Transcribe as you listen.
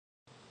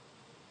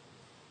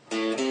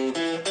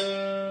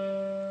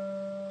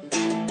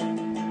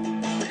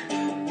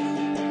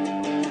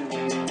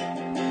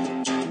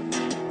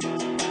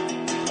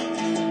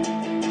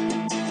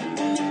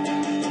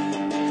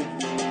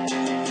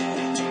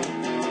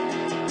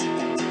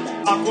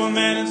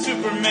Aquaman and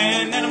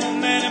Superman, Animal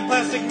Man and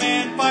Plastic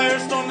Man,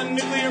 Firestorm and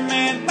Nuclear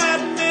Man,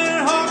 Batman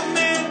and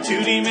Hawkman,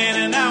 2D Man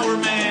and Hour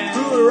Man.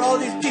 Who are all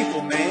these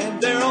people, man?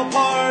 They're all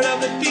part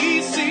of the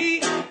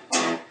DC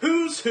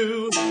Who's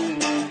Who.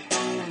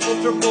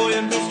 Ultra Boy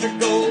and Booster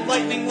Gold,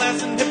 Lightning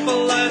Lass and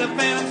Hippolyta,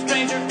 Phantom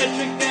Stranger,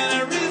 Etrick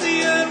and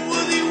Arisia and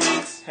Woozy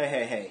Winks.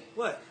 Hey.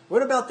 What?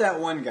 What about that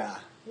one guy?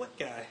 What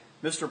guy?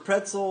 Mr.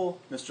 Pretzel,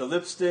 Mr.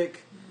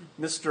 Lipstick,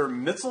 Mr.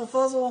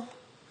 Mitzelfuzzle?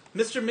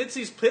 Mr.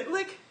 Mitzi's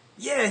Pitlick?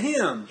 Yeah,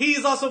 him.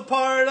 He's also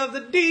part of the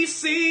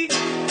DC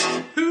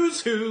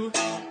Who's Who.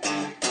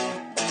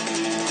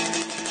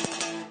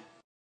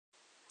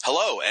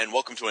 Hello, and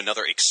welcome to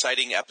another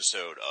exciting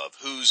episode of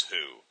Who's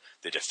Who,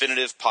 the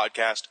definitive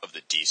podcast of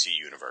the DC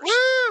Universe.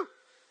 Woo!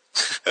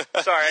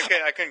 Sorry,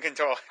 I couldn't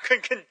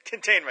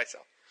contain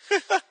myself.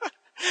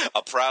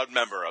 A proud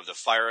member of the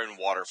Fire and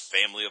Water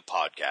family of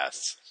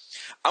podcasts.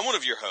 I'm one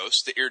of your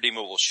hosts, the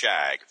irredeemable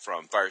Shag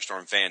from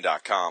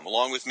FirestormFan.com.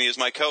 Along with me is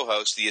my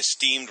co-host, the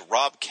esteemed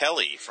Rob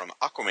Kelly from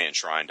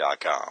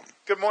AquamanShrine.com.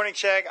 Good morning,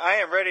 Shag. I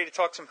am ready to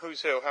talk some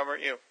Who's Who. How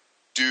about you?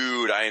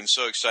 Dude, I am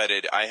so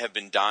excited. I have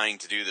been dying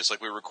to do this.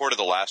 Like, we recorded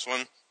the last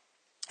one,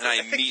 and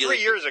I think immediately...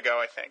 3 years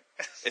ago, I think.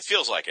 It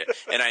feels like it.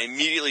 And I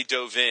immediately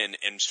dove in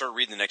and started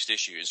reading the next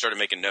issue and started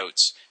making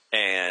notes.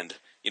 And,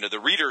 you know, the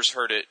readers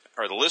heard it,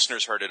 or the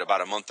listeners heard it about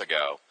a month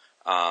ago.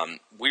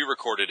 We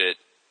recorded it.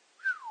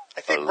 I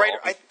think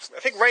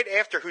right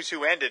after Who's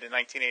Who ended in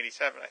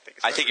 1987.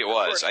 I think it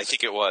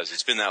was.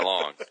 It's been that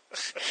long.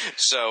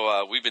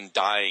 So we've been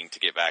dying to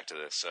get back to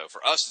this. So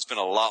for us, it's been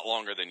a lot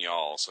longer than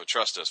y'all. So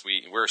trust us,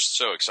 we're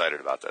so excited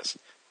about this.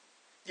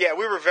 Yeah,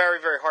 we were very,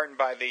 very heartened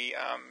by the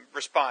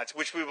response,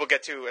 which we will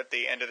get to at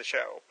the end of the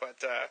show.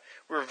 But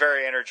we were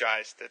very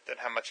energized at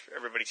how much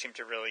everybody seemed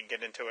to really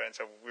get into it, and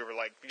so we were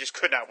like, we just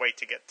could not wait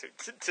to get to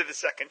the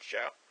second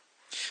show.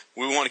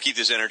 We want to keep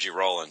this energy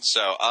rolling.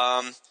 So.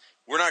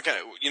 We're not going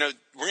to,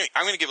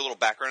 I'm going to give a little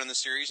background on the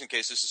series in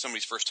case this is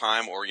somebody's first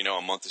time or,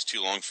 a month is too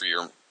long for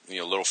your,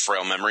 little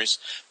frail memories.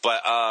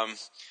 But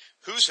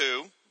Who's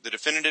Who, the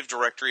definitive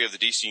directory of the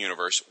DC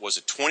Universe, was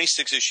a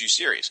 26-issue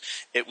series.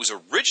 It was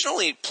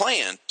originally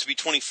planned to be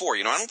 24.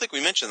 I don't think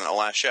we mentioned that in the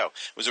last show.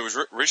 It was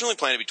originally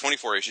planned to be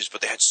 24 issues,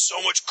 but they had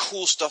so much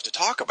cool stuff to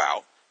talk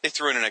about, they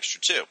threw in an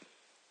extra 2.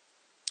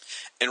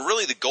 And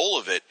really the goal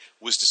of it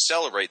was to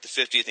celebrate the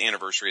 50th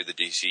anniversary of the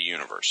DC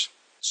Universe.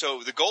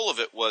 So the goal of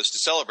it was to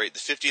celebrate the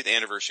 50th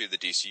anniversary of the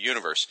DC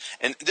Universe.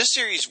 And this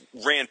series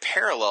ran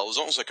parallel. It was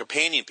almost like a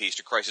companion piece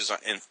to Crisis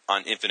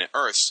on Infinite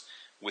Earths,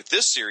 with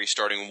this series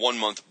starting 1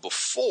 month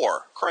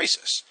before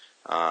Crisis.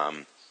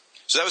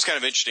 So that was kind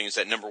of interesting, is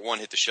that number 1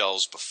 hit the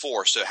shelves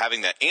before. So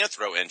having that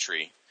Anthro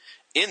entry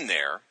in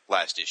there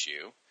last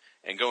issue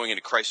and going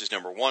into Crisis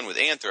number 1 with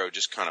Anthro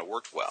just kind of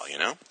worked well,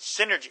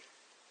 Synergy.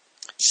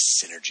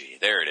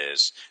 There it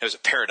is. It was a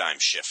paradigm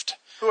shift.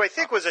 Who I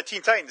think was a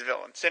Teen Titans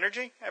villain.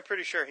 Synergy? I'm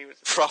pretty sure he was.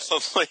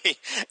 Probably.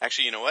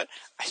 Actually, you know what?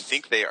 I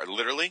think they are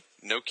literally,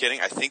 no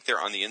kidding, I think they're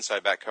on the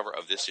inside back cover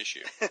of this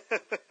issue.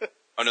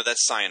 Oh, no,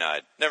 that's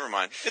Cyanide. Never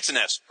mind. It's an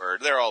S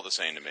word. They're all the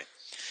same to me.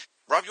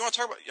 Rob, you want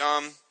to talk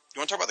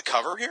about the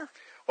cover here?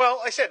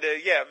 Well, I said,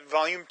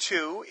 Volume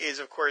 2 is,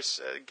 of course,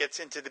 gets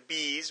into the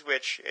bees,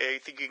 which I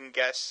think you can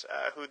guess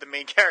who the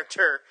main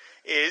character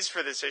is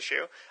for this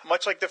issue.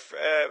 Much like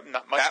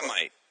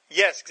Batmite.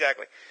 Yes,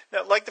 exactly.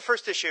 Now, like the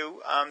first issue,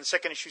 the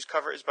second issue's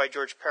cover is by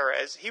George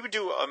Perez. He would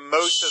do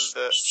most of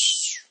the...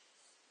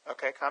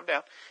 Okay, calm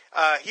down.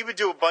 He would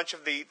do a bunch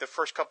of the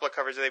first couple of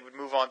covers. They would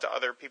move on to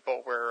other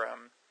people where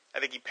I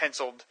think he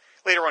penciled...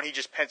 Later on, he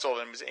just penciled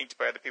and was inked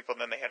by other people,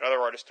 and then they had other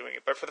artists doing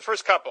it. But for the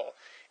first couple,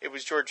 it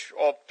was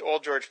all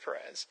George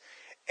Perez.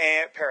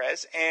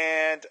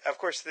 And, of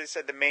course, they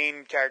said the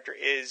main character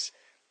is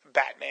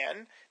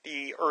Batman,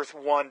 the Earth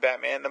 1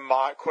 Batman, the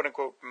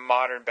quote-unquote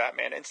modern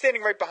Batman. And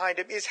standing right behind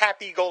him is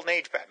Happy Golden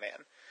Age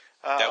Batman.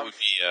 That would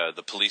be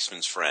the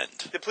policeman's friend.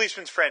 The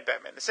policeman's friend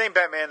Batman. The same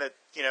Batman that,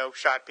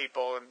 shot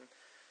people and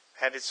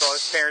saw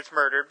his parents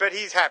murdered, but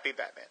he's Happy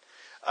Batman.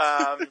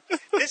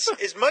 This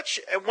is much.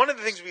 One of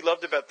the things we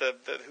loved about the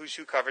Who's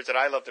Who covers, that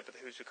I loved about the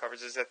Who's Who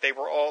covers, is that the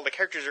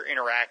characters are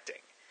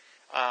interacting.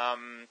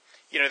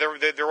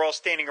 They're all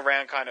standing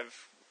around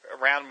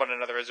around one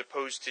another, as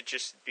opposed to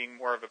just being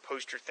more of a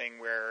poster thing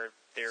where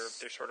they're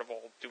sort of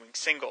all doing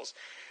singles.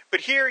 But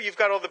here you've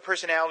got all the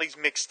personalities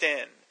mixed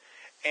in.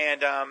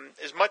 And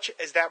as much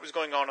as that was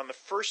going on the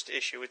first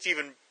issue, it's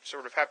even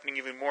sort of happening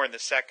even more in the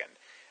second.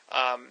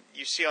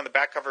 You see on the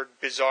back cover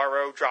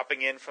Bizarro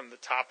dropping in from the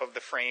top of the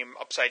frame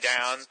upside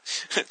down.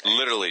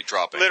 Literally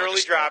dropping.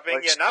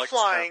 Not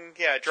flying,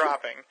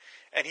 dropping.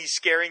 And he's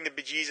scaring the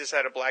bejesus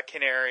out of Black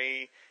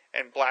Canary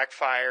and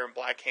Blackfire and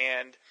Black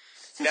Hand.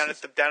 Down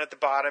at the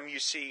bottom, you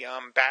see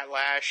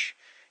Batlash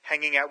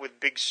hanging out with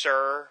Big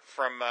Sur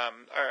from the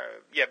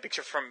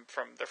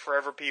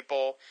Forever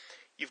People.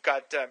 You've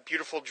got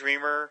Beautiful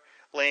Dreamer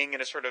laying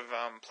in a sort of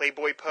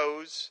Playboy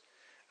pose.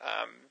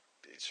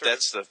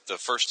 That's the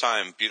first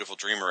time Beautiful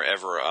Dreamer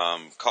ever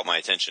caught my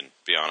attention, to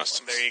be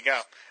honest. Well, there you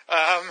go.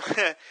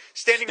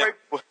 Standing right...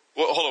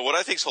 Well, hold on. What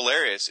I think's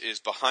hilarious is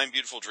behind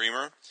Beautiful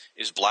Dreamer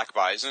is Black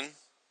Bison.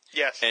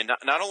 Yes. And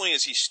not only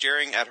is he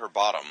staring at her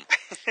bottom,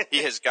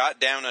 he has got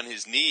down on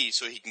his knees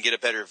so he can get a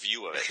better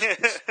view of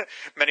it.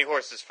 Many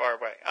horses far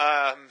away.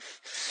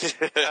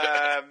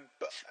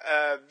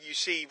 You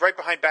see right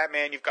behind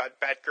Batman, you've got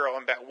Batgirl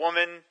and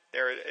Batwoman.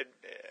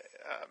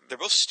 They're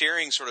both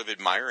staring sort of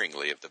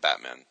admiringly at the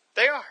Batman.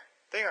 They are.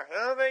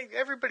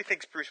 Everybody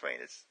thinks Bruce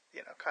Wayne is,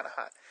 kind of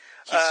hot.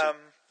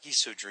 He's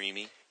so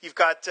dreamy. You've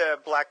got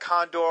Black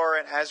Condor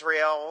and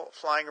Azrael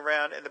flying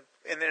around, and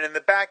then in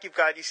the back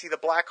you see the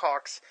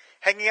Blackhawks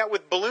hanging out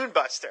with Balloon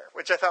Buster,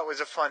 which I thought was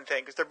a fun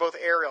thing because they're both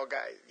aerial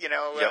guys. Yep.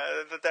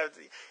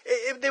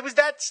 It was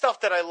that stuff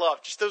that I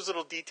loved, just those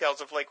little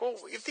details of like, well,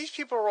 if these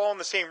people are all in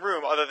the same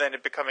room, other than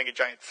it becoming a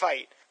giant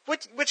fight,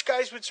 which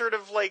guys would sort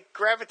of like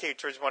gravitate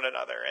towards one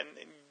another, and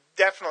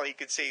definitely you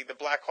could see the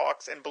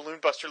Blackhawks and Balloon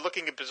Buster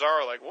looking at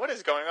Bizarro like, what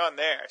is going on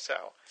there?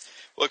 So.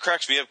 Well, it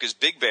cracks me up because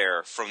Big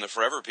Bear from the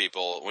Forever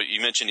People,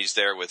 you mentioned he's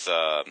there with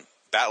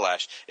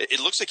Batlash. It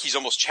looks like he's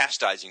almost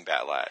chastising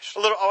Batlash. A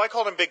little. Oh, I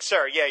called him Big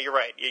Sir. Yeah, you're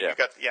right. Yeah.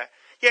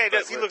 He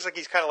does. He looks like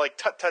he's kind of like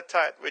tut tut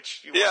tut,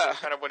 which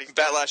kind of what he's.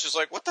 Batlash is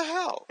like, what the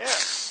hell? Yeah,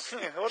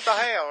 what the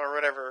hell or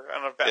whatever. I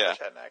don't know if Batlash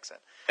had an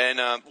accent. And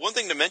one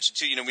thing to mention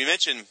too, we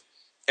mentioned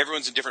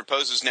everyone's in different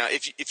poses. Now,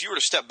 if you were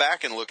to step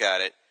back and look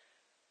at it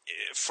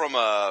from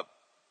a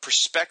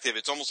perspective,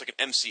 it's almost like an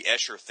MC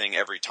Escher thing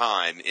every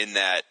time, in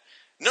that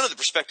none of the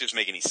perspectives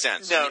make any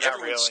sense. No, not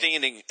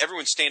really.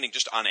 Everyone's standing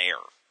just on air.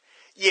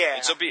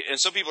 Yeah. And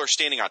some people are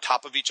standing on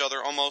top of each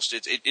other almost.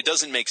 It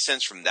doesn't make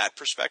sense from that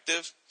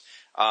perspective.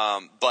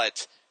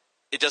 But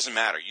it doesn't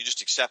matter. You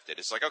just accept it.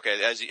 It's like,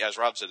 okay, as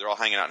Rob said, they're all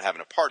hanging out and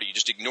having a party. You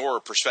just ignore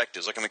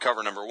perspectives. Like on the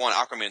cover number 1,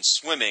 Aquaman's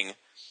swimming,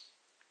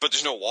 but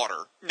there's no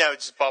water. No,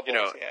 it's just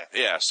bubbles.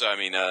 Yeah. So I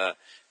mean,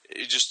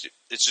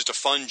 it's just a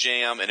fun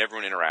jam, and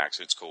everyone interacts.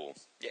 It's cool.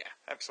 Yeah,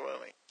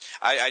 absolutely.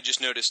 I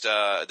just noticed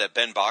that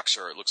Ben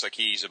Boxer, it looks like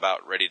he's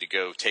about ready to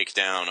go take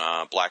down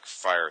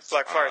Blackfire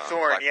Thorn.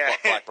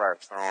 Blackfire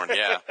Thorn,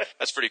 yeah.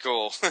 That's pretty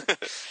cool.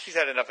 He's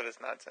had enough of this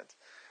nonsense.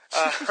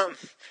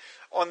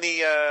 On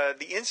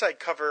the inside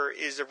cover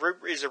is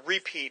a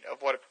repeat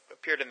of what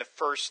appeared in the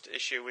first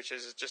issue, which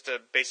is just a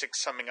basic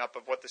summing up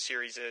of what the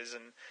series is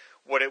and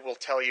what it will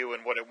tell you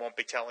and what it won't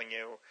be telling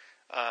you.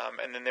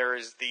 And then there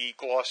is the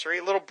glossary,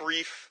 a little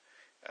brief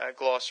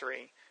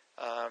glossary.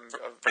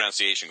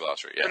 Pronunciation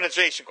glossary, yeah.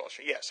 Pronunciation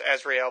glossary, yes.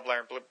 Azrael,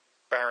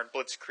 Baron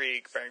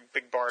Blitzkrieg,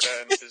 Big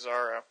Barda, and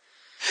Bizarro.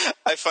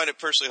 I find it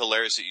personally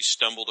hilarious that you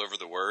stumbled over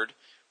the word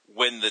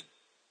when the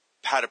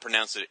how to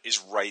pronounce it is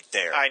right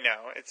there. I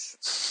know.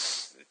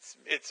 It's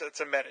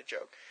a meta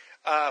joke.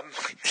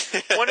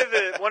 One of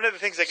the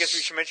things I guess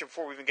we should mention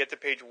before we even get to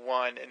page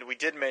 1, and we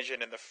did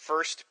mention in the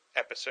first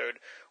episode,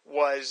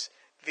 was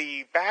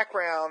the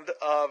background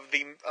of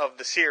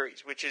the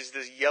series, which is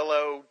this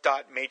yellow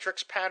dot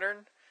matrix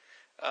pattern,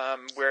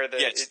 where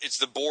it's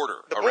the border.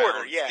 The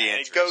border, yeah.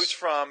 And it goes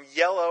from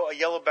a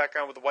yellow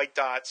background with white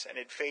dots, and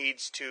it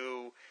fades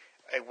to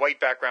a white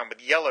background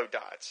with yellow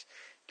dots,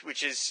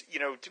 which is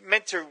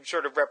meant to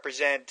sort of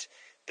represent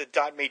the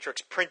dot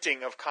matrix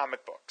printing of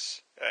comic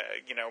books.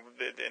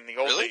 In the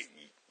old really?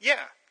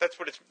 Yeah, that's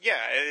what it's. Yeah,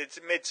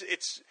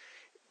 it's.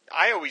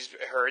 I always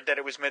heard that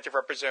it was meant to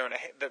represent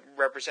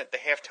the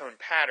halftone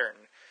pattern,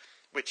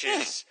 which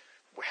is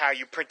how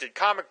you printed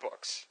comic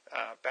books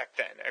back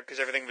then, because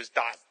everything was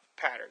dot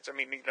patterns. I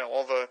mean,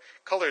 all the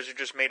colors are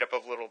just made up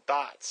of little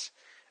dots,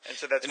 and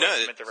so that's what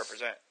it's meant to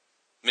represent.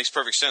 Makes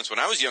perfect sense. When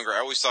I was younger, I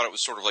always thought it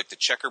was sort of like the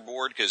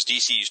checkerboard, because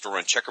DC used to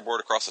run checkerboard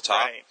across the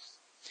top. Right.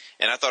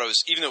 And I thought it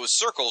was, even though it was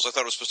circles, I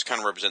thought it was supposed to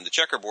kind of represent the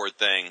checkerboard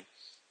thing.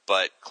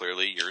 But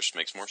clearly, yours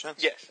makes more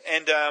sense. Yes,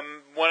 and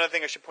one other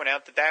thing I should point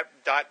out,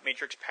 that dot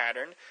matrix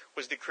pattern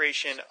was the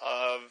creation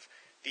of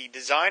the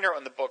designer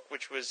on the book,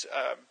 which was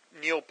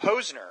Neil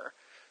Posner.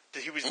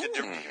 He was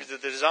the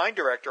design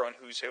director on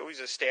Who's Who. He's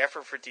a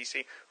staffer for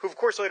DC, who of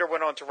course later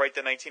went on to write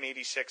the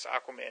 1986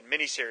 Aquaman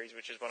miniseries,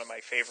 which is one of my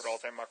favorite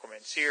all-time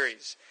Aquaman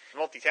series.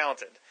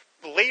 Multi-talented.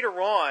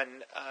 Later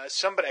on,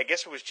 somebody, I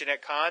guess it was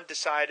Jeanette Kahn,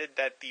 decided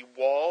that the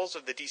walls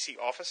of the DC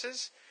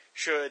offices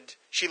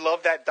she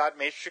loved that dot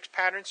matrix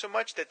pattern so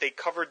much that they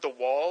covered the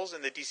walls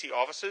in the DC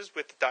offices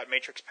with the dot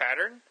matrix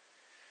pattern.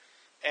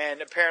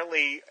 And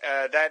apparently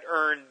that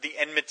earned the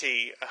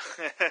enmity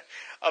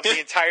of the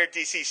entire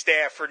DC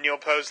staff for Neil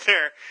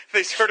Posner.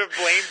 They sort of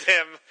blamed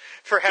him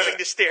for having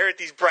to stare at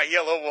these bright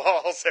yellow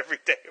walls every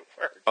day at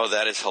work. Oh,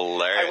 that is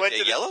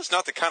hilarious. Yellow's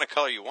not the kind of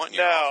color you want in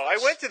your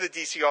office. I went to the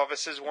DC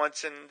offices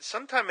once, and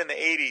sometime in the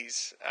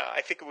 80s,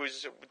 I think it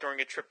was during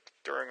a trip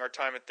during our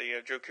time at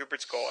the Joe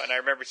Kubert School, and I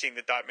remember seeing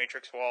the dot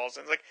matrix walls,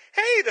 and it's like,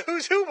 hey, the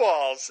Who's Who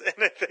walls! And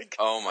I think,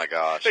 oh my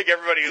gosh. I think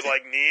everybody was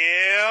like,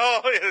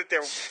 Neil!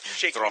 They're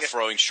shaking. They're all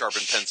throwing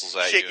sharpened pencils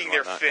at shaking you. Shaking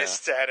their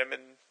fists at him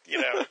and,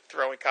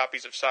 throwing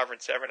copies of Sovereign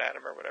 7 at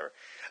him or whatever.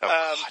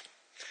 A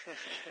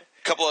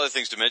couple other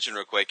things to mention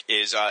real quick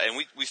is, and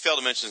we failed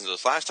to mention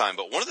this last time,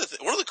 but one of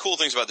the cool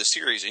things about this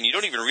series, and you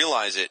don't even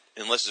realize it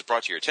unless it's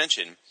brought to your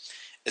attention,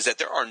 is that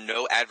there are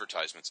no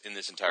advertisements in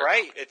this entire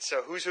Right. comic. It's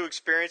a Who's Who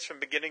experience from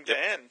beginning to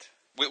end.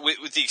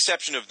 With the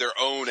exception of their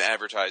own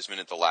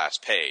advertisement at the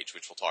last page,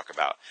 which we'll talk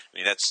about. I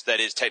mean, that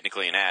is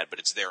technically an ad, but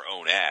it's their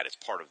own ad. It's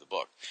part of the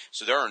book.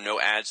 So there are no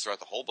ads throughout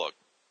the whole book.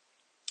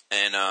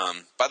 And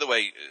by the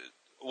way,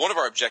 one of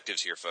our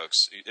objectives here,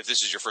 folks, if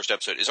this is your first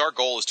episode, is our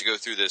goal is to go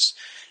through this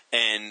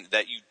and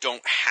that you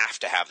don't have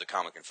to have the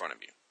comic in front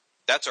of you.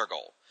 That's our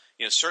goal.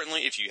 You know,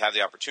 certainly if you have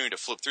the opportunity to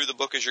flip through the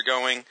book as you're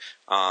going,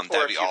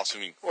 that'd be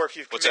awesome. Or if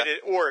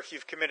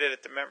you've committed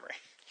it to memory.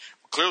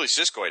 Clearly,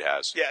 Siskoid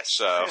has. Yes.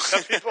 So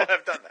Some people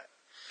have done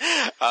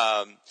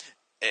that.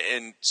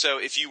 And so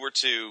if you were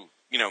to,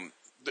 you know,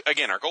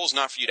 again, our goal is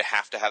not for you to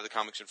have the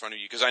comics in front of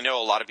you, because I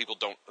know a lot of people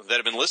that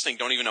have been listening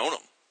don't even own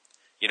them.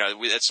 You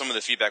know, that's some of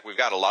the feedback we've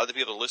got. A lot of the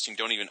people that are listening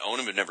don't even own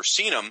them, have never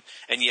seen them,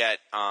 and yet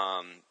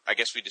I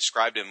guess we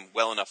described them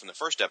well enough in the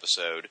first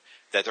episode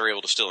that they're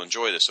able to still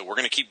enjoy this. So we're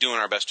going to keep doing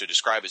our best to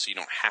describe it so you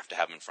don't have to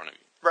have them in front of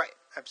you. Right.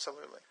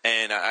 Absolutely.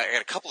 And I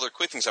got a couple other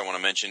quick things I want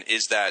to mention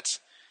is that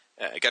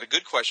I got a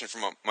good question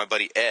from my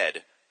buddy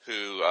Ed,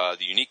 who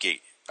the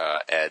Unique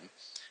Ed,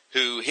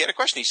 who he had a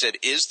question. He said,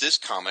 "Is this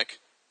comic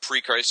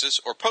pre-crisis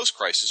or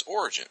post-crisis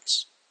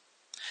origins?"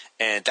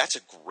 And that's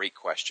a great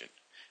question,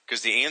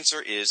 because the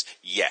answer is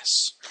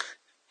yes.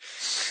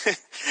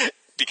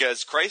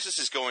 Because Crisis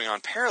is going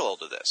on parallel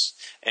to this.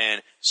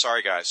 And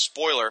sorry guys,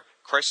 spoiler,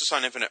 Crisis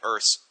on Infinite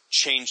Earths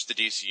changed the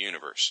DC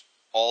universe,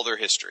 all their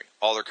history,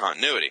 all their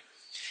continuity.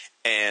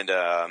 And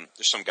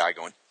there's some guy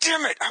going,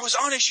 "Damn it, I was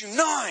on issue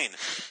 9!"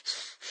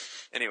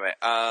 Anyway,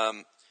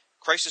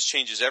 Crisis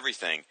changes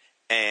everything,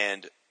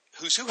 and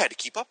Who's Who had to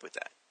keep up with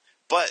that.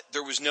 But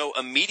there was no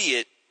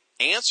immediate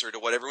answer to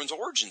what everyone's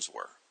origins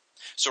were.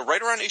 So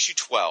right around issue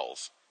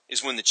 12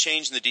 is when the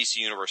change in the DC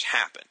universe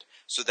happened.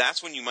 So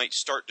that's when you might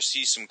start to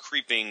see some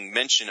creeping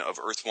mention of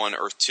Earth 1,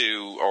 Earth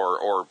 2,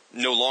 or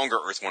no longer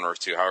Earth 1, Earth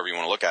 2, however you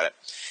want to look at it.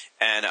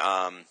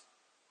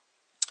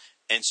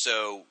 And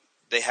so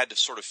they had to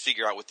sort of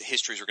figure out what the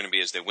histories were going to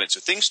be as they went. So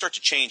things start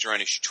to change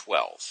around issue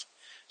 12.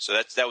 So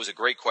that was a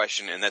great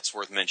question, and that's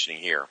worth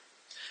mentioning here.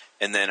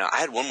 And then I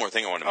had one more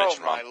thing I wanted to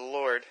mention, Rob. Oh, my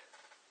Lord.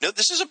 No,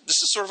 this is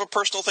sort of a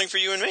personal thing for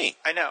you and me.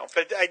 I know,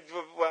 but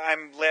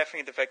I'm laughing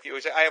at the fact that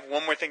you say, I have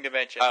one more thing to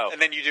mention. Oh. And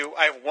then you do,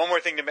 I have one more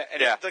thing to mention.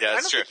 Yeah, I don't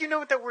that's think true. you know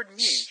what that word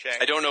means, Shane.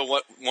 I don't know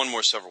what one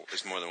more several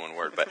is more than one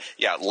word, but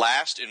yeah,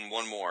 last and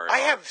one more. I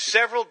have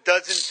several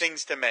dozen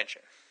things to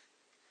mention.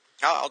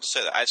 I'll just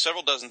say that. I have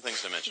several dozen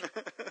things to mention.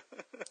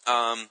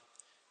 I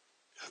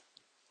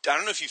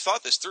don't know if you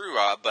thought this through,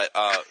 Rob, but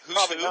Who's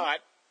Probably Who? not.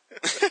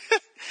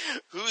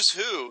 Who's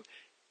Who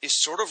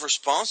is sort of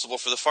responsible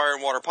for the Fire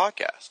and Water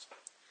podcast.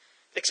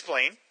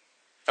 Explain.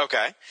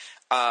 Okay.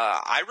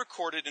 I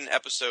recorded an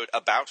episode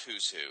about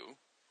Who's Who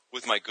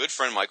with my good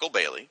friend Michael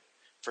Bailey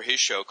for his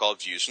show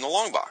called Views from the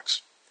Long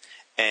Box.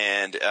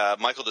 And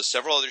Michael does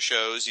several other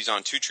shows. He's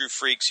on Two True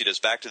Freaks. He does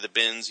Back to the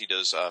Bins. He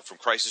does From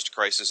Crisis to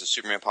Crisis, a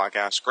Superman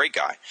podcast. Great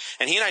guy.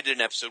 And he and I did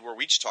an episode where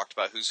we just talked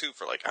about Who's Who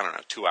for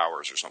 2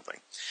 hours or something.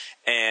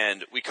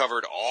 And we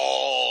covered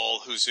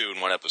all Who's Who in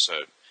one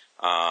episode.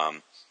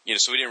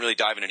 So we didn't really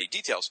dive into any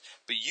details.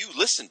 But you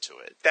listened to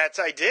it.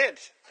 I did.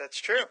 That's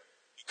true.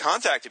 You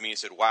contacted me and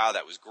said, "Wow,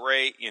 that was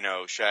great.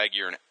 Shag,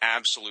 you're an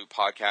absolute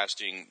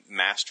podcasting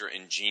master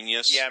and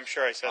genius. Yeah, I'm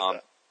sure I said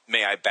that.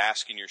 May I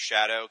bask in your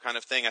shadow," kind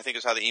of thing. I think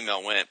is how the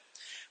email went.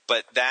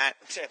 But that,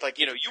 I'd like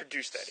you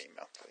produce that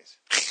email, please.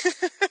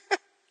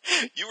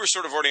 You were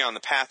sort of already on the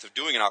path of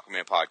doing an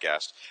Aquaman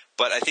podcast,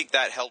 but I think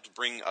that helped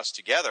bring us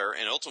together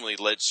and ultimately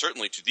led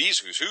certainly to these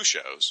Who's Who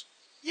shows.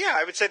 Yeah,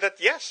 I would say that.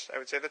 Yes, I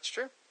would say that's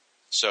true.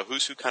 So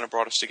Who's Who kind of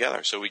brought us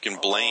together, so we can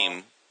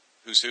blame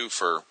Who's Who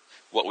for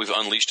what we've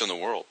unleashed on the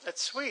world.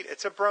 That's sweet.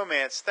 It's a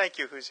bromance. Thank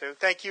you, Who's Who.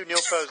 Thank you, Neil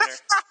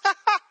Posner.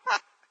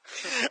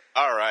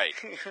 All right.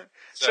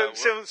 So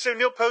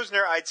Neil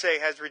Posner, I'd say,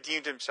 has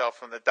redeemed himself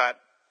from the dot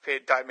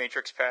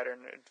matrix pattern.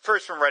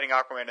 First from writing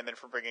Aquaman, and then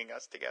from bringing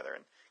us together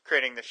and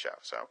creating this show.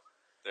 So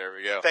there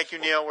we go. Thank you,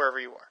 Neil,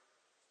 wherever you are.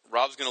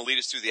 Rob's going to lead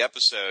us through the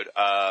episode,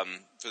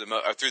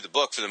 through the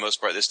book for the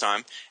most part this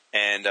time.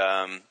 And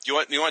you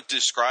want to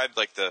describe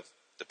the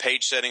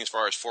page setting as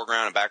far as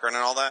foreground and background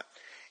and all that?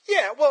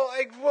 Yeah,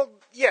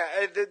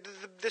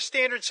 the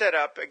standard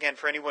setup, again,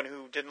 for anyone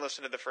who didn't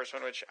listen to the first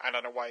one, which I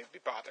don't know why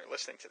you'd bother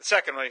listening to the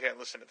second one, you can't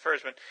listen to the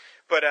first one,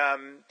 but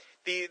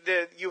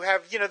you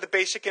have, the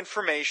basic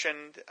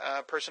information,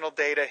 personal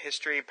data,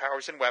 history,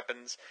 powers and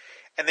weapons,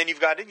 and then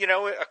you've got,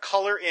 a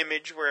color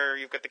image where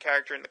you've got the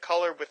character in the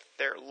color with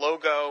their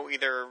logo,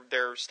 either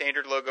their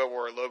standard logo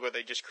or a logo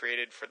they just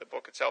created for the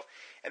book itself,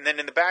 and then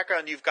in the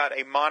background you've got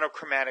a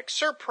monochromatic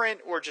surprint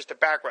or just a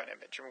background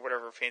image, or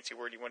whatever fancy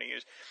word you want to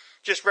use,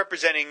 just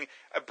representing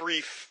a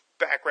brief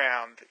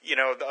background,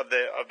 of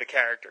the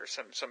character,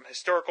 some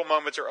historical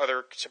moments or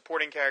other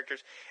supporting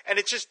characters, and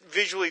it's just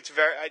visually,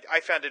 I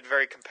found it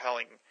very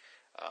compelling,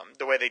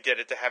 the way they did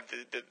it, to have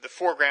the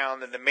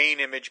foreground and the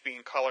main image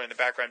being color and the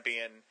background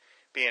being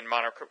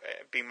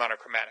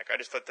monochromatic. I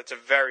just thought that's a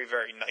very,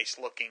 very nice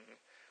looking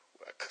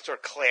a sort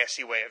of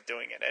classy way of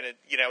doing it, and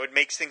it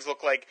makes things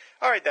look like,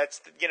 all right,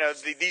 that's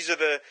these are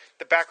the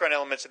background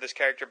elements of this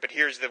character, but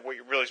here's what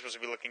you're really supposed to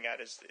be looking at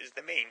is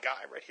the main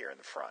guy right here in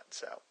the front.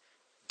 So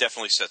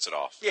definitely sets it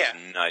off. Yeah,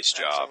 nice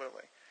job.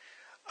 Absolutely.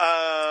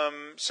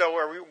 So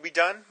are we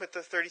done with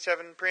the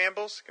 37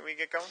 preambles? Can we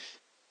get going?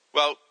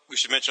 Well, we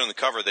should mention on the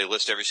cover they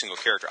list every single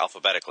character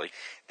alphabetically.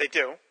 They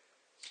do.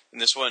 And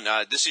this one,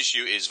 this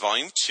issue is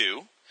Volume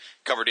 2,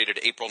 cover dated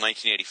April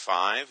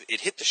 1985.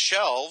 It hit the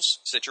shelves,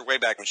 set your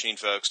Wayback Machine,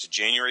 folks, to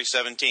January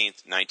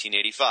 17th,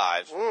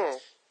 1985. Ooh.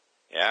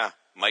 Yeah,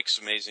 Mike's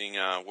Amazing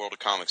World of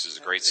Comics is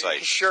a great site.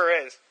 It sure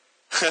is.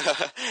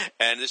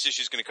 And this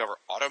issue is going to cover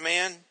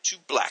Automan to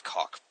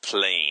Blackhawk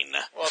Plane.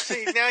 Well,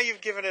 see, now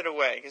you've given it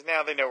away, because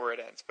now they know where it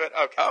ends. But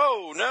okay.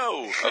 Oh,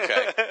 no.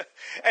 Okay.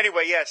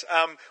 Anyway, yes.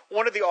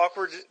 One of the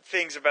awkward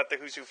things about the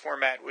Who's Who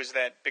format was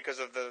that because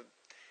of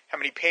how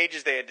many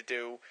pages they had to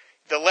do,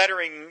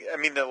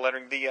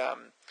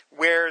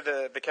 where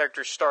the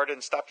characters started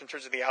and stopped in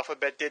terms of the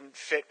alphabet didn't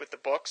fit with the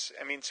books.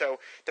 I mean, so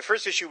the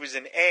first issue was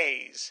in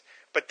A's,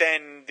 but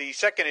then the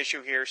second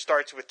issue here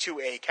starts with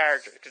 2 A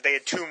characters, because they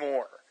had 2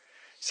 more.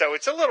 So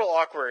it's a little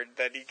awkward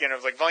that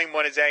like Volume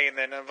 1 is A, and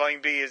then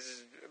Volume 2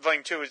 is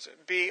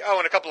B. Oh,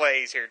 and a couple of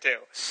A's here too.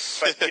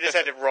 But you just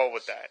had to roll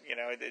with that.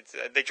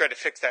 They tried to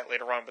fix that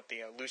later on with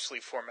the loose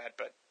leaf format,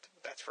 but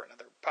that's for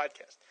another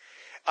podcast.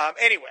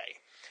 Anyway,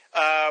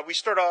 we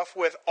start off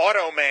with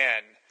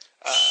Automan.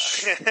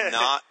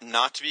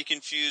 Not to be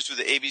confused with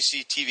the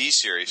ABC TV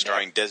series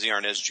starring Desi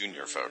Arnaz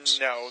Jr., folks.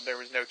 No, there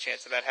was no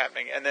chance of that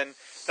happening. And then,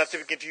 not to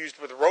be confused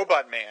with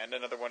Robot Man,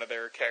 another one of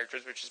their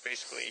characters, which is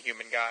basically a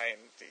human guy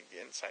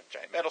inside a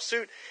giant metal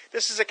suit.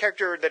 This is a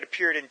character that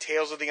appeared in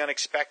Tales of the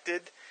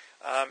Unexpected.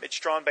 It's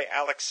drawn by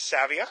Alex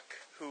Saviuk,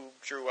 who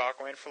drew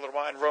Aquaman for a little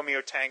while, and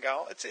Romeo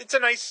Tanghal. It's a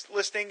nice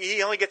listing.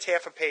 He only gets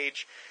half a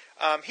page.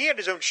 He had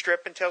his own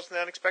strip in Tales of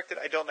the Unexpected.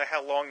 I don't know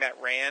how long that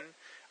ran.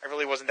 I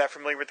really wasn't that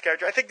familiar with the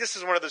character. I think this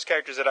is one of those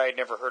characters that I had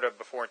never heard of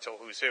before until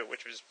Who's Who,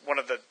 which was one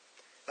of the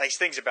nice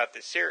things about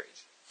this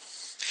series.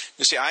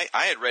 You see, I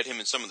had read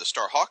him in some of the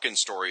Star Hawkins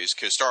stories,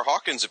 because Star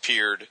Hawkins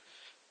appeared...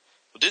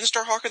 Didn't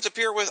Star Hawkins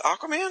appear with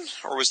Aquaman?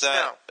 Or was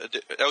that... No.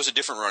 That was a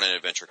different run in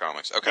Adventure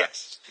Comics. Okay.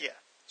 Yes, yeah.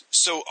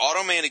 So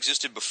Automan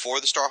existed before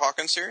the Star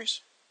Hawkins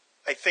series?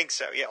 I think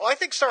so, yeah. Well, I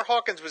think Star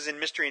Hawkins was in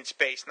Mystery in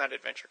Space, not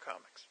Adventure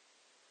Comics.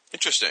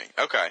 Interesting.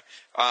 Okay.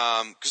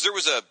 Because there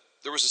was a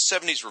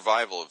 70s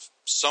revival of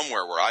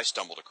somewhere where I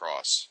stumbled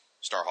across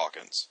Star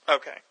Hawkins.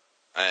 Okay.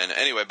 And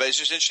anyway, but it's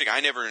just interesting.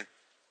 I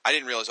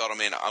didn't realize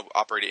Automan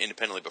operated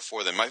independently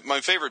before then. My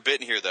favorite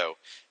bit in here, though,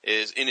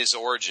 is in his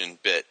origin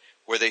bit,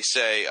 where they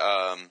say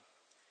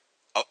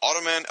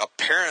Automan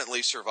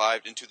apparently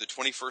survived into the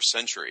 21st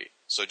century.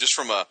 So just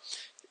from a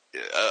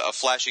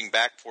flashing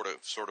back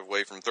sort of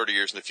way from 30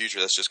 years in the future,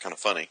 that's just kind of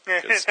funny.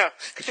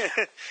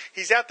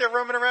 He's out there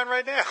roaming around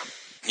right now.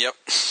 Yep.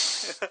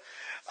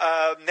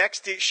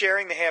 Next,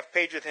 sharing the half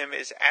page with him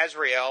is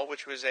Azrael,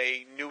 which was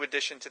a new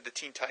addition to the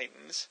Teen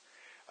Titans,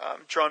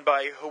 drawn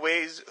by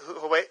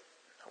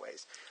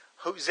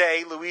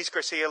Jose Luis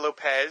Garcia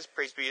Lopez,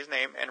 praise be his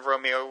name, and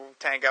Romeo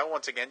Tanghal,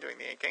 once again doing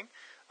the inking.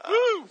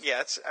 Woo!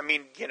 Yeah,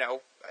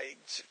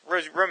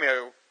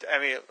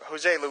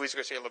 Jose Luis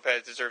Garcia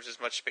Lopez deserves as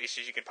much space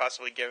as you can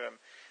possibly give him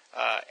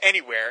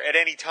anywhere, at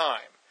any time.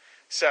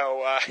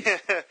 So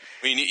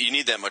you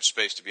need that much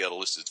space to be able to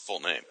list his full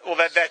name. Well,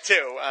 that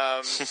too.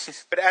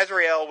 But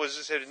Azrael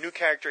was a new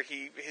character.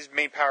 His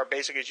main power,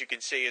 basically, as you can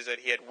see, is that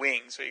he had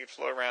wings, so he could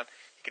float around.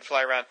 He could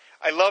fly around.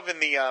 I love in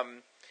the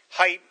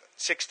height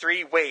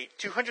 6'3", weight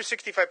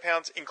 265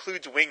 pounds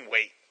includes wing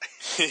weight.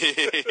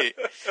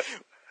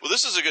 Well,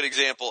 this is a good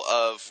example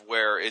of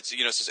where it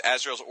says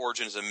Azrael's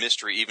origin is a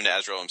mystery, even to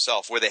Azrael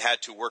himself, where they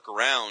had to work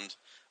around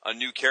a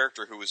new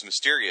character who was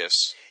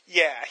mysterious.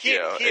 Yeah, he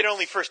had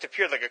only first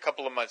appeared like a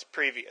couple of months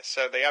previous,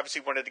 so they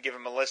obviously wanted to give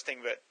him a listing,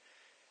 but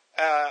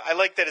I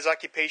like that his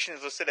occupation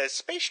is listed as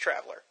space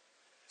traveler.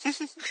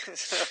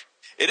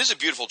 It is a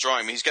beautiful drawing.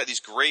 I mean, he's got these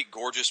great,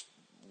 gorgeous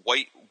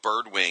white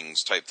bird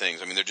wings type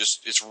things. I mean, they're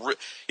just,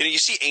 you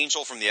see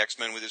Angel from the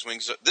X-Men with his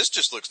wings. This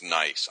just looks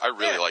nice. I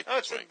really like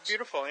these wings. It's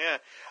beautiful, yeah.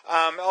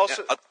 I was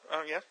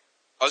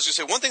going to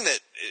say, one thing that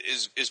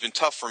has been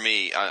tough for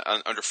me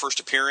under first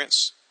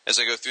appearance as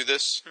I go through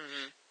this,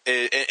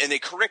 and they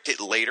correct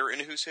it later in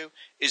Who's Who,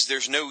 is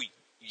there's no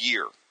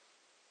year.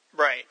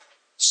 Right.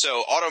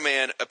 So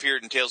Automan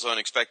appeared in Tales of the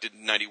Unexpected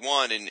in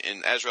 91,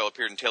 and Azrael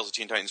appeared in Tales of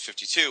Teen Titans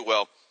 52.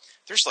 Well,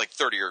 there's like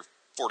 30 or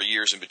 40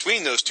 years in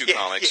between those two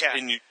comics,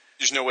 and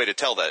there's no way to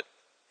tell that.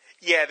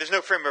 Yeah, there's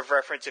no frame of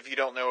reference if you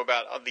don't know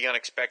about the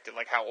Unexpected,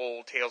 like how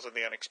old Tales of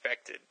the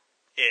Unexpected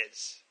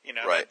is.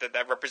 Right.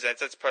 That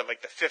represents, that's probably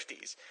like the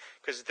 50s,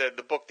 because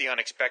the book The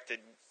Unexpected,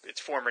 its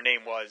former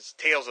name was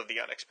Tales of the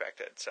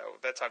Unexpected, so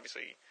that's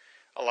obviously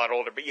a lot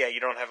older. But yeah, you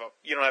don't have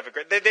a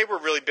great. They were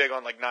really big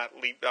on like not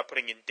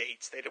putting in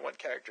dates. They didn't want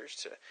characters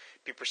to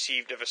be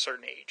perceived of a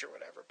certain age or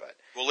whatever. But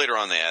later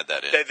on they add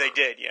that in. They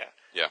did, yeah.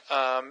 Yeah.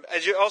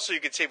 As you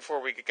could see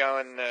before we get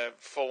going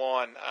full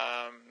on,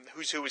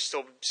 Who's Who is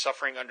still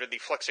suffering under the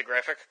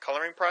flexographic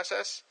coloring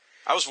process.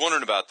 I was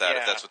wondering about that,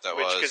 if that's what that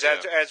was. Because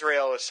Yeah.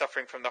 Azrael is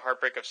suffering from the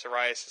heartbreak of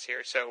psoriasis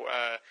here, so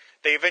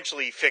they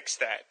eventually fixed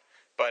that,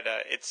 but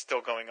it's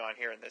still going on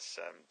here in this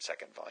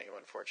second volume,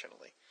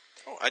 unfortunately.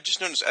 Oh, I just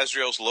noticed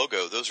Azrael's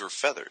logo. Those are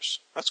feathers.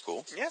 That's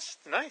cool. Yes,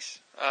 nice.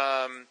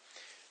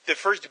 The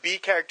first B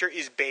character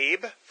is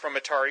Babe from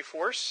Atari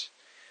Force.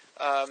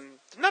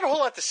 Not a whole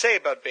lot to say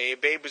about Babe.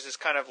 Babe was this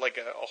kind of like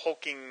a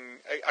hulking,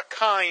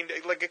 kind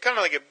of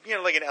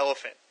like an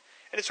elephant,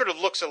 and it sort of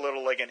looks a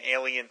little like an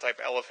alien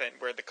type elephant,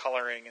 where the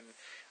coloring and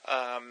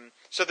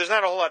so there's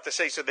not a whole lot to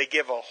say. So they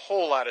give a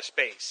whole lot of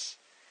space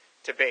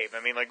to Babe.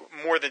 I mean, like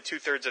more than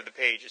 2/3 of the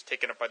page is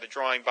taken up by the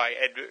drawing by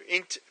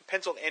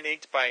penciled and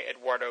inked by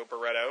Eduardo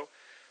Barreto,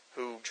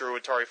 who drew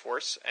Atari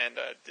Force, and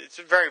it's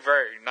a very,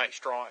 very nice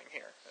drawing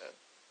here.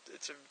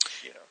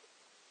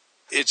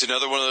 It's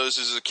another one of those.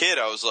 As a kid,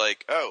 I was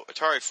like, "Oh,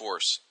 Atari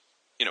Force,"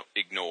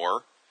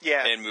 ignore,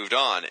 and moved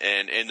on.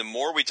 And the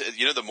more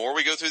the more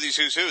we go through these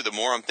who's who, the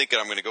more I'm thinking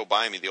I'm going to go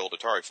buy me the old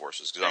Atari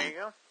Forces. There you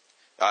go.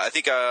 I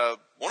think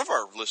one of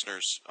our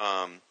listeners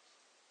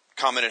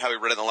commented how he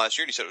read it in the last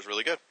year, and he said it was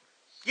really good.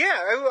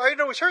 Yeah,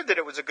 I'd always heard that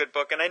it was a good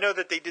book, and I know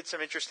that they did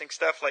some interesting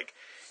stuff. Like,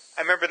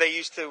 I remember they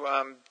used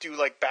to do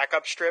like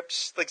backup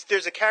strips. Like,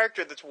 there's a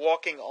character that's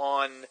walking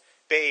on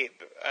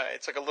Babe.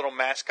 It's like a little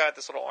mascot,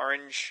 this little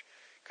orange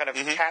kind of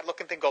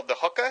cat-looking thing called the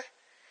Hooka.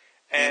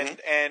 And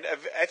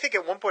I think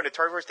at one point at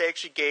Atari Force they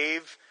actually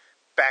gave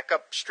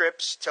backup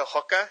strips to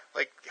Hooka.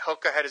 Like,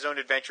 Hooka had his own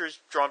adventures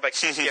drawn by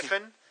Keith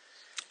Giffen.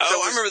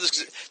 I remember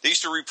this. They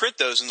used to reprint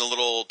those in the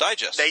little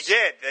digest. They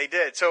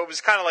did. So it was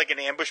kind of like an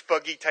ambush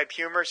buggy type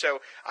humor.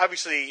 So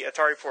obviously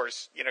Atari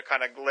Force,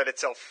 kind of let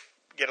itself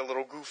get a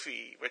little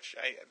goofy, which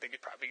I think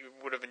it probably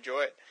would have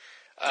enjoyed.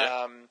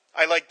 Yeah.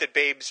 I like that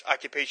Babe's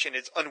occupation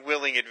is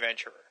unwilling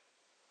adventurer.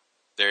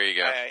 There you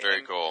go.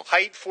 Very cool.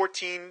 Height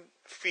 14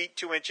 feet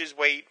 2 inches,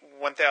 weight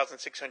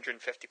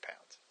 1,650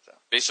 pounds. So.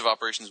 Base of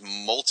operations,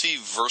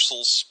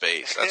 multiversal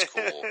space. That's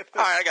cool. All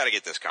right, I got to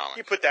get this comic.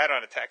 You put that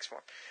on a text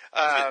form.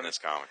 I'm getting this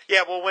comic.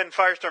 Yeah, well, when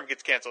Firestorm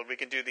gets canceled, we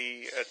can do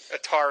the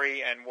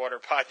Atari and Water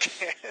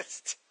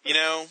podcast.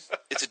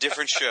 It's a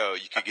different show.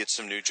 You could get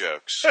some new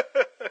jokes.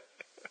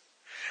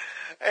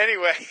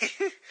 Anyway,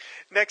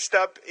 next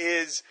up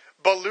is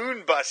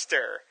Balloon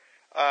Buster,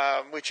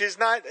 which is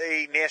not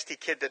a nasty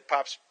kid that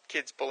pops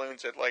kids'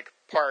 balloons at like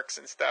parks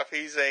and stuff.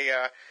 He's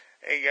a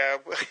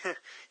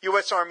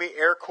U.S. Army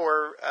Air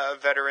Corps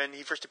veteran.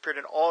 He first appeared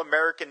in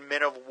All-American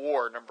Men of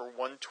War, number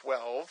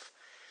 112.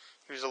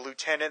 He was a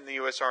lieutenant in the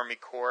U.S. Army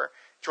Corps,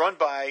 drawn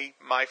by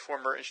my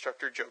former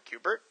instructor, Joe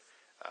Kubert,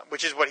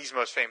 which is what he's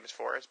most famous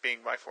for, as being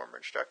my former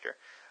instructor.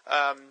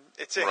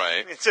 It's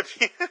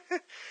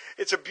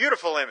a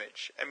beautiful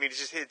image. I mean,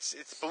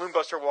 it's Balloon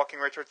Buster walking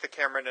right towards the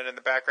camera, and then in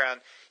the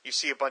background you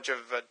see a bunch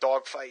of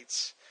dog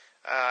fights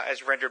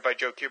as rendered by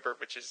Joe Kubert,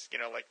 which is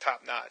like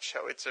top notch.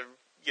 So it's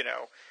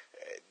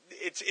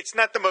it's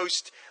not the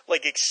most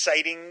like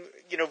exciting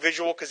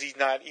visual, because he's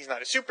not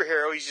a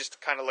superhero. He's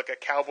just kind of like a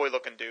cowboy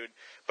looking dude,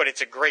 but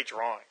it's a great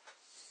drawing.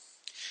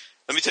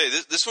 Let me tell you,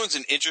 this one's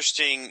an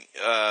interesting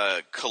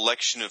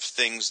collection of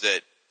things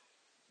that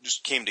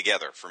just came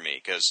together for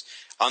me, because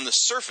on the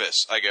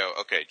surface I go,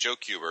 okay, Joe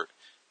Kubert,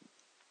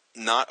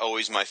 not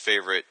always my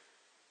favorite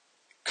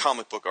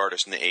comic book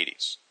artist in the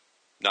 80s.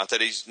 Not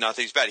that he's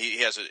bad.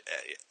 He has an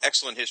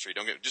excellent history.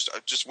 Don't get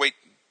just wait.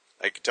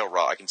 I can tell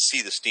Raw. I can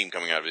see the steam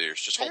coming out of his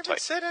ears. Just hold tight. I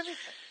haven't said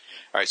anything.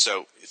 All right.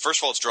 So first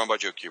of all, it's drawn by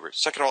Joe Kubert.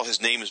 Second of all,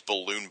 his name is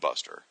Balloon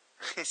Buster.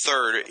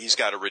 Third, he's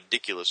got a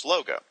ridiculous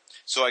logo.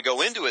 So I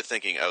go into it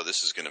thinking, oh,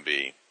 this is going to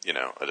be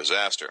a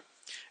disaster.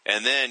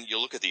 And then you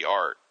look at the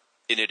art,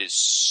 and it is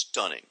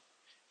stunning.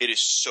 It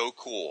is so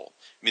cool.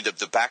 I mean,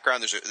 the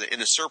background, in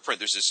the surprint,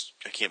 there's this,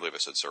 I can't believe I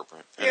said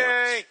surprint. Anyway,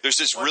 Yay! There's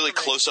this really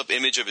close-up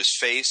image of his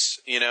face,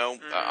 a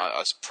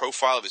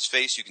profile of his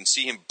face. You can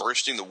see him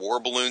bursting the war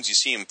balloons. You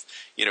see him,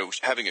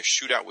 having a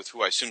shootout with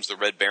who I assume is the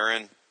Red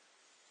Baron.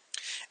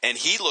 And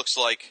he looks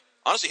like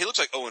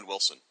Owen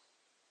Wilson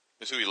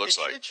is who he looks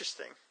like.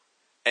 Interesting.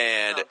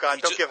 And oh, God,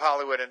 don't give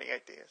Hollywood any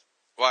ideas.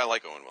 Well, I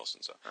like Owen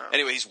Wilson, so. Oh.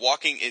 Anyway, he's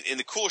walking, in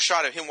the cool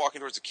shot of him walking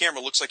towards the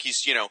camera, looks like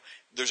he's,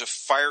 there's a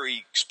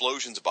fiery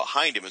explosions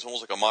behind him. It's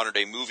almost like a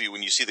modern-day movie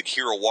when you see the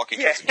hero walking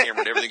towards the camera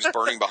and everything's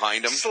burning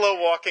behind him. Slow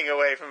walking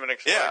away from an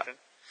explosion.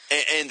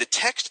 Yeah. And the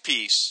text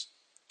piece,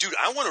 dude,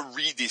 I want to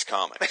read these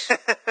comics.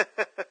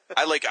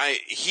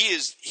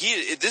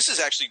 This is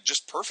actually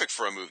just perfect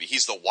for a movie.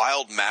 He's the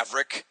wild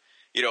maverick,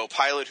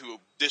 pilot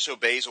who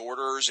disobeys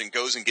orders and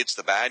goes and gets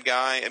the bad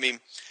guy. I mean,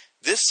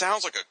 this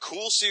sounds like a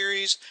cool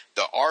series.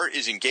 The art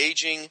is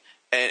engaging,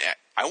 and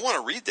I want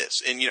to read this.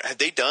 And have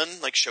they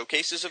done like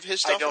showcases of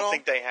his stuff? I don't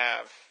think they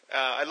have.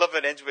 I love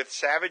it ends with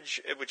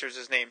Savage, which was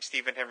his name,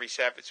 Stephen Henry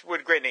Savage. What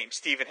a great name,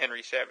 Stephen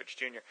Henry Savage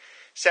Jr.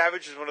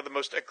 Savage was one of the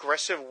most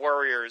aggressive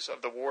warriors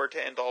of the war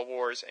to end all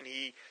wars, and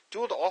he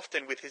dueled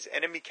often with his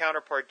enemy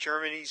counterpart,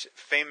 Germany's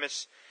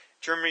famed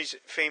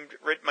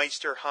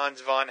Rittmeister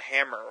Hans von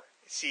Hammer.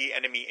 See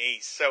Enemy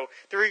Ace. So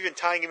they're even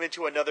tying him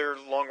into another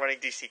long-running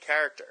DC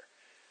character.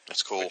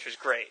 That's cool. which was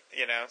great.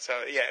 So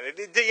yeah,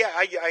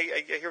 I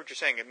hear what you're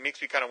saying. It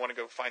makes me kind of want to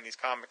go find these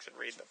comics and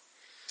read them.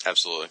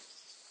 Absolutely.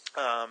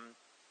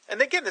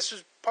 And again, this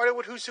was part of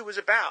what Who's Who was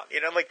about.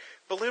 Like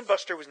Balloon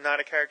Buster was not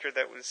a character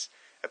that was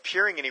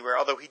appearing anywhere,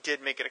 although he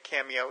did make it a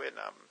cameo in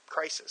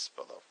Crisis.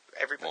 Although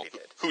everybody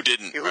did. Who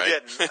didn't? Who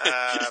right? didn't?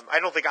 I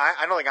don't think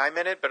I'm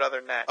in it, but other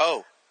than that,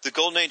 Oh, the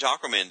Golden Age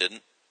Aquaman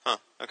didn't. Huh.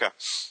 Okay.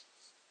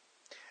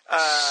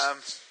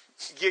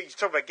 you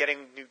talk about getting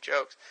new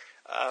jokes.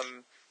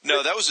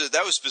 No, that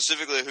was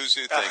specifically a Who's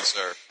Who thing,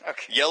 sir.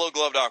 Okay. Yellow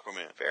gloved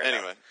Aquaman. Fair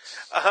anyway.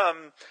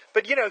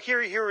 But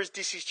here was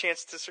DC's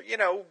chance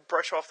to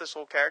brush off this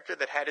whole character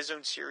that had his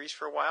own series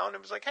for a while, and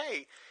it was like,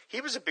 hey, he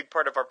was a big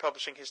part of our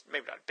publishing history.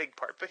 Maybe not a big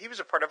part, but he was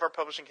a part of our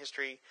publishing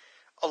history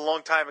a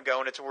long time ago,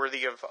 and it's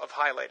worthy of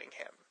highlighting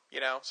him.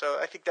 So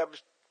I think that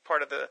was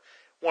part of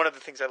one of the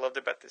things I loved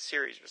about this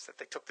series was that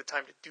they took the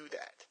time to do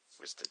that.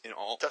 Was to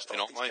dust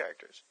off these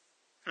characters.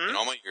 In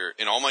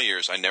all my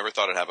years, I never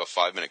thought I'd have a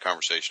 5-minute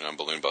conversation on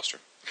Balloon Buster.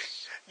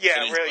 Yeah,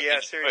 really, yeah,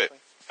 seriously.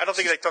 I don't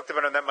think they talked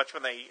about him that much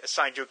when they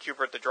assigned Joe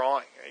Kubert the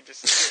drawing.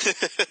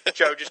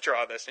 Joe, just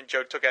draw this, and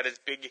Joe took out his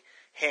big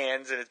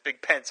hands and his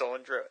big pencil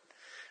and drew it.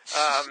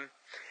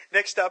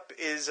 Next up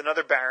is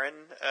another Baron,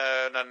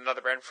 not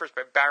another Baron, first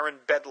Baron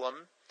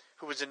Bedlam,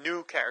 who was a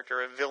new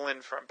character, a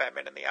villain from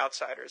Batman and the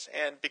Outsiders.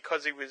 And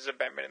because he was a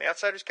Batman and the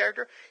Outsiders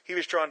character, he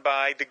was drawn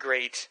by the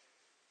great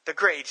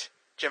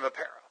Jim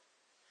Aparo.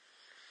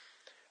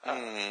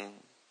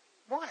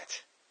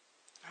 What?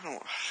 I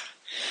don't.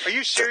 Are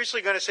you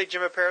seriously going to say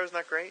Jim Aparo is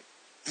not great?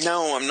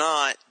 No, I'm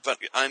not. But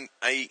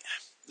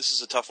this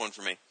is a tough one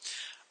for me.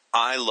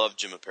 I love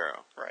Jim Aparo.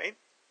 Right.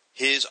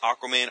 His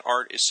Aquaman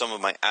art is some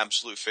of my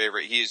absolute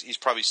favorite. He's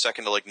probably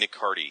second to like Nick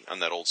Hardy on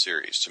that old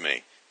series to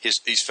me.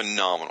 He's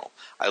phenomenal.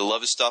 I love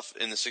his stuff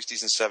in the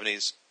 60s and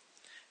 70s.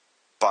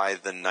 By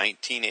the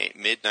mid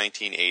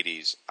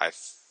 1980s, I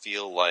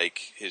feel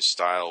like his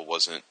style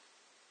wasn't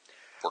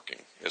working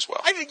as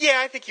well.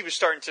 I think he was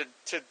starting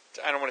to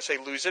I don't want to say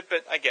lose it,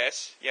 but I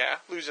guess,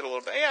 lose it a little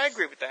bit. Yeah, I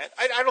agree with that.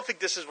 I don't think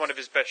this is one of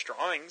his best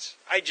drawings.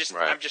 I'm just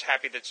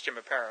happy that Jim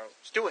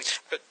Aparo's doing it.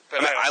 But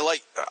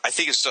I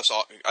think his stuff's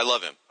I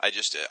love him. I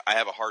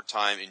have a hard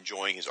time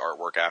enjoying his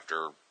artwork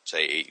after,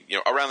 say,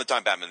 around the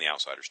time Batman the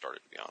Outsider started,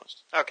 to be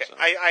honest. Okay. So.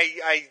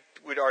 I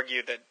would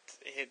argue that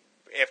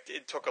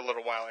it took a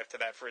little while after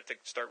that for it to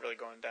start really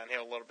going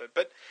downhill a little bit.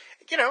 But,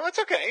 it's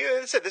okay.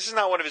 As I said, this is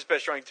not one of his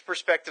best drawings. The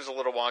perspective's a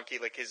little wonky.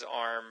 Like, his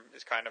arm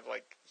is kind of,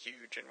 like,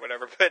 huge and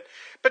whatever.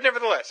 But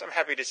nevertheless, I'm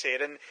happy to see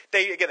it. And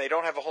they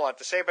don't have a whole lot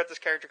to say about this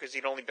character because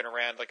he'd only been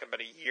around, like,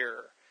 about a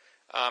year.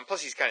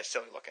 Plus, he's kind of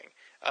silly looking.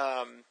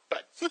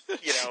 But,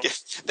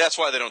 That's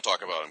why they don't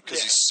talk about him,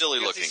 because he's silly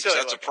looking.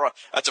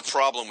 That's a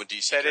problem with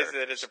DC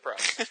That is a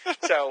problem.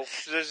 So,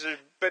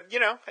 but,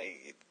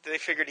 they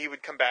figured he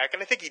would come back,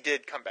 and I think he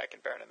did come back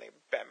in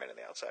Batman and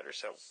the Outsiders,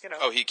 so,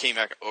 Oh, he came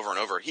back over and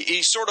over.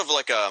 He's sort of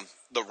like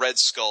the Red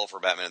Skull for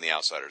Batman and the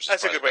Outsiders.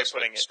 That's a good way of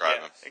putting it,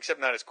 yeah. Except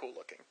not as cool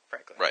looking,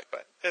 frankly. Right.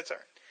 But it's all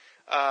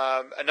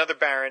right. Another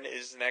Baron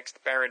is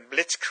next, Baron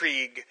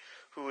Blitzkrieg,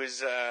 who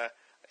is a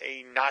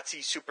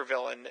Nazi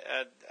supervillain.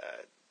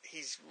 He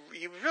was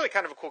really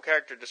kind of a cool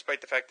character,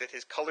 despite the fact that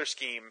his color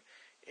scheme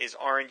is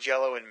orange,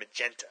 yellow, and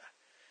magenta,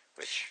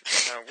 which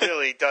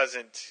really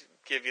doesn't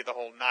give you the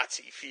whole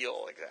Nazi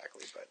feel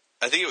exactly. But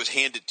I think it was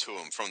handed to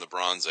him from the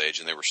Bronze Age,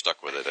 and they were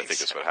stuck with it. I think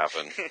that's what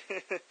happened.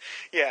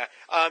 Yeah.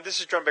 This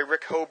is drawn by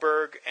Rick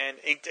Hoberg and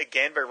inked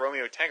again by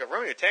Romeo Tango.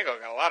 Romeo Tango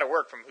got a lot of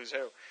work from Who's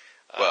Who.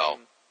 Well,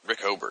 Rick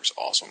Hoberg's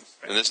awesome,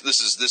 and this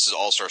is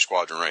All-Star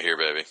Squadron right here,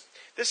 baby.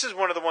 This is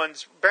one of the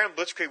ones. Baron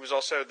Blitzkrieg was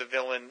also the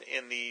villain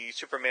in the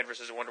Superman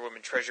vs. Wonder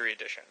Woman Treasury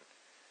Edition.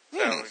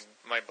 So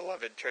my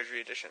beloved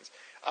Treasury Editions.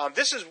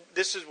 This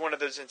is one of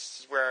those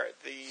instances where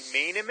the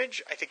main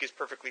image I think is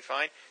perfectly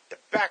fine. The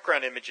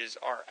background images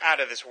are out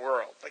of this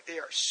world. Like, they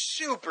are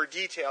super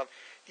detailed.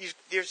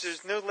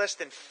 There's no less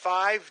than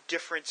 5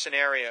 different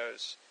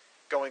scenarios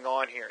going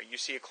on here. You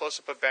see a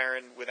close-up of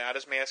Baron without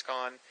his mask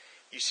on.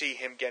 You see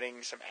him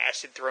getting some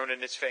acid thrown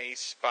in his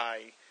face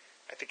by,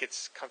 I think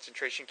it's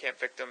concentration camp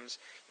victims.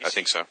 I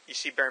think so. You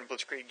see Baron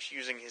Blitzkrieg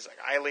using his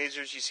eye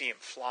lasers. You see him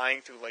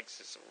flying through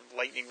this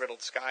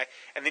lightning-riddled sky,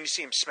 and then you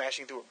see him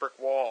smashing through a brick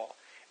wall.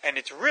 And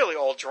it's really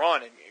all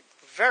drawn and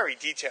very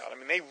detailed. I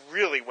mean, they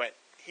really went.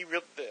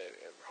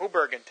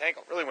 Hoberg and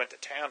Tangle really went to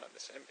town on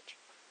this image.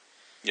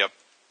 Yep.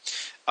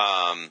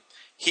 I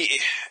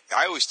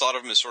always thought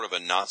of him as sort of a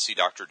Nazi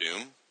Doctor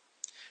Doom,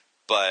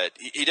 but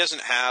he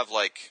doesn't have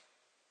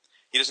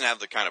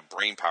the kind of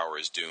brain power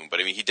as Doom, but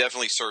I mean, he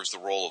definitely serves the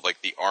role of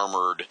the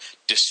armored,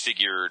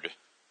 disfigured,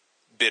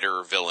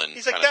 bitter villain.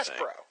 He's like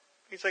Despero.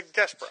 He's like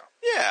Despero.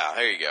 Yeah,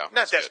 there you go.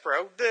 Not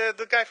Despero,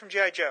 the guy from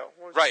G.I. Joe.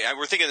 Right,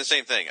 we're thinking the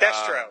same thing.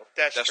 Destro.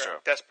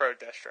 Despero.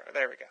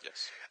 There we go.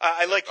 Yes.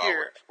 I like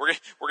here. We're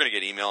gonna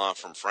get email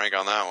from Frank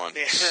on that one.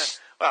 Yeah.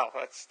 Well,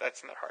 that's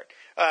not hard.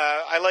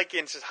 I like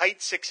it says height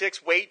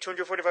 6'6", weight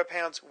 245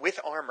 pounds with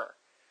armor.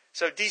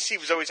 So DC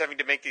was always having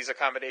to make these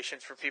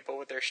accommodations for people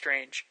with their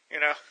strange,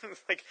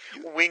 like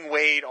wing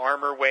weight,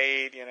 armor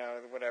weight,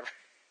 whatever.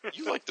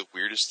 You like the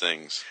weirdest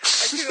things.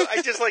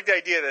 I just like the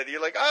idea that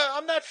you're like, oh,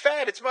 I'm not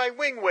fat, it's my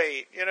wing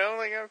weight, you know?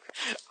 Like,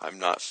 okay. I'm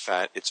not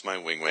fat, it's my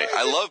wing weight.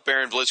 I love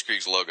Baron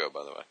Blitzkrieg's logo,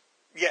 by the way.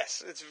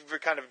 Yes, it's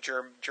kind of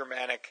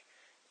Germanic.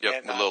 Yep,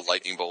 and, with little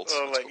lightning bolts.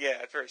 Cool. Yeah.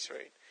 It's very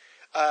sweet.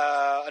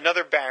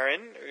 Another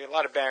Baron, a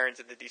lot of Barons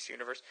in the DC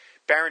universe.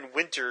 Baron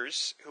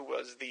Winters, who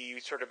was the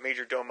sort of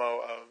major domo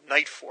of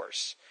Night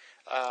Force,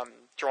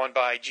 drawn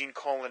by Gene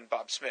Colan,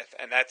 Bob Smith,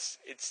 and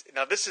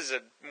now this is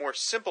a more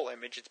simple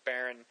image. It's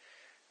Baron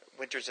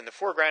Winters in the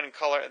foreground in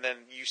color, and then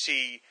you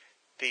see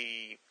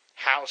the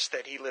house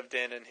that he lived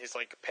in and his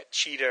like pet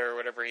cheetah or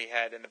whatever he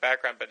had in the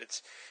background, but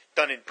it's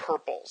done in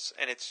purples,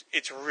 and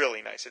it's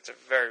really nice. It's a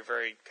very,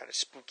 very kind of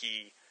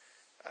spooky,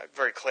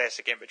 very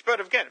classic image. But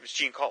again, it was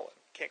Gene Colan.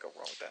 Can't go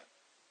wrong with that.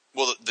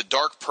 Well, the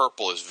dark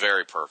purple is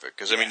very perfect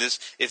because I mean,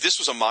 if this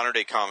was a modern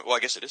day comic, well, I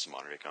guess it is a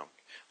modern day comic.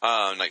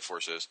 Night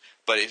Force is,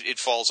 but it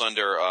falls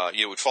under,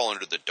 it would fall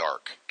under the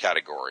dark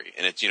category,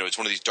 and it's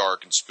one of these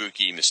dark and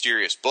spooky,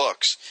 mysterious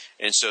books,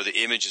 and so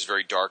the image is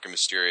very dark and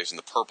mysterious, and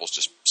the purples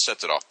just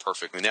sets it off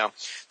perfectly. Now,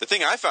 the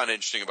thing I found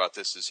interesting about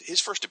this is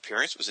his first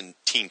appearance was in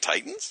Teen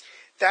Titans.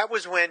 That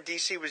was when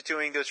DC was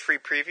doing those free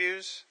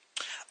previews.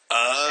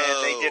 Oh.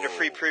 And they did a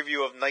free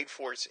preview of Night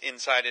Force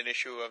inside an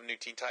issue of New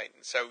Teen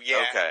Titans. So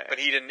yeah, okay. But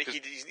he didn't.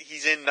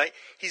 He's in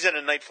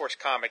a Night Force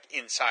comic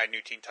inside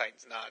New Teen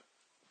Titans, not.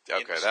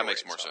 Okay, that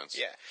makes more sense.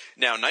 Yeah.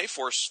 Now, Night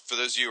Force, for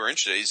those of you who are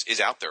interested, is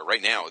out there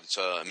right now. It's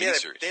a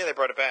miniseries. Yeah, they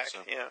brought it back. So,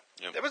 yeah,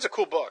 yep. That was a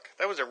cool book.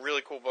 That was a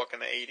really cool book in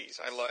the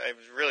 '80s. It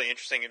was really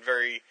interesting and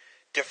very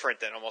different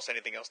than almost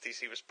anything else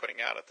DC was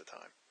putting out at the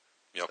time.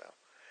 Yep. So,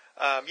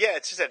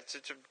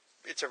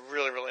 it's a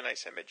really, really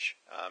nice image.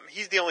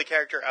 He's the only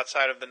character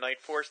outside of the Night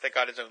Force that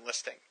got his own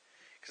listing,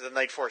 because the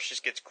Night Force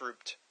just gets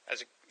grouped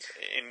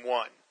in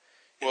one.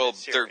 Well,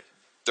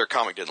 their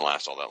comic didn't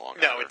last all that long.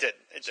 No, either. it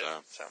didn't. It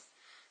didn't. So.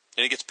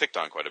 And it gets picked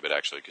on quite a bit,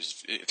 actually,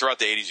 because throughout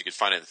the 80s you could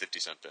find it in the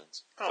 50-cent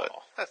bins.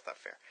 Oh, that's not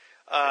fair.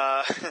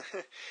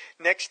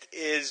 Next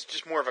is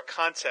just more of a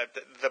concept,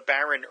 The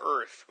Barren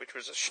Earth, which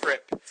was a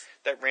strip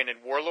that ran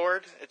in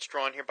Warlord. It's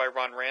drawn here by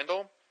Ron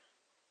Randall.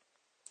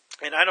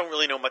 And I don't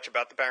really know much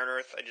about The Barren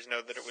Earth. I just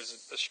know that it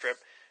was a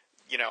strip.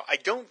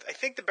 I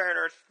think The Barren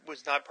Earth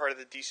was not part of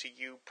the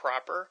DCU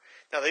proper.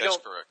 Now, That's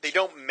correct. They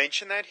don't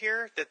mention that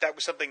here, that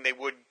was something they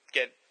would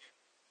get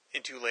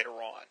into later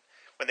on.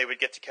 When they would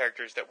get to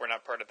characters that were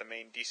not part of the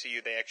main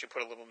DCU, they actually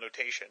put a little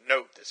notation.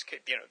 Note,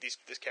 these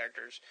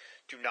characters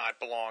do not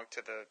belong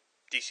to the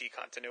DC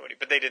continuity.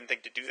 But they didn't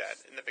think to do that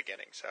in the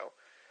beginning. So,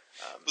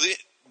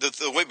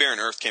 the way Barren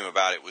Earth came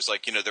about, it was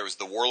like there was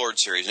the Warlord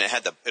series, and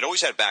it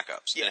always had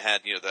backups. Yeah. And it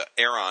had the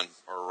Aaron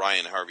or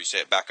Orion, however you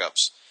say it,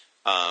 backups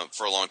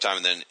for a long time,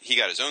 and then he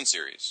got his own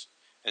series.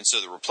 And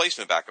so the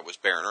replacement backup was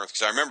Barren Earth,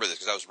 because I remember this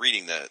because I was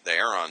reading the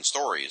Aaron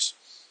stories,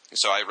 and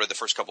so I read the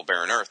first couple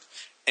Barren Earth.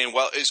 And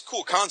while it's a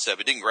cool concept,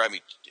 it didn't grab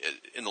me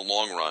in the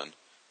long run.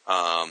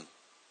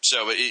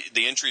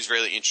 The entry is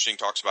really interesting.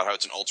 Talks about how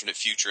it's an alternate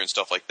future and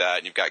stuff like that.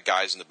 And you've got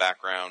guys in the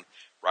background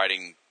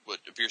riding what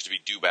appears to be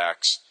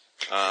dewbacks.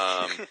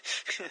 And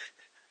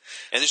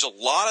there's a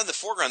lot in the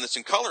foreground that's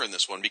in color in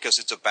this one because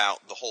it's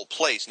about the whole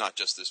place, not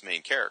just this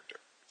main character.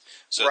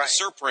 So right.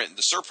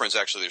 The Serprints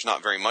actually, there's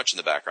not very much in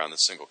the background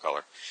that's single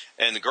color.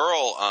 And the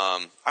girl,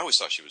 I always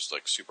thought she was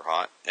like super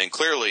hot. And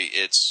clearly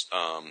it's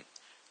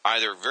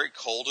either very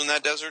cold in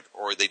that desert,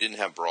 or they didn't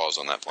have bras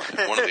on that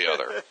planet. One or the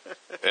other.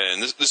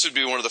 And this would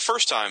be one of the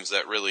first times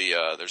that really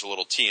there's a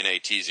little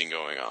TNA teasing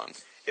going on.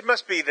 It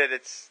must be that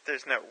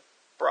there's no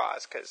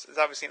bras, because it's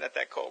obviously not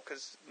that cold,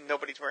 because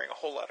nobody's wearing a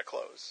whole lot of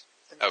clothes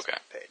in this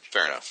page.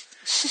 Fair enough.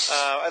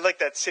 I like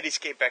that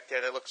cityscape back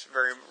there. That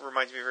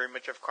reminds me very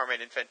much of Carmine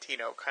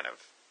Infantino kind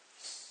of.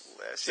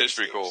 It's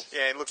pretty cool.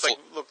 Yeah, it looked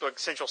like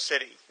Central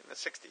City in the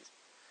 '60s.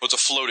 Well, it's a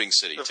floating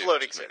city too.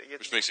 Floating city,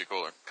 which makes it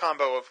cooler.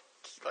 Combo of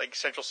like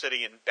Central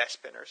City and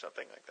Bespin or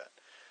something like that.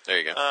 There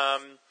you go.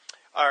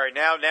 All right,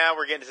 now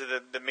we're getting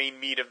to the main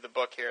meat of the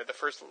book here. The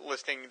first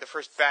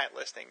Bat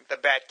listing, the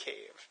Bat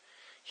Cave.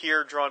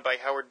 Here drawn by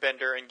Howard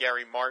Bender and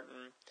Gary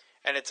Martin,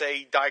 and it's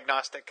a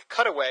diagnostic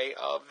cutaway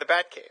of the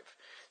Bat Cave.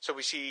 So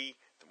we see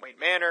the Wayne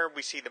Manor,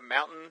 we see the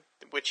mountain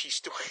in which he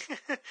stores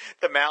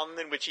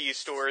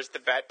the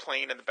Bat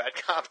plane and the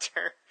Bat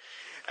copter,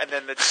 and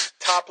then the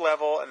top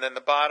level and then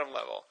the bottom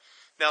level.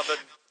 Now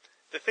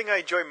the thing I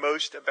enjoy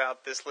most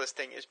about this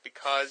listing is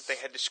because they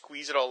had to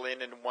squeeze it all in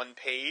one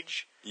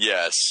page.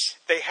 Yes.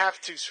 They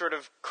have to sort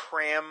of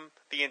cram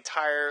the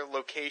entire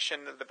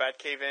location of the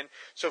Batcave in.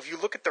 So if you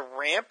look at the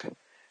ramp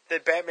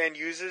that Batman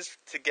uses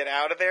to get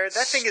out of there,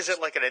 that thing is at a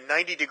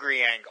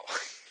 90-degree angle.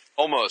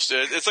 Almost.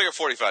 It's like a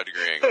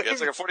 45-degree angle. It's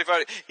like a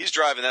 45. He's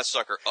driving that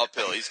sucker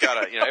uphill. He's got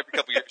to, every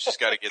couple of years, he's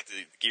got to get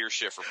the gear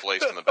shift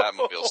replaced on the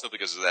Batmobile simply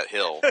because of that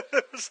hill.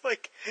 It was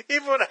like,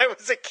 even when I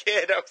was a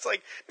kid, I was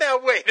like, now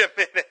wait a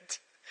minute.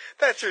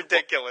 That's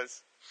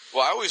ridiculous.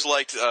 Well, I always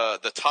liked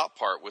the top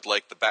part with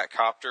the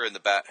Batcopter and the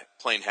Bat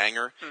plane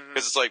hangar,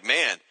 because it's like,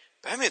 man,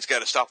 Batman's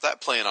got to stop that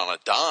plane on a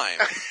dime,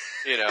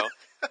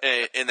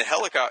 and the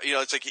helicopter,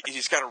 it's like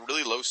he's got a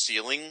really low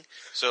ceiling,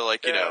 so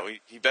like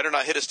he better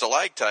not hit a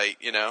stalactite,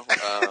 and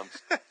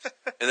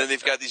then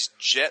they've got these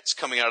jets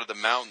coming out of the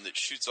mountain that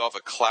shoots off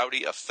a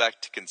cloudy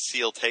effect to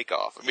conceal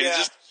takeoff. I mean, it's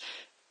just.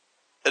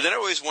 And then I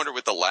always wonder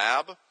with the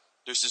lab,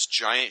 there's this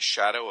giant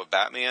shadow of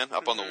Batman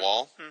up on the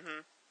wall,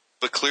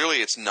 but clearly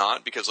it's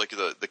not because like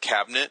the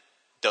cabinet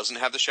doesn't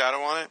have the shadow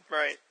on it.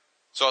 Right.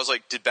 So I was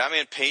like, did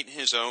Batman paint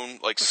his own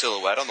like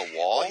silhouette on the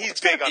wall? Well, he's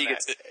big on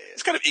that.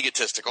 It's kind of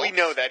egotistical. We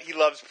know that. He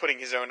loves putting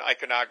his own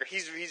iconography.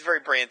 He's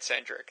very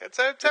brand-centric. That's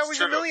how he's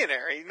a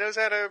millionaire. He knows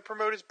how to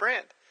promote his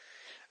brand.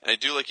 And I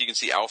do like you can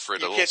see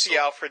Alfred. You can see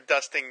Alfred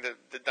dusting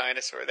the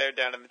dinosaur there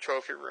down in the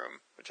trophy room,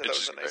 which I thought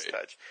was a nice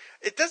touch.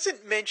 It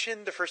doesn't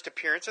mention the first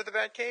appearance of the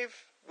Batcave,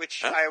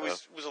 which I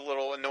always was a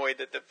little annoyed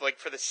that, like,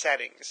 for the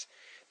settings,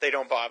 they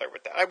don't bother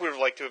with that. I would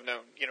have liked to have known,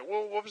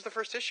 well, what was the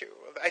first issue?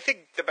 I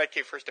think the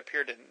Batcave first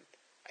appeared in,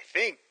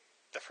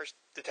 the first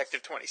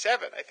Detective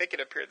 27. I think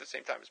it appeared at the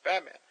same time as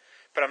Batman.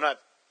 But I'm not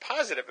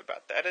positive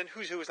about that, and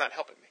Who's Who is not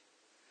helping me.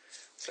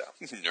 So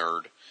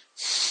Nerd.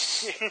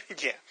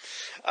 Yeah.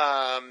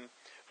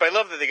 But I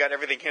love that they got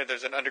everything here.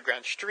 There's an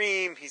underground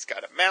stream. He's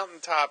got a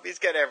mountaintop. He's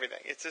got everything.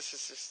 It's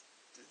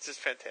just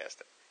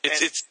fantastic.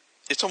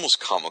 It's almost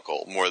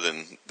comical more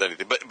than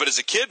anything. But as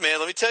a kid, man,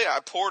 let me tell you, I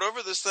poured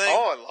over this thing.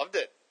 Oh, I loved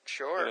it.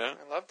 Sure, yeah.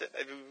 I loved it.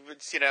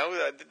 It's,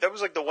 that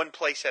was like the one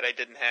playset I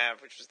didn't have,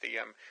 which was the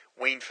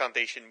Wayne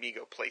Foundation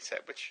Mego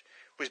playset, which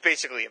was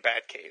basically a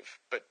Batcave,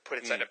 but put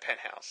inside a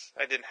penthouse.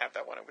 I didn't have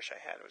that one. I wish I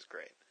had. It was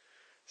great.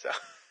 So,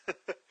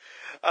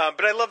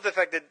 but I love the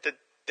fact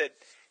that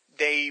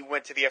they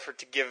went to the effort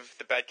to give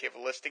the Batcave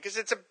a listing because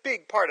it's a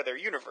big part of their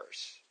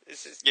universe.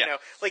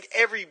 Like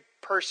every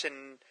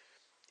person,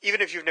 even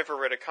if you've never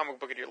read a comic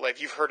book in your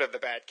life, you've heard of the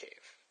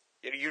Batcave.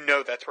 You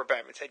know that's where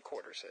Batman's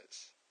headquarters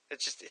is.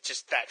 It's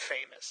just that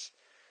famous.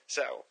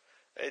 So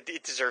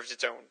it deserves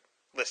its own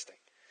listing.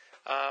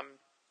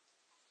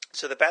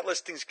 So the Bat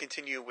listings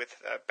continue with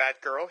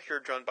Batgirl,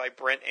 here drawn by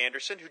Brent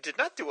Anderson, who did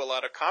not do a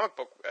lot of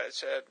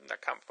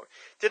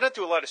did not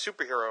do a lot of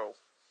superhero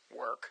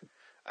work.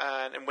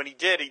 And when he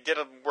did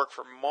work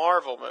for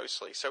Marvel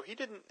mostly. So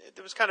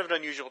it was kind of an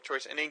unusual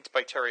choice, and inked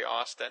by Terry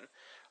Austin.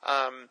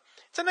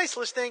 It's a nice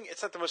listing.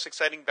 It's not the most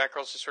exciting.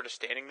 Batgirl's just sort of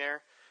standing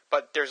there.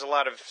 But there's a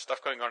lot of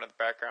stuff going on in the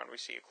background. We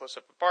see a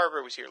close-up of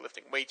Barbara. We see her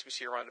lifting weights. We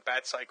see her on the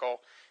bat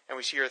cycle. And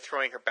we see her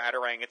throwing her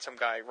batarang at some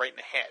guy right in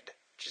the head,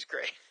 which is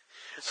great.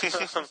 So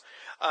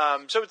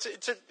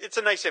it's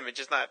a nice image.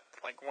 It's not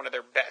like one of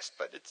their best,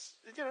 but it's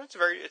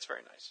very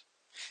nice.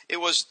 It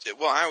was,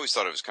 I always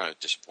thought it was kind of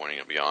disappointing,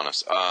 to be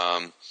honest.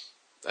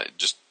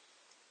 Just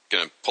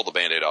going to pull the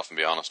Band-Aid off and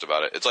be honest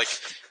about it. It's like,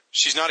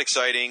 she's not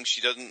exciting.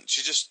 She's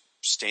just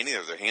standing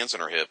there with her hands on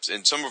her hips.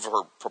 And some of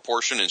her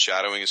proportion and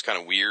shadowing is kind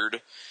of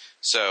weird.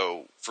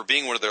 So for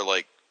being one of their,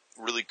 like,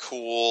 really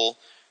cool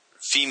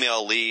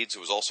female leads, it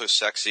was also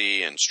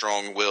sexy and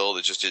strong-willed.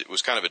 It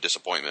was kind of a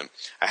disappointment.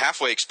 I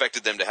halfway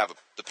expected them to have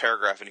the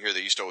paragraph in here they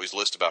used to always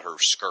list about her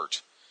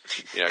skirt.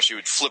 She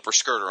would flip her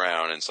skirt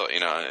around, and so,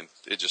 and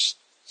it just...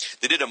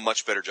 They did a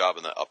much better job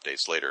in the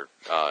updates later,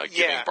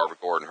 giving Barbara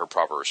Gordon her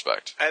proper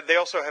respect. They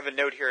also have a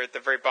note here at the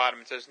very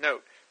bottom. It says,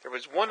 note, there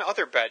was one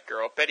other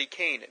Batgirl, Betty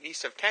Kane,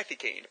 niece of Kathy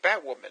Kane,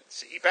 Batwoman.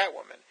 See,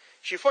 Batwoman.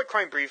 She fought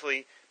crime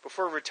briefly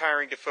before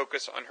retiring to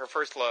focus on her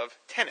first love,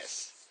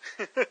 tennis.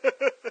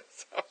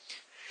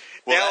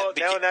 Now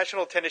a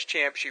national tennis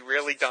champ, she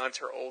rarely dons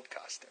her old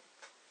costume.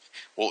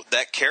 Well,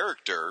 that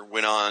character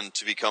went on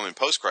to become, in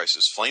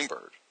post-crisis,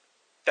 Flamebird.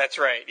 That's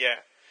right, yeah.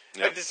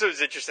 Yep. This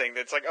was interesting.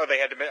 It's like, they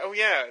had to admit,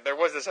 there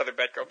was this other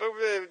Batgirl, but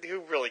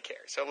who really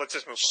cares? So let's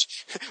just move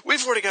on.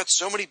 We've already got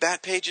so many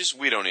Bat pages,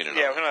 we don't need another.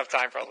 Yeah, we don't have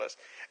time for all this.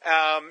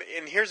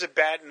 And here's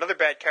another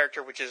Bat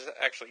character, which is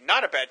actually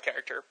not a Bat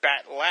character,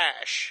 Bat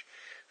Lash,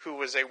 who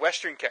was a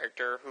Western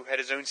character who had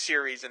his own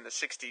series in the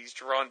 60s,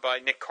 drawn by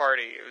Nick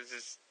Cardy. It was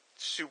this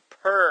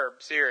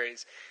superb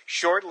series.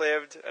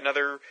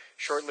 Another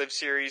short-lived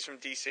series from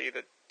DC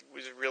that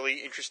was really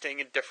interesting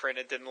and different.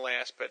 It didn't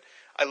last, but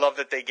I love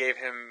that they gave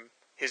him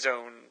his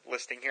own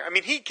listing here. I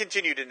mean, he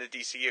continued in the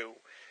DCU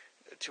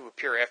to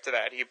appear after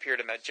that. He appeared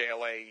in that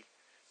JLA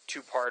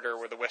two-parter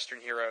with the Western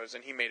Heroes,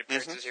 and he made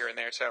appearances here and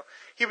there. So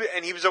he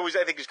was always, I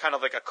think, he was kind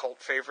of like a cult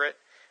favorite.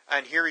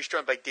 And here he's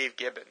drawn by Dave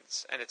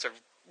Gibbons, and it's a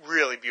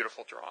really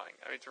beautiful drawing.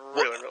 I mean, it's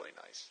really, really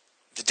nice.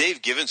 The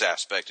Dave Gibbons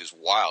aspect is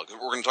wild. We're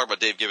going to talk about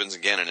Dave Gibbons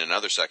again in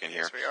another second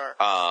here. Yes, we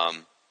are.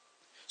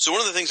 So one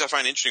of the things I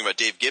find interesting about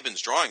Dave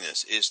Gibbons drawing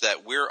this is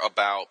that we're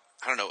about,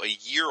 a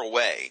year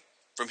away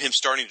from him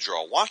starting to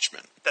draw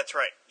Watchmen. That's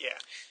right, yeah.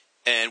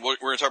 And we're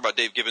going to talk about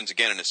Dave Gibbons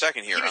again in a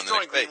second here. He was on the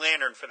drawing next page. Green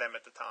Lantern for them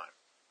at the time.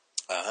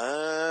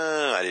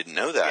 I didn't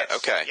know that. Yes,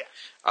 okay.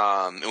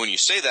 Yeah. And when you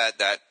say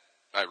that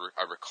I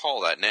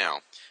recall that now.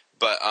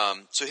 But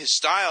so his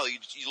style,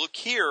 you look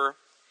here,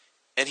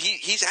 and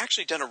he's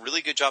actually done a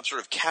really good job sort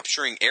of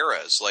capturing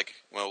eras. Like,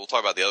 well, we'll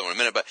talk about the other one in a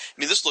minute. But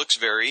I mean, this looks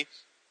very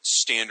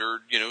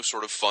standard,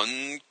 sort of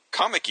fun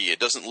comic-y. It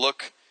doesn't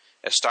look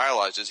as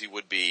stylized as he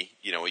would be,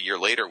 a year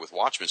later with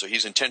Watchmen. So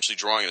he's intentionally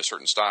drawing in a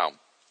certain style.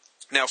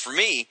 Now, for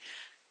me,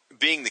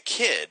 being the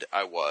kid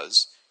I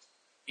was,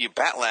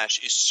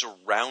 Batlash is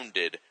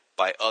surrounded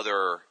by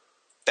other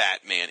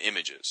Batman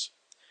images.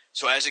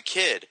 So as a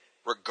kid,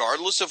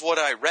 regardless of what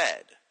I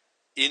read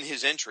in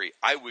his entry,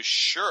 I was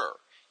sure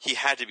he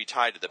had to be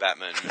tied to the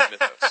Batman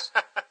mythos.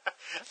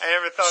 I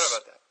never thought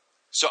about that.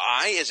 So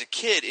I, as a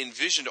kid,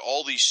 envisioned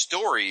all these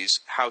stories,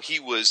 how he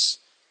was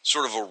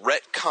sort of a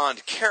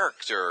retconned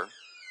character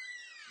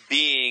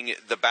being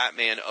the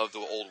Batman of the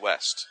Old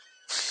West.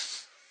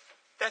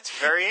 That's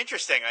very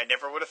interesting. I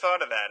never would have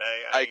thought of that.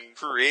 I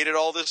created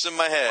all this in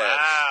my head.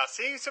 Wow.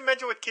 See, so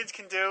imagine what kids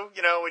can do,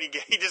 when you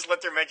just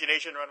let their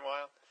imagination run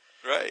wild.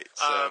 Right.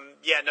 So.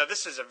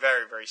 This is a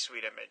very, very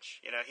sweet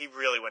image. He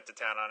really went to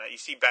town on it. You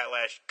see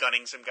Batlash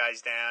gunning some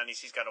guys down.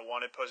 He's got a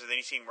wanted poster. Then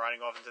you see him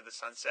riding off into the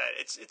sunset.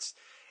 It's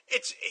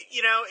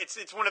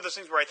one of those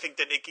things where I think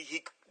that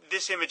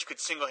this image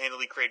could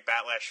single-handedly create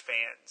Batlash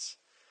fans.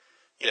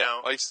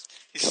 Well, he's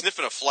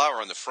sniffing a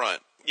flower on the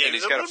front. Yeah, and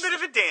he's a little bit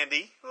of a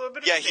dandy.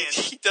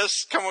 He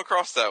does come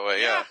across that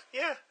way. Yeah,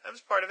 that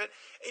was part of it.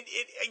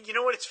 You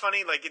know what? It's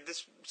funny. Like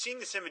seeing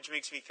this image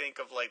makes me think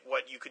of like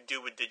what you could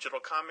do with digital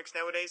comics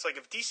nowadays. Like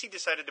if DC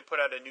decided to put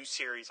out a new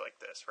series like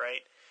this,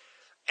 right?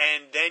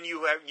 And then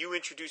you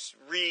reintroduce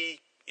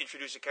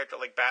a character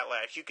like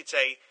Batlash. You could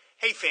say,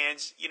 hey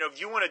fans,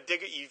 if you want to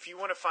dig it, if you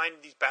want to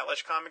find these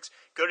Batlash comics,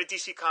 go to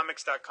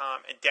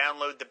DCComics.com and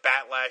download the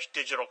Batlash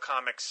digital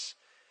comics.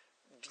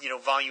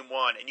 Volume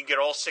 1, and you get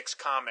all 6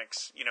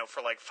 comics,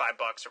 for like $5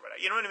 or whatever.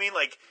 You know what I mean?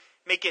 Like,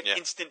 make it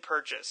instant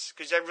purchase.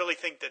 Because I really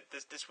think that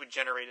this would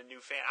generate a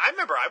new fan. I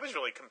remember I was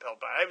really compelled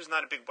by it. I was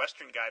not a big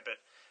Western guy, but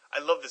I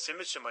love this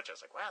image so much. I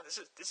was like, wow, this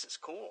is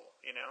cool,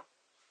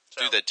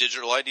 So, dude, that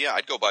digital idea,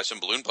 I'd go buy some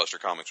Balloon Buster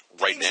comics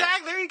right now.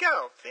 Exactly, there you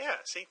go. Yeah,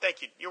 see,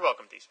 thank you. You're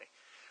welcome, DC.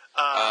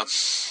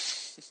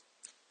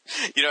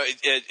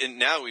 And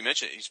now we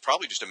mentioned it, he's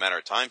probably just a matter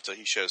of time till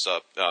he shows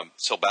up,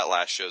 till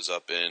Batlash shows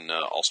up in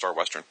All-Star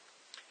Western.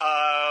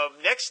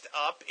 Next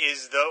up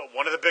is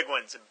one of the big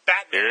ones,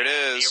 Batman. Here it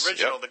is. The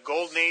original, the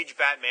Golden Age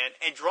Batman,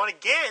 and drawn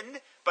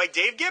again by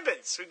Dave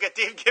Gibbons. We've got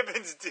Dave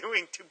Gibbons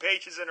doing 2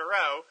 pages in a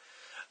row.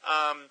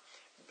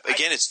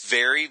 Again, it's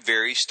very,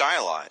 very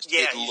stylized.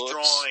 Yeah, it he's looks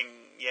drawing,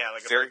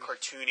 like a very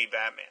cartoony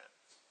Batman.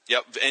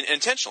 Yep, and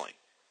intentionally.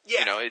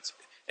 Yeah.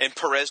 And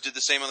Perez did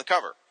the same on the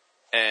cover.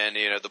 And,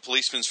 the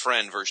policeman's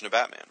friend version of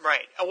Batman.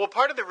 Right. Well,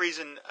 part of the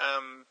reason,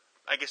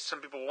 I guess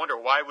some people wonder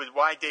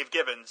why Dave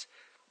Gibbons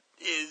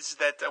is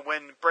that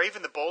when Brave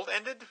and the Bold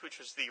ended, which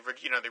was the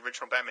original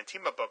Batman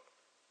team-up book,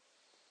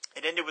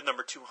 it ended with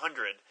number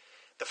 200.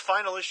 The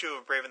final issue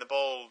of Brave and the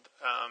Bold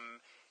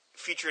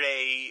featured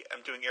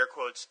I'm doing air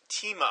quotes,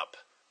 team-up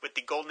with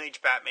the Golden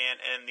Age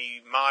Batman and the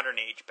Modern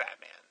Age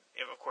Batman.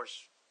 Of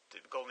course, the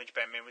Golden Age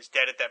Batman was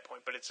dead at that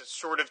point, but it's a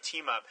sort of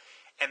team-up.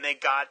 And they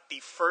got the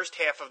first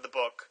half of the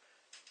book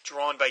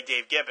drawn by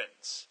Dave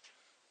Gibbons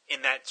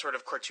in that sort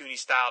of cartoony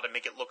style to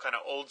make it look kind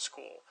of old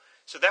school.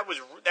 So that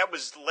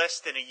was less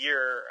than a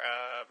year,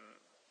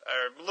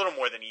 or a little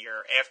more than a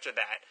year after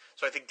that.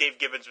 So I think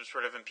Dave Gibbons was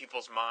sort of in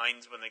people's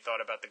minds when they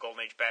thought about the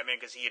Golden Age Batman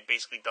because he had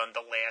basically done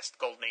the last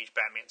Golden Age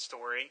Batman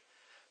story.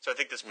 So I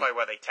think that's probably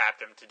why they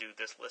tapped him to do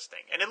this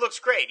listing. And it looks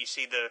great. You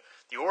see the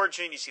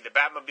origin, you see the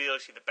Batmobile,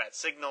 you see the Bat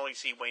Signal, you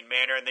see Wayne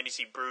Manor, and then you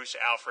see Bruce,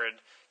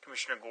 Alfred,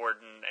 Commissioner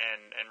Gordon,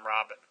 and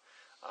Robin.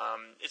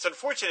 It's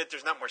unfortunate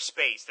there's not more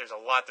space. There's a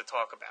lot to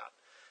talk about.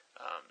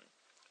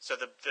 So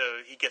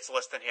he gets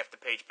less than half the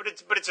page, but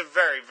it's a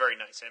very, very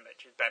nice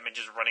image. Batman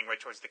just running right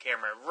towards the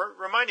camera,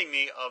 reminding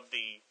me of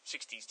the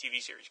 '60s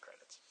TV series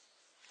credits.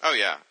 Oh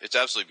yeah, it's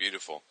absolutely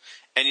beautiful,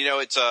 and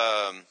it's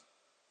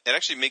it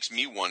actually makes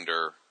me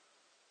wonder,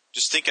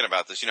 just thinking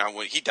about this.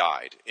 When he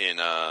died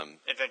in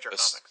Adventure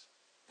Comics,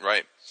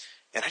 right?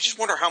 And I just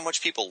wonder how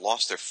much people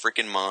lost their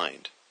freaking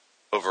mind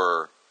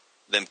over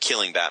them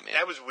killing Batman.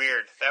 That was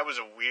weird. That was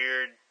a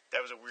weird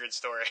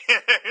story.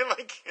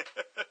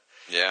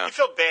 Yeah. You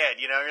felt bad,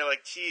 You're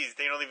like, geez,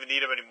 they don't even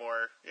need him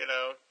anymore,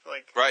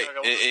 Right.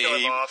 We'll just kill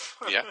him off.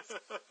 Yeah.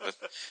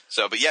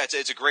 But yeah,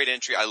 it's a great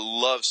entry. I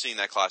love seeing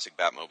that classic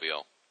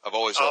Batmobile. I've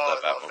always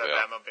loved that Batmobile. I love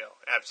that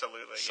Batmobile.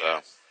 Absolutely. So.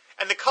 Yeah.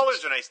 And the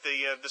colors are nice.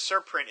 The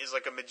surprint is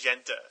like a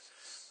magenta,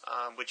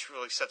 which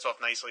really sets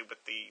off nicely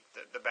with the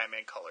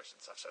Batman colors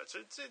and stuff. So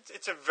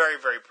it's a very,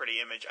 very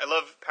pretty image. I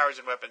love Powers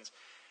and Weapons.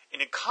 An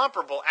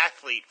incomparable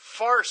athlete,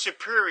 far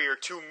superior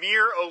to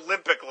mere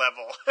Olympic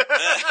level.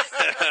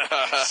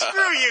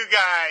 Screw you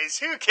guys.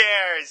 Who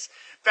cares?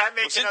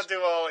 Batman can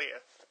outdo all of you.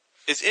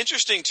 It's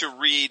interesting to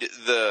read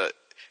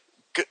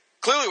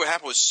clearly what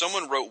happened was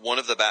someone wrote one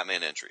of the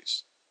Batman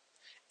entries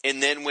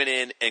and then went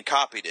in and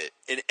copied it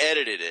and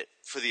edited it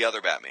for the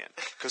other Batman.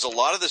 Because a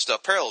lot of this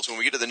stuff parallels. When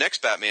we get to the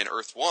next Batman,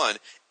 Earth 1,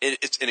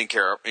 it's an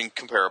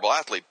incomparable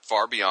athlete,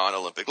 far beyond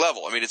Olympic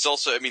level. It's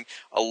also,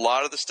 a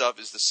lot of the stuff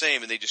is the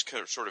same, and they just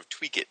kind of sort of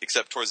tweak it,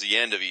 except towards the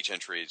end of each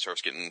entry, it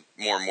starts getting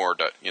more and more,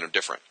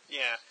 different.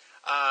 Yeah.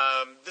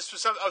 This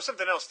was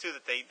something else, too,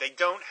 that they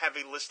don't have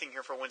a listing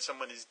here for when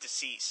someone is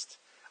deceased.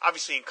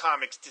 Obviously, in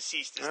comics,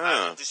 deceased is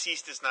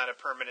not a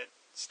permanent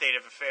state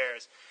of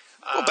affairs.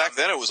 Well, back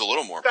then it was a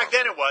little more. Back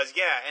then prominent. it was,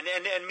 yeah.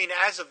 And I mean,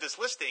 as of this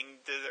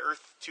listing, the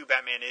Earth 2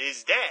 Batman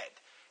is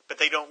dead. But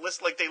they don't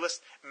list, like they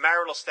list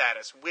marital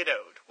status,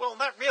 widowed. Well,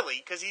 not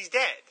really, because he's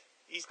dead.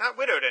 He's not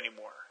widowed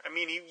anymore. I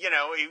mean,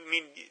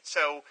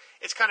 so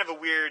it's kind of a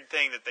weird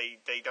thing that they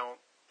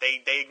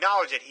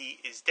acknowledge that he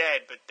is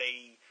dead, but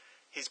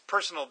his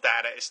personal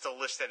data is still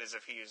listed as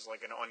if he is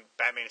like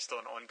Batman is still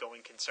an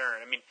ongoing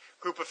concern. I mean,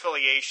 group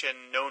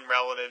affiliation, known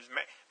relatives,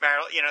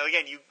 marital,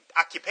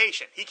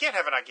 occupation. He can't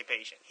have an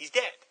occupation. He's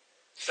dead.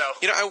 So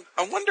I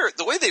wonder,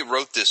 the way they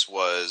wrote this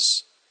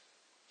was,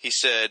 he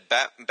said,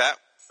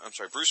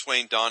 Bruce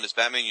Wayne donned his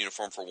Batman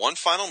uniform for one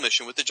final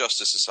mission with the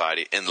Justice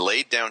Society and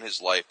laid down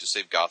his life to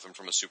save Gotham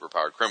from a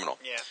superpowered criminal.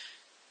 Yeah.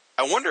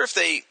 I wonder if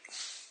they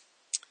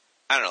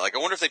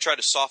tried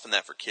to soften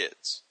that for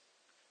kids.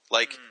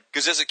 Like,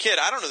 because as a kid,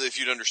 I don't know if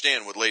you'd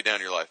understand what lay down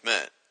your life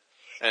meant.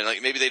 And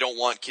like, maybe they don't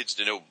want kids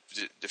to know,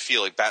 to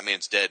feel like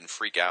Batman's dead and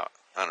freak out.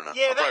 I don't know.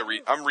 Yeah,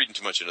 I'm reading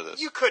too much into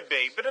this. You could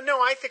be, but no,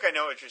 I think I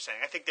know what you're saying.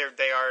 I think they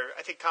are.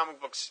 I think comic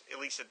books, at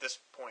least at this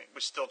point,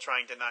 was still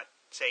trying to not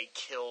say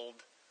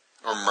killed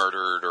or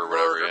murdered or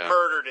whatever. Yeah.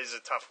 Murdered is a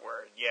tough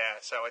word.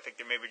 Yeah, so I think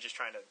they're maybe just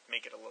trying to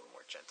make it a little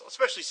more gentle,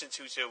 especially since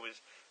Who's Who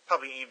was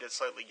probably aimed at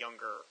slightly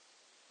younger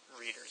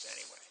readers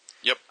anyway.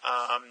 Yep.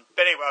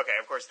 But anyway, okay.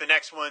 Of course, the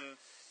next one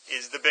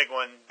is the big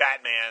one,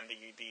 Batman,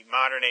 the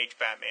modern age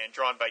Batman,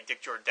 drawn by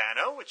Dick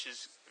Giordano, which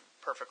is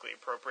perfectly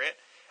appropriate.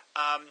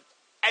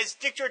 As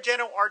Dick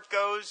Giordano art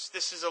goes,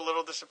 this is a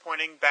little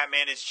disappointing.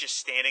 Batman is just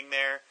standing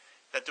there,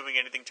 not doing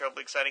anything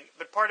terribly exciting.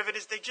 But part of it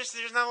is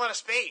there's not a lot of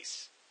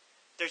space.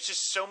 There's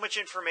just so much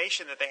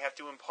information that they have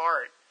to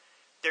impart.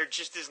 There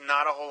just is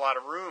not a whole lot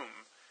of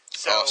room.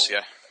 So,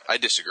 yeah. I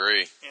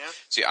disagree. Yeah?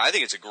 See, I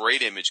think it's a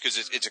great image because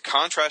it's a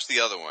contrast to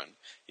the other one.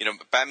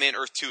 Batman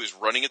Earth 2 is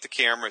running at the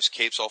camera, his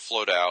cape's all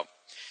flowed out.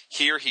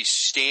 Here he's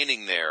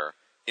standing there,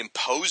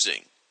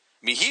 imposing.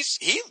 I mean,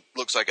 he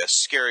looks like a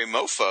scary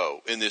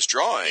mofo in this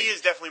drawing. He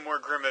is definitely more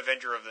Grim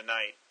Avenger of the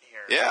Night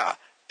here. Yeah,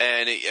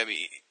 and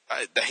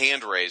the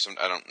hand raise,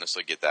 I don't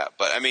necessarily get that,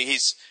 but I mean,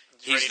 he's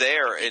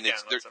there, and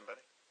there's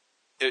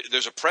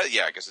a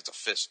I guess it's a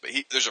fist, but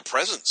there's a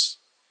presence.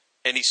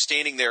 And he's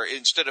standing there,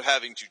 instead of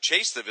having to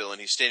chase the villain,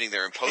 he's standing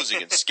there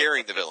imposing and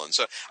scaring the villain.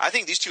 So I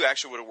think these two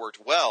actually would have worked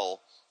well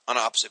on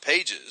opposite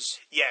pages.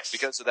 Yes.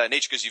 Because of that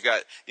nature. Because you've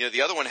got,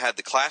 the other one had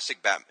the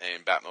classic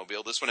Batman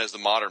Batmobile. This one has the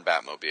modern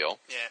Batmobile.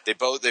 Yeah. They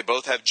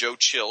both have Joe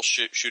Chill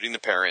shooting the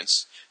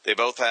parents. They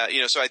both have,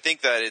 so I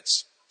think that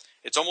it's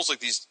almost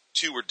like these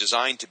two were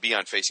designed to be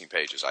on facing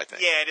pages, I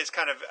think. Yeah, it is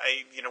kind of,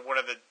 one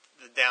of the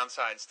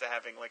downsides to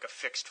having like a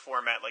fixed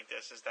format like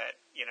this is that,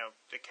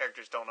 the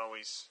characters don't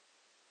always...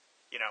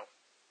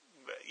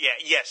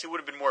 yes, it would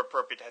have been more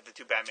appropriate to have the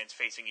two Batmans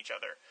facing each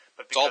other.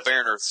 But it's all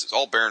Baron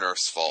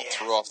Earth's fault. Yeah.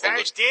 Threw off the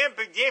list.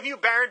 Damn you,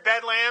 Baron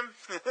Badlam.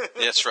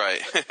 That's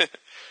right.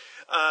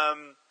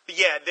 But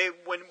yeah,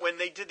 when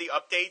they did the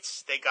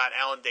updates, they got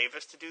Alan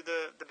Davis to do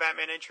the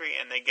Batman entry,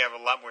 and they gave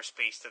a lot more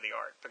space to the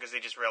art because they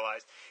just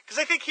realized. Because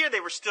I think here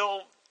they were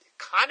still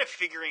kind of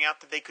figuring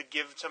out that they could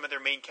give some of their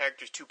main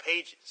characters 2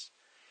 pages.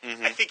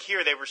 Mm-hmm. I think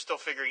here they were still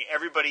figuring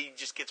everybody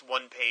just gets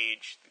 1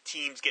 page, the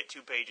teams get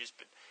 2 pages,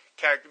 but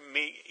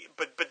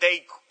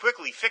they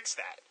quickly fixed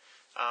that.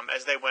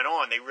 As they went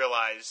on, they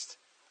realized,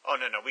 oh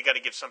no, we got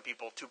to give some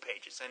people 2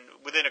 pages, and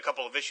within a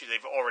couple of issues,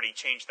 they've already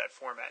changed that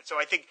format. So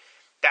I think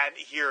that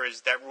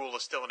rule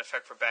is still in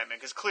effect for Batman,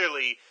 because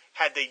clearly,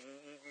 had they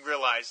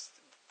realized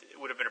it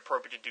would have been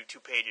appropriate to do 2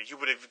 pages, you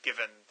would have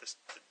given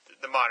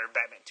the modern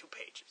Batman 2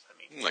 pages.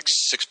 I mean, like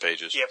 6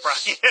 pages. Yeah,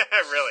 probably.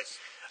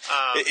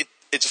 Really.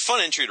 It's a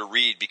fun entry to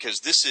read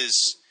because this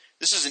is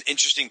an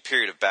interesting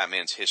period of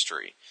Batman's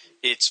history.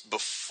 It's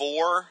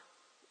before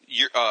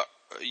year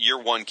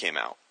 1 came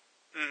out,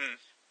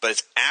 but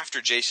it's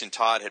after Jason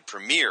Todd had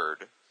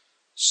premiered,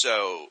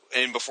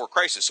 and before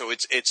Crisis. So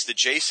it's the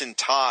Jason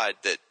Todd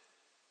that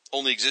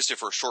only existed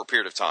for a short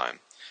period of time.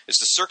 It's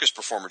the circus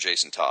performer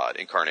Jason Todd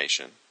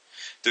incarnation.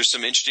 There's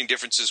some interesting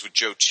differences with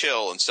Joe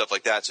Chill and stuff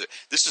like that. So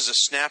this is a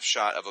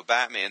snapshot of a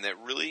Batman that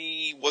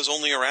really was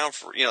only around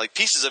for,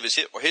 pieces of his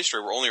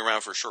history were only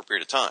around for a short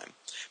period of time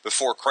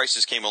before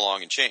Crisis came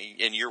along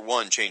and year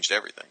 1 changed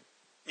everything.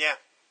 Yeah.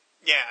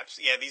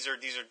 These are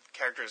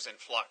characters in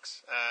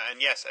flux.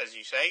 And yes, as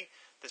you say,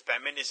 this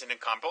Batman is an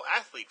incomparable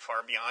athlete,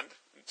 far beyond.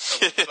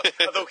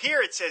 Although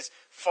here it says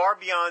far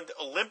beyond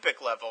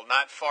Olympic level,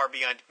 not far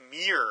beyond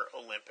mere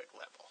Olympic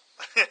level.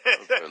 Oh,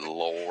 good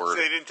Lord!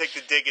 So they didn't take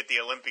the dig at the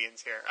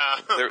Olympians here.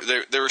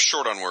 They were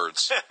short on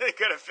words. They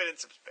could have fit in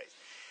some space.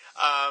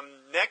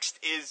 Next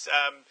is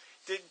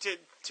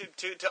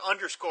to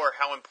underscore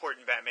how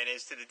important Batman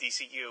is to the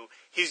DCU.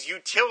 His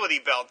utility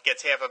belt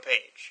gets half a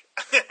page.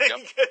 Yep.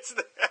 He gets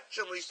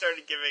actually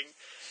started giving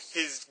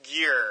his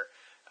gear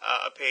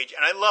a page,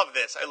 and I love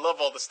this. I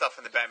love all the stuff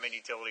in the Batman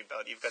utility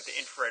belt. You've got the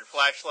infrared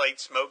flashlight,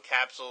 smoke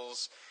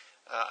capsules,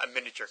 a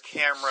miniature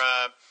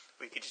camera.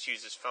 We could just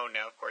use his phone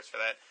now, of course, for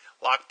that.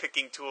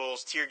 Lock-picking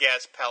tools, tear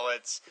gas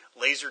pellets,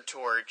 laser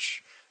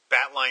torch,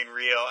 Batline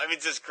reel. I mean,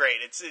 it's just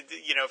great. It's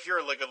if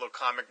you're like a little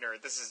comic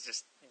nerd, this is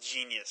just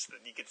genius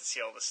that you get to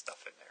see all this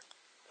stuff in there.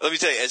 Let me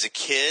tell you, as a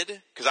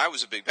kid, because I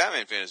was a big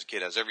Batman fan as a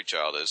kid, as every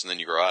child is, and then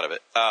you grow out of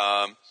it.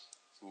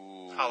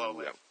 Hollow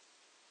Live.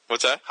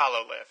 What's that?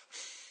 Hollow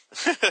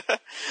Live.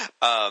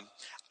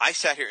 I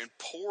sat here and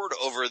pored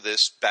over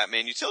this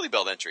Batman utility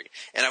belt entry,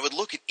 and I would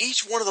look at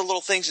each one of the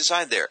little things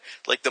inside there,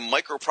 like the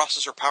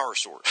microprocessor power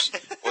source,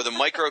 or the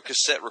micro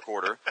cassette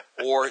recorder,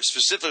 or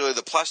specifically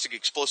the plastic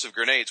explosive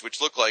grenades, which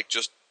look like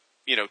just,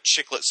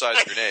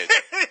 chiclet-sized grenades.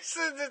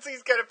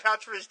 He's got a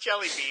pouch for his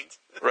jelly beans.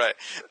 Right.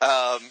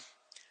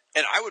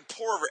 And I would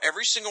pour over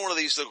every single one of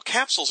these little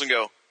capsules and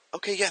go,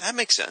 okay, yeah, that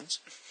makes sense.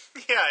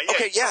 Yeah.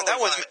 Okay, yeah,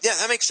 totally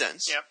that makes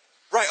sense. Yep.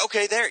 Right,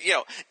 okay, there,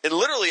 and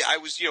literally I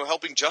was,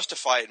 helping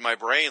justify it in my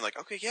brain, like,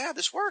 okay, yeah,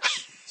 this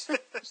works. The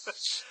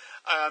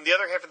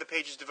other half of the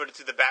page is devoted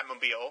to the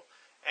Batmobile,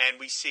 and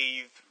we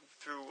see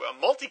through a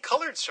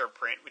multicolored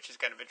surprint, which is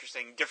kind of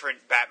interesting,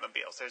 different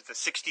Batmobiles. There's the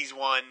 60s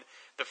one,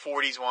 the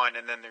 40s one,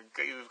 and then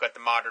we've got the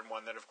modern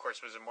one that, of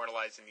course, was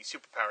immortalized in the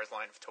Superpowers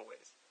line of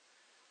toys.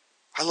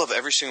 I love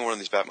every single one of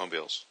these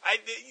Batmobiles.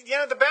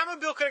 The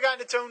Batmobile could have gotten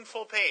its own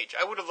full page.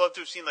 I would have loved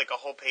to have seen like a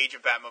whole page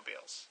of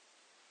Batmobiles.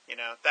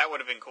 That would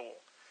have been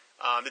cool.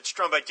 It's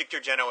drawn by Dick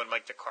Giorgeno and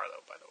Mike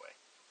DiCarlo, by the way.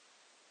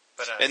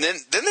 But and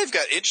then they've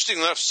got, interesting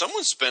enough,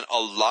 someone spent a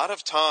lot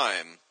of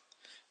time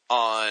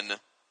on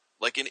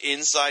like an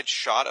inside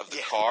shot of the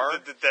car.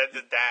 The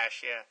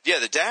dash, yeah. Yeah,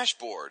 the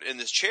dashboard and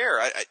this chair.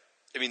 I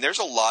mean, there's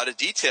a lot of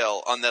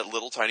detail on that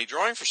little tiny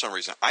drawing for some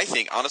reason.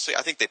 Honestly,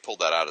 I think they pulled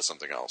that out of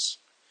something else.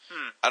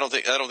 I don't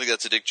think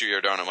that's a Dick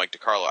Giordano and Mike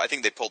DiCarlo. I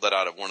think they pulled that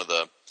out of one of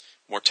the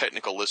more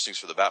technical listings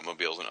for the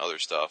Batmobiles and other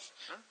stuff.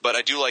 But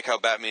I do like how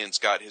Batman's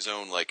got his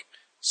own like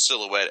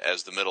silhouette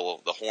as the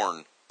the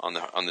horn on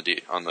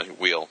the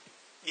wheel.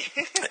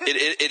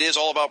 It is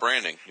all about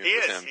branding. He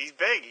is. Him. He's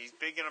big. He's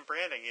big in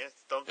branding. Yes.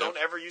 Don't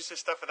ever use this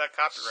stuff without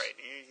copyright.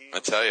 I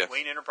tell you,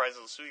 Wayne Enterprises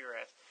will sue your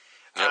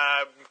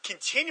ass.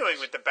 Continuing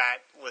with the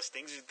Bat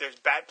listings, there's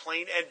Bat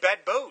Plane and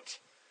Bat Boat.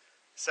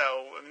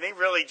 So they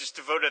really just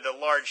devoted a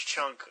large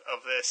chunk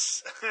of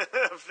this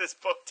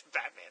book to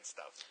Batman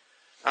stuff.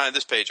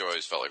 This page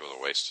always felt like it was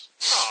a waste.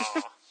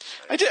 Aww.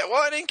 I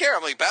didn't care.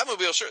 I'm like,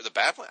 Batmobile, sure. The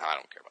Batplane, I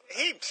don't care about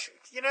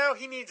that.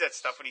 He needs that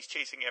stuff when he's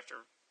chasing after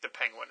the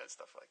Penguin and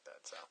stuff like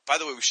that. So. By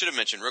the way, we should have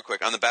mentioned real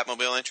quick on the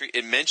Batmobile entry.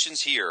 It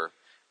mentions here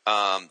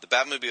the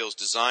Batmobile is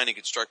designed and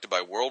constructed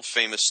by world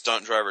famous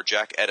stunt driver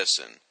Jack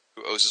Edison,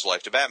 who owes his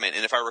life to Batman.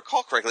 And if I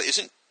recall correctly,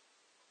 isn't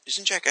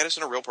Jack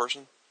Edison a real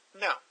person?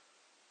 No.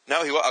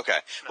 No, he was okay.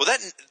 No. Well,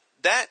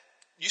 that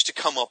used to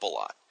come up a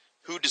lot.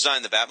 Who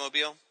designed the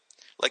Batmobile?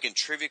 Like in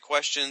trivia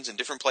questions in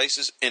different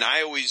places, and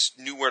I always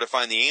knew where to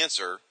find the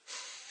answer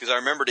because I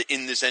remembered it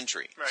in this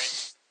entry.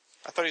 Right.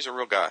 I thought he was a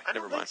real guy. I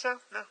don't think so.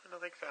 No, I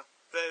don't think so.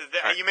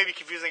 Right. You may be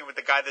confusing it with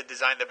the guy that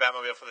designed the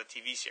Batmobile for the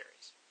TV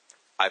series.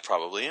 I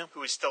probably am.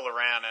 Who is still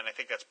around, and I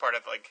think that's part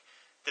of like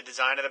the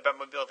design of the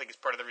Batmobile. I think it's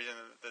part of the reason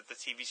that the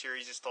TV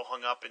series is still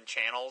hung up in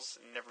channels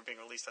and never being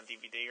released on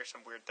DVD or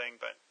some weird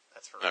thing. But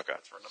that's for another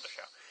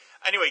show.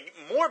 Anyway,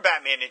 more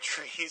Batman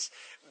entries.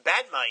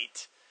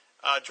 Batmite.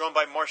 Drawn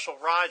by Marshall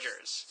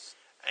Rogers.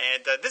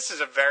 And this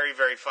is a very,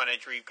 very fun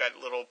entry. You've got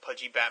little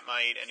pudgy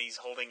Batmite, and he's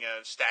holding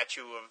a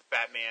statue of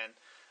Batman.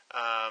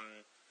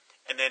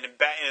 And then in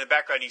the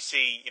background, you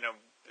see,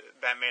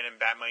 Batman and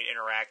Batmite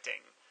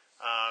interacting.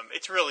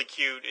 It's really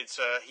cute.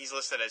 He's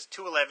listed as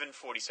 2'11",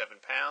 47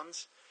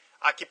 pounds.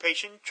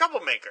 Occupation,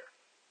 troublemaker.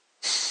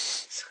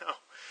 So,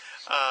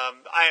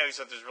 I always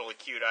thought this was really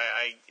cute.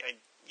 I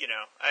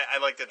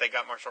like that they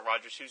got Marshall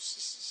Rogers, whose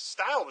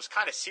style was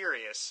kind of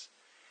serious.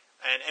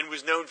 And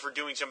was known for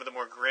doing some of the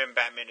more grim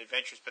Batman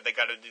adventures, but they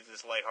got to do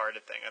this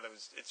lighthearted thing.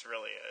 It's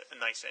really a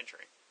nice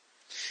entry.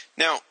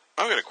 Now,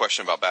 I've got a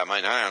question about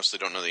Batman. I honestly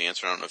don't know the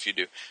answer. I don't know if you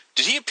do.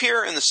 Did he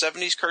appear in the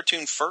 70s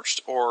cartoon first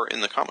or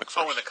in the comic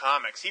first? Oh, in the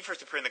comics. He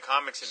first appeared in the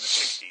comics in the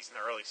 60s, in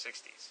the early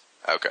 60s.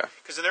 Okay.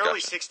 Because in the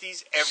early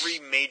 60s, every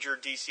major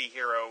DC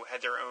hero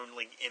had their own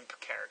imp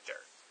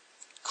character.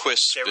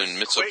 Quisp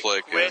and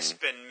Mxyzptlk. Quisp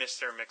and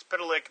Mr.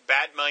 Mxyzptlk.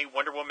 Batmite,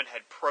 Wonder Woman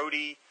had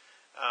Prody.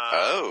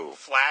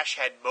 Flash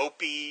had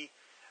Mopey.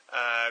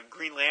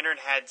 Green Lantern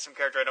had some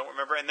character I don't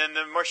remember, and then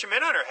the Martian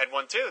Manhunter had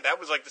one too. That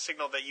was like the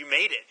signal that you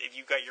made it if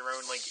you got your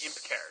own imp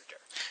character.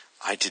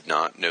 I did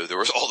not know there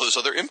was all those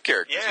other imp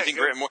characters. Yeah, you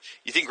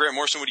think Grant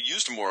Morrison would have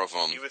used more of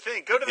them? You would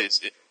think. Go to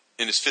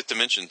in his Fifth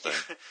Dimension thing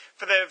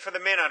for the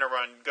Manhunter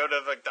run. Go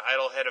to the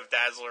Idle Head of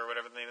Dazzler or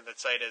whatever the name of that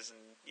site is, and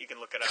you can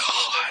look it up.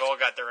 They've all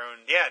got their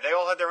own. Yeah, they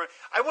all had their own.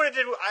 I wanted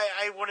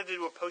to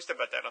do a post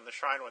about that on the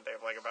Shrine one day,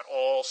 about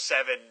all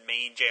 7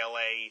 main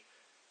JLA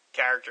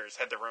characters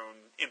had their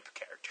own imp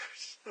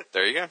characters.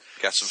 There you go.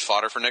 Got some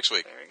fodder for next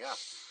week. There you go.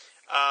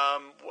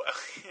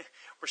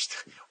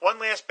 One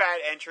last Bat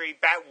entry,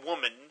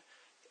 Batwoman.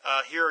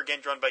 Here again,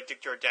 drawn by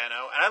Dick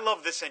Giordano. And I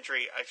love this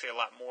entry actually a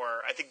lot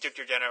more. I think Dick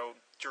Giordano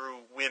drew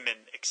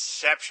women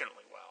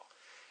exceptionally well.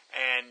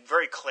 And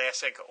very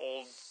classic,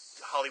 old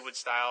Hollywood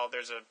style.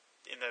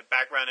 In the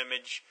background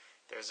image,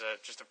 There's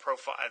just a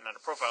profile, not a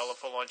profile, a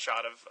full-on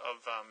shot of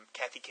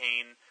Kathy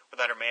Kane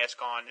without her mask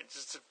on. It's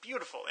just a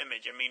beautiful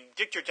image. I mean,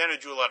 Dick Giordano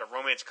drew a lot of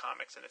romance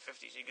comics in the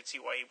 50s. You could see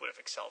why he would have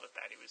excelled at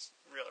that. He was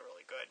really,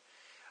 really good.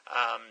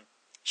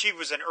 She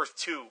was an Earth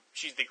 2.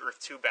 She's the Earth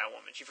 2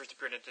 Batwoman. She first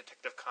appeared in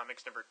Detective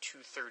Comics number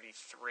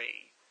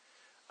 233.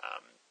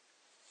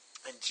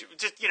 And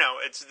just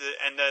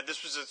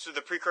this was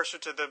the precursor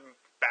to the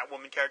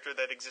Batwoman character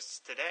that exists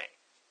today.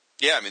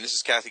 Yeah, I mean, this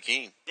is Kathy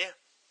Kane. Yeah.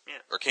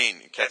 Or Kane.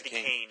 Kathy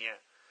Kane,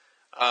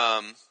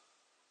 yeah.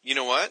 You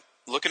know what?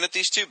 Looking at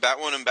these two,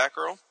 Batwoman and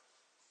Batgirl,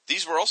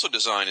 these were also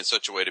designed in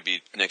such a way to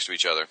be next to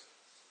each other.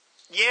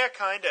 Yeah,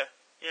 kinda.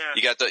 Yeah.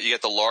 You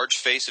got the large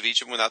face of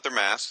each of them without their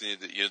masks.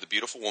 The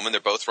beautiful woman.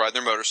 They're both riding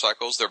their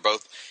motorcycles. They're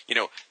both,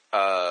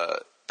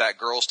 that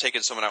girl's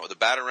taking someone out with a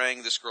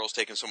batarang. This girl's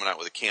taking someone out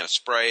with a can of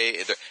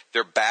spray.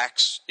 Their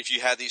backs, if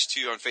you had these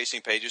two on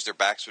facing pages, their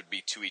backs would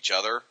be to each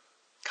other.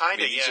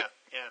 Kinda, yeah.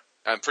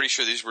 I'm pretty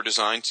sure these were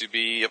designed to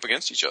be up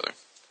against each other.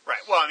 Right.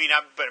 Well, I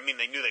mean,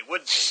 they knew they would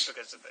be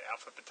because of the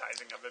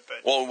alphabetizing of it.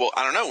 But well,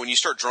 I don't know. When you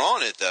start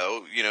drawing it,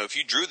 though, if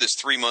you drew this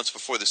 3 months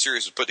before the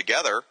series was put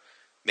together,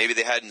 maybe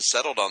they hadn't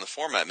settled on the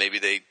format. Maybe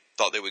they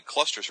thought they would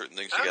cluster certain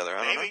things together.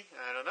 I don't know.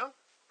 I don't know.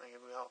 Maybe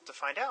we'll have to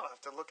find out. I'll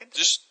have to look into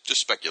just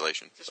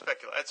speculation. Just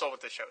speculation. That's all what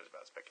this show is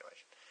about,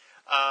 speculation.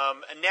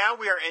 And now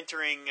we are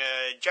entering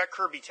Jack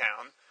Kirby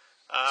town.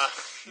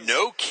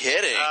 No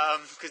kidding.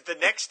 Because the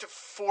next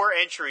 4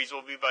 entries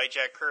will be by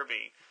Jack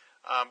Kirby.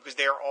 Because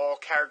they are all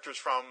characters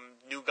from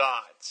New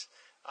Gods.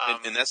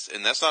 And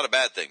that's not a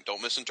bad thing.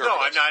 Don't misinterpret.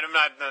 No, I'm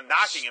not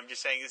knocking. I'm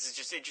just saying this is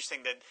just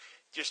interesting that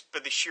just by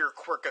the sheer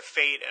quirk of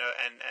fate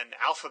and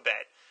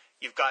alphabet,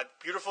 you've got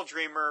Beautiful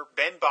Dreamer,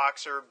 Ben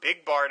Boxer,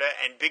 Big Barda,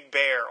 and Big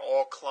Bear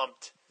all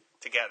clumped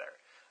together.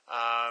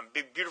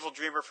 Beautiful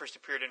Dreamer first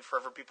appeared in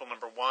Forever People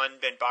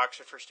 #1. Ben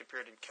Boxer first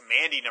appeared in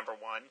Commandy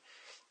 #1.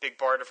 Big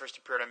Barda first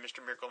appeared on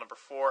Mr. Miracle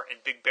 #4,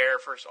 and Big Bear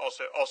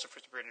also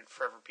first appeared in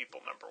Forever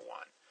People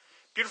 #1.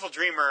 Beautiful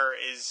Dreamer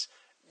is,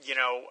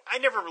 I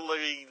never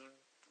really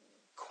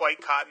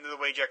quite caught into the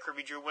way Jack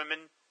Kirby drew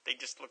women. They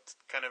just looked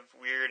kind of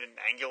weird and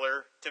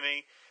angular to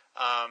me.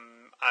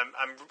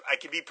 I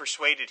can be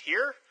persuaded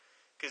here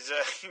because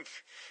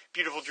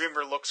Beautiful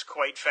Dreamer looks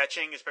quite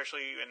fetching,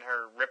 especially in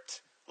her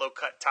ripped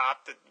low-cut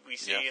top that we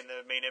see in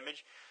the main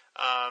image.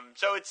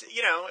 So it's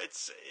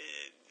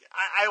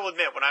I will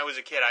admit, when I was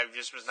a kid, I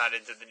just was not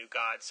into the New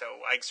Gods,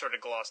 so I sort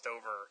of glossed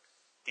over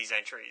these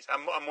entries.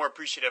 I'm more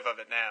appreciative of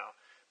it now.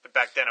 But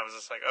back then, I was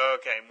just like, oh,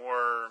 okay,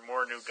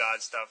 more New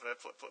God stuff.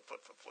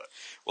 Flip.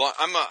 Well,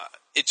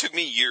 it took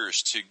me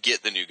years to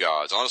get the New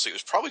Gods. Honestly, it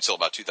was probably till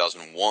about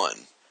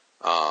 2001,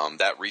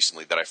 that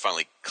recently, that I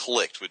finally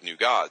clicked with New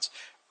Gods.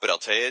 But I'll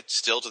tell you,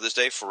 still to this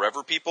day,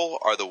 Forever People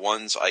are the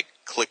ones I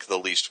click the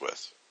least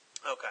with.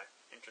 Okay,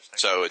 interesting.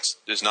 So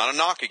there's not a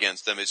knock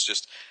against them. It's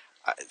just,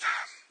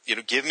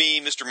 give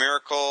me Mr.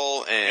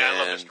 Miracle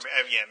and Mr.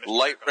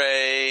 Light Miracle.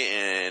 Ray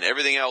and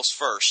everything else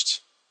first.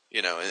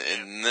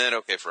 And then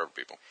okay, Forever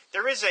People.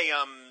 There is a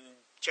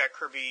Jack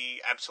Kirby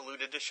Absolute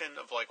Edition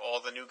of like all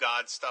the New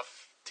God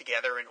stuff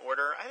together in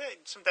order.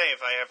 Someday,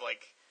 if I have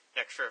like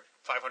an extra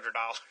 $500,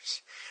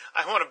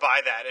 I want to buy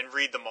that and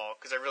read them all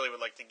because I really would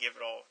like to give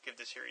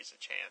the series a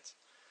chance.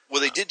 Well,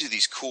 they did do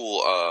these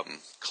cool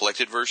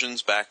collected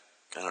versions back,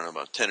 I don't know,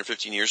 about 10 or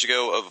 15 years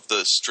ago of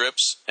the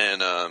strips, and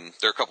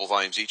they're a couple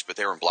volumes each, but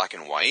they were in black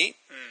and white.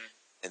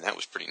 And that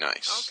was pretty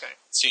nice. Okay.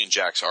 Seeing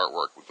Jack's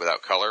artwork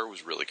without color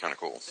was really kind of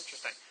cool.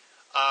 Interesting.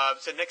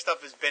 So next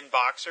up is Ben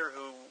Boxer,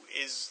 who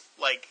is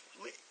like...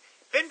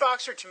 Ben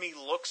Boxer, to me,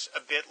 looks a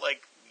bit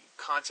like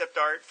concept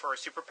art for a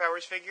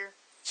Superpowers figure.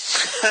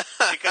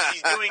 Because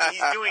he's doing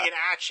an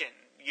action.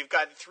 You've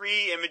got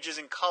 3 images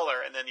in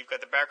color, and then you've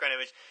got the background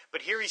image.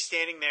 But here he's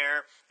standing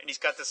there, and he's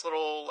got this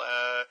little...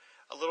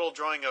 a little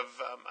drawing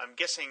of, I'm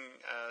guessing,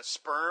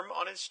 sperm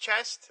on his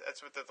chest.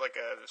 That's what like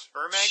a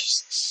sperm egg.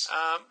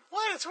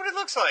 That's what it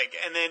looks like.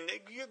 And then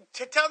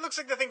it looks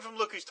like the thing from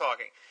Look Who's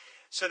Talking.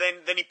 So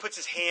then he puts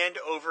his hand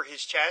over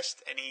his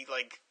chest, and he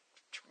like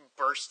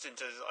bursts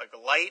into like a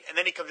light, and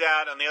then he comes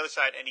out on the other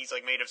side, and he's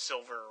like made of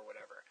silver or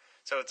whatever.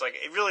 So it's like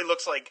it really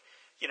looks like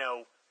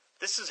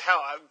this is how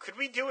could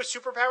we do a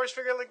Superpowers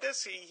figure like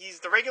this?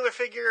 He's the regular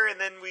figure, and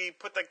then we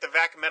put like the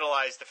vac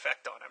metallized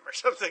effect on him or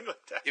something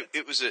like that.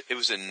 It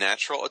was a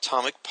natural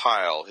atomic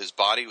pile. His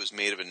body was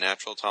made of a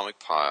natural atomic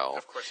pile.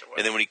 Of course it was.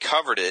 And then when he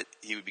covered it,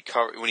 he would be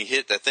covered. When he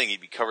hit that thing,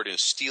 he'd be covered in a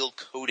steel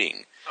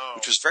coating,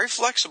 which was very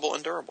flexible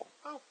and durable.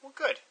 Oh, well,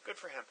 good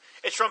for him.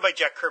 It's drawn by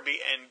Jack Kirby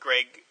and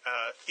Greg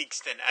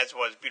Theakston, as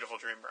was Beautiful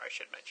Dreamer, I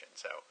should mention.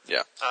 So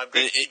yeah,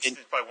 Greg Theakston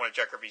is probably one of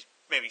Jack Kirby's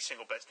maybe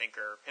single best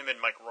inker. Him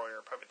and Mike Roy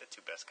are probably the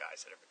 2 best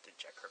guys that ever did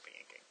Jack Kirby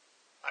inking,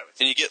 I would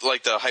say. And you get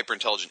like the hyper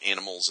intelligent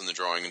animals in the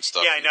drawing and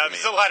stuff. Yeah, I know.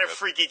 There's a lot of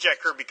freaky Jack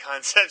Kirby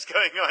concepts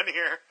going on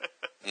here.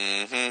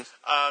 Mm-hmm.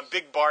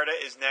 Big Barda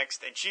is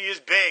next, and she is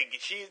big.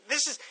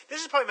 This is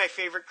probably my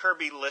favorite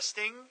Kirby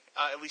listing,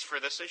 at least for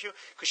this issue,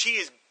 because she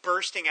is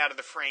bursting out of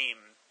the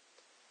frame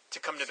to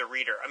come to the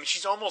reader. I mean,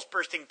 she's almost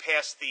bursting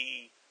past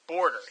the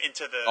border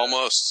into the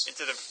Almost.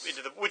 into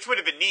the which would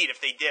have been neat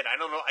if they did. I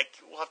don't know.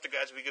 We'll have to,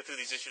 as we go through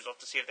these issues, we'll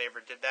have to see if they ever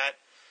did that.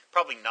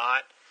 Probably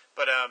not.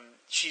 But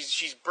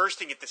she's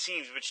bursting at the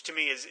seams, which to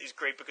me is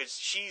great because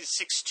she's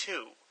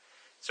 6'2".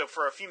 So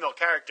for a female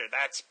character,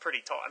 that's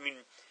pretty tall. I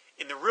mean,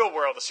 in the real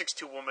world, a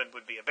 6'2" woman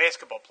would be a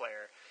basketball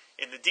player.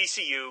 In the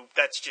DCU,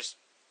 that's just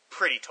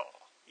pretty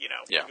tall. You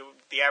know, yeah.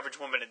 The average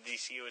woman in the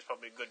DCU is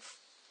probably a good,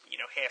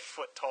 half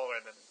foot taller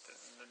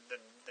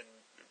than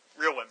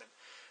real women.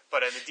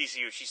 But in the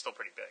DCU, she's still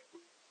pretty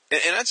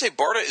big. And I'd say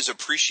Barda is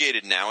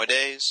appreciated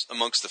nowadays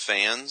amongst the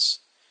fans,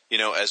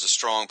 as a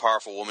strong,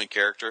 powerful woman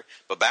character.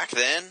 But back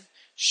then,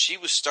 she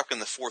was stuck in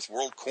the fourth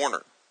world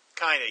corner.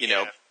 Kind of,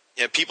 yeah.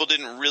 Yeah, people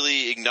didn't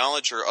really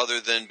acknowledge her other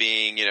than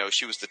being,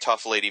 she was the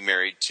tough lady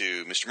married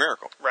to Mr.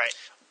 Miracle. Right.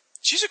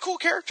 She's a cool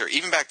character,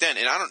 even back then.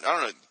 And I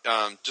don't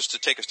know, just to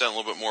take us down a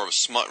little bit more of a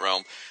smut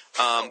realm,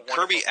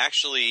 Kirby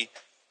actually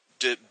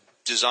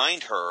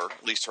designed her,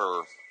 at least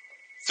her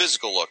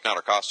physical look, not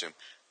her costume,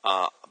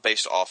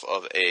 based off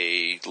of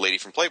a lady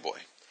from Playboy.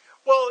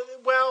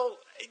 Well,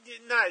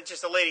 not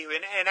just a lady,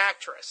 an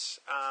actress.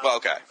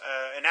 Okay.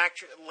 An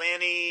actress,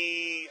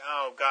 Lanny.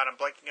 Oh God, I'm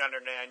blanking on her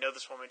name. I know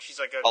this woman. She's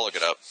like I'll look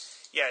it up.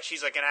 Yeah,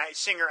 she's like a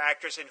singer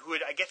actress, and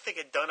I guess they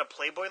had done a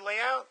Playboy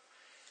layout.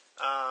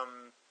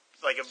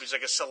 Like it was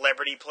like a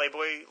celebrity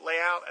Playboy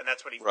layout, and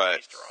that's what he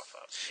based her off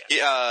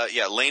of.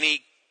 Yeah,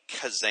 Laney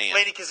Kazan.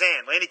 Laney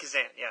Kazan.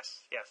 Yes.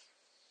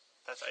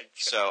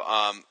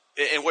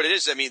 And what it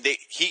is, I mean,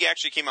 he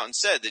actually came out and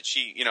said that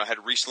she,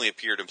 had recently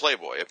appeared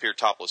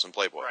topless in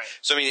Playboy. Right.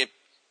 So I mean,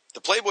 the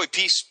Playboy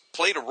piece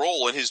played a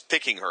role in his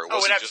picking her.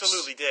 It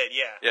absolutely did.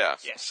 Yeah.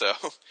 Yeah. So.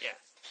 Yeah.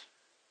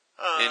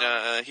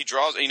 And he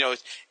draws, and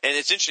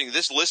it's interesting.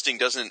 This listing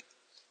doesn't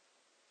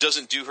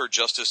do her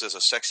justice as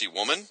a sexy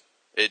woman.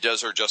 It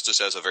does her justice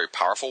as a very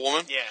powerful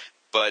woman. Yeah.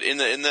 But in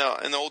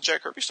the old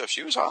Jack Kirby stuff,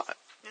 she was hot.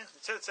 Yeah,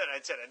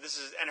 I'd say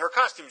that. And her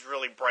costume's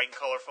really bright and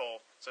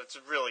colorful, so it's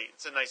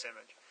a nice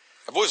image.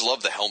 I've always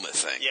loved the helmet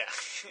thing. Yeah,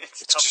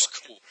 it's tough just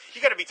looking. cool.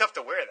 You got to be tough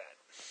to wear that.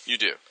 You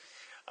do.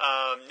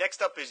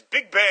 Next up is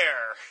Big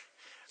Bear,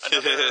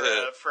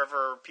 another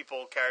Forever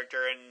People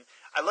character, and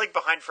I like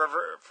behind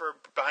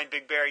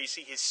Big Bear. You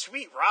see his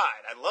sweet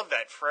ride. I love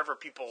that Forever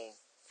People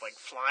like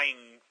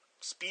flying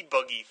speed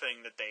buggy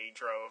thing that they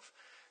drove.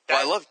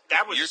 I love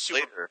that was years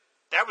later.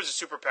 That was a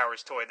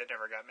Superpowers toy that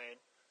never got made.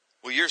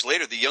 Well, years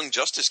later, the Young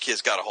Justice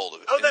kids got a hold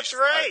of it. Oh, that's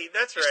right.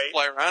 That's right.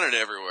 Fly around it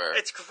everywhere.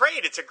 It's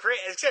great.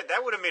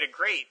 That would have made a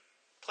great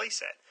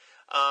playset.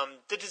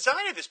 The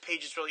design of this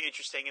page is really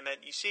interesting in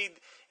that you see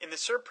in the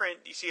surprint,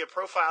 you see a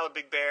profile of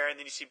Big Bear, and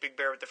then you see Big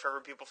Bear with the Forever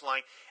People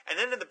flying, and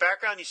then in the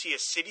background you see a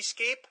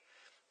cityscape,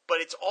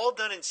 but it's all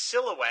done in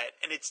silhouette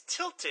and it's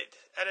tilted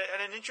at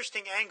an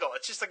interesting angle.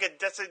 It's just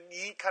that's a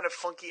neat kind of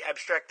funky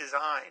abstract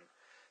design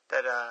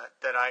that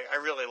I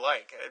really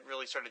like. It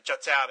really sort of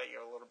juts out at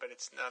you a little bit.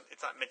 It's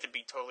not meant to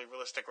be totally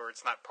realistic, or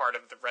it's not part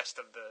of the rest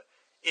of the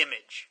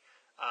image.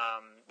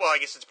 Well, I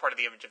guess it's part of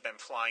the image of them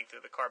flying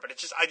through the car, but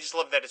I just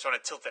love that it's on a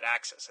tilted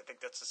axis. I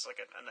think that's just like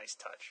a nice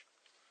touch.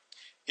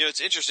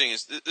 It's interesting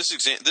is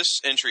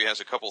this entry has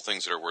a couple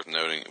things that are worth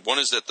noting. One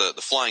is that the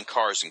flying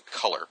car is in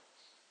color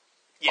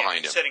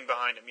behind him. Sitting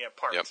behind him,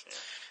 parts. Yep.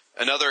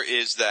 Yeah. Another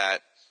is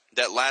that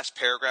last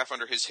paragraph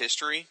under his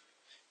history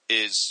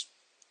is,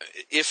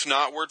 if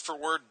not word for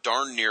word,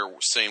 darn near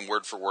same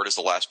word for word as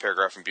the last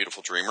paragraph in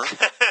Beautiful Dreamer.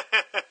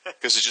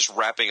 Because it's just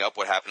wrapping up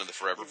what happened to the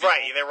Forever People.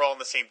 Right, they were all on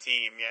the same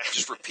team, yeah.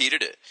 Just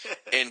repeated it.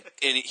 And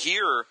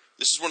here,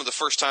 this is one of the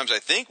first times I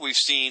think we've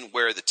seen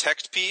where the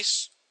text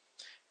piece,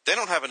 they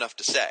don't have enough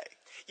to say.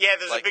 Yeah,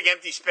 there's a big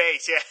empty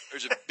space, yeah.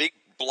 There's a big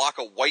block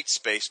of white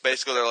space.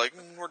 Basically, they're like,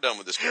 we're done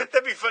with this character.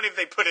 That'd be funny if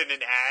they put in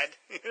an ad.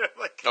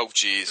 Oh,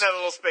 jeez. In that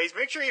little space.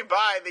 Make sure you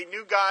buy the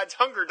New Gods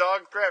Hunger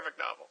Dogs graphic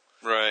novel.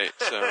 Right.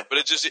 So, but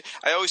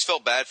I always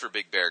felt bad for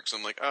Big Bear because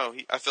I'm like,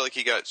 I feel like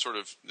he got sort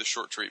of the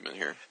short treatment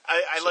here.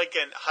 I like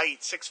in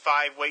height,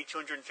 6'5", weight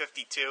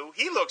 252.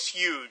 He looks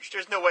huge.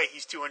 There's no way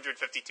he's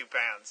 252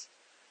 pounds.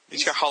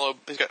 He's got hollow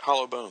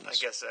bones. I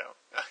guess so.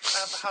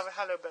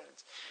 Hollow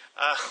bones.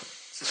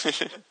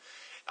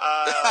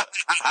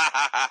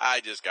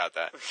 I just got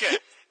that. Okay.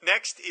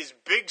 Next is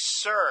Big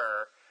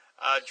Sur,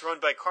 drawn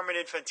by Carmen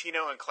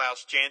Infantino and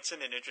Klaus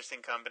Janson, an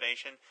interesting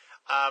combination.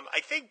 I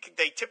think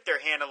they tipped their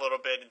hand a little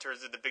bit in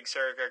terms of the Big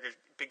Sur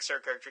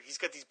character. He's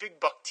got these big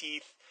buck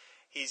teeth.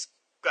 He's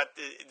got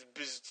the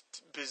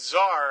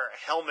bizarre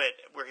helmet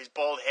where his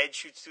bald head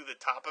shoots through the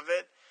top of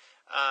it.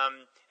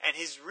 And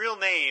his real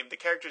name, the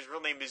character's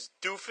real name is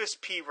Doofus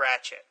P.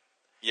 Ratchet.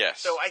 Yes.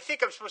 So I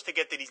think I'm supposed to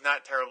get that he's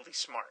not terribly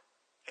smart.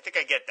 I think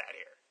I get that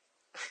here.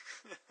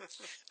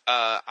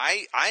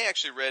 I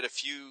actually read a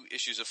few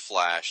issues of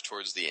Flash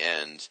towards the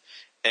end,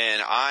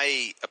 and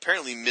I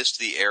apparently missed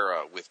the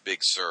era with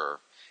Big Sur.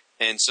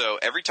 And so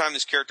every time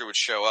this character would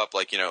show up,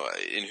 like,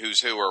 in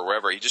Who's Who or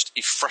wherever, he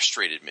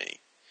frustrated me.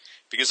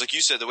 Because, like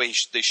you said, the way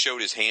they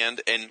showed his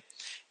hand, and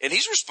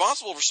he's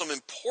responsible for some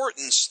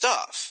important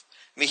stuff.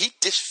 I mean, he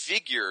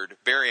disfigured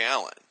Barry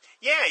Allen.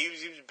 Yeah, he was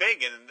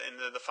big in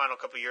the final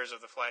couple of years of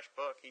the Flash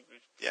book. He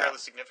was fairly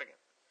significant.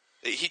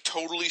 he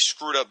totally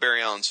screwed up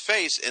Barry Allen's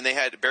face, and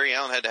Barry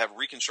Allen had to have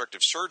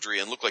reconstructive surgery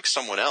and look like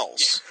someone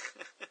else,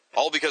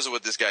 all because of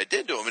what this guy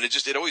did to him. And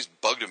it always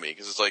bugged me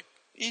because it's like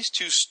he's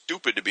too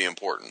stupid to be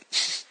important.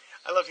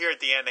 I love here at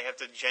the end they have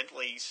to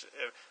gently,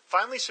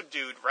 finally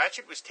subdued.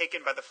 Ratchet was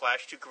taken by the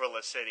Flash to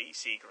Gorilla City,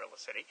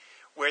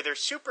 where their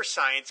super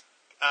science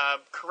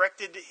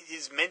corrected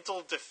his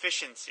mental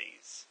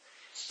deficiencies.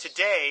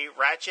 Today,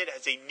 Ratchet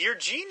has a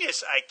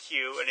near-genius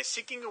IQ and is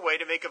seeking a way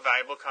to make a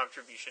valuable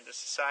contribution to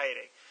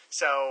society.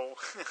 So,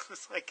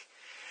 it's like,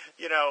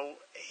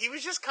 he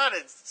was just kind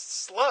of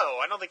slow.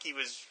 I don't think he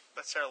was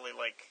necessarily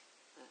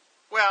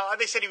well,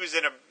 they said he was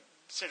in a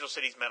Central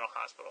City's mental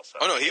hospital. So.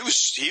 Oh no, he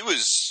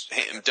was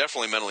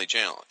definitely mentally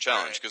challenged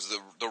because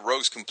the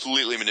Rogues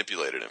completely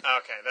manipulated him.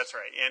 Okay, that's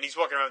right. And he's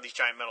walking around with these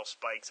giant metal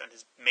spikes on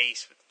his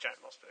mace with the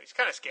giant metal spikes. He's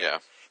kind of scary. Yeah.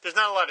 There's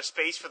not a lot of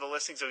space for the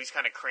listing, so he's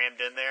kind of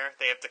crammed in there.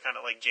 They have to kind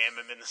of jam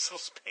him in this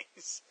little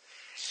space.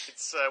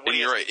 It's and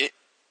you're right.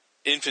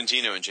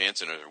 Infantino and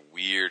Jansen are a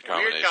weird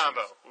combination.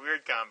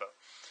 Weird combo.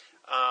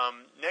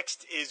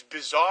 Next is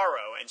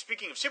Bizarro. And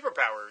speaking of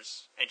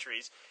superpowers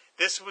entries,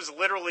 this was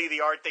literally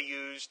the art they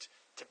used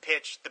to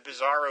pitch the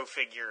Bizarro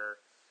figure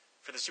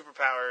for the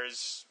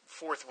Superpowers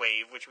fourth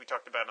wave, which we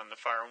talked about on the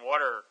Fire and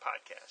Water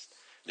podcast.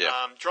 Yeah.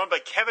 Drawn by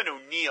Kevin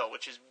O'Neill,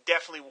 which is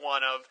definitely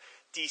one of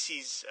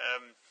DC's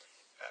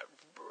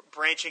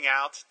branching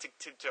out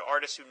to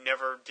artists who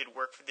never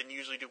didn't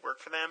usually do work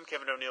for them.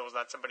 Kevin O'Neill was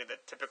not somebody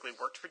that typically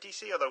worked for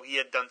DC, although he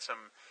had done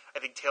some, I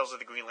think, Tales of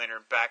the Green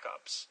Lantern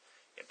backups.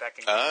 Back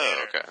in Green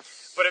Lantern. Okay.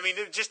 But I mean,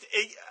 just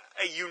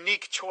a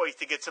unique choice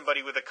to get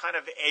somebody with a kind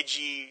of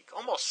edgy,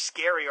 almost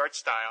scary art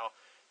style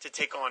to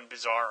take on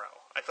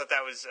Bizarro. I thought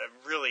that was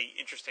a really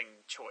interesting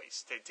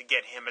choice to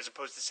get him, as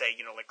opposed to say,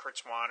 like Kurt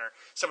Swan or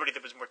somebody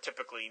that was more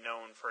typically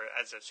known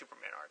as a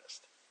Superman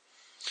artist.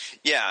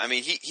 Yeah, I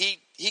mean,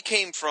 he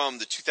came from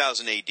the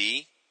 2000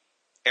 AD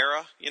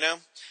era,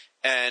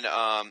 and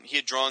he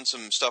had drawn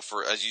some stuff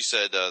for, as you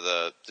said,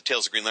 the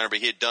Tales of Green Lantern, but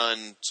he had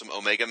done some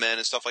Omega Men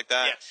and stuff like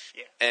that. Yes,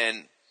 yeah.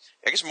 And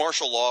I guess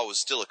Martial Law was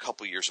still a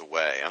couple years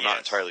away. I'm not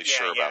entirely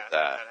sure about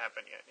that. That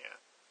happened yet, yeah.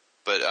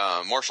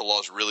 But Martial Law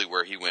is really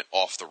where he went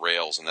off the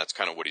rails, and that's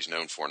kind of what he's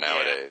known for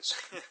nowadays.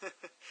 Yeah.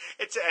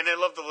 And I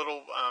love the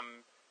little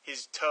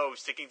his toe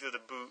sticking through the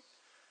boot.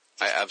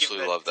 I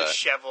absolutely love that.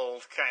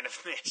 Disheveled kind of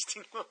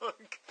nasty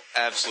look.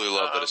 Absolutely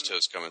love that his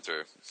toe's coming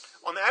through.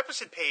 On the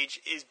opposite page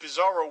is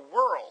Bizarro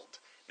World.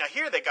 Now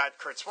here they got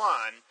Kurt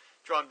Swan,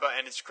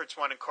 and it's Kurt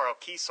Swan and Carl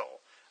Kiesel.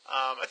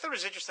 I thought it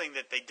was interesting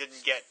that they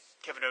didn't get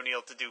Kevin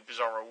O'Neill to do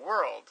Bizarro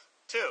World,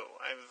 too.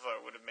 I thought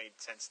it would have made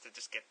sense to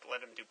just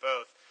let him do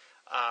both.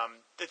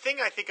 The thing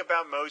I think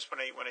about most when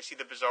I see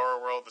the Bizarro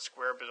World, the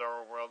Square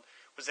Bizarro World,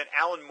 was that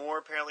Alan Moore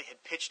apparently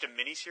had pitched a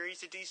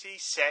miniseries to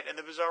DC set in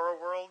the Bizarro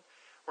World,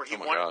 where he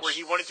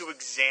wanted to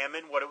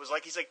examine what it was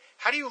like. He's like,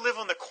 how do you live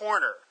on the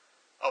corner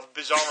of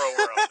Bizarro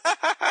World?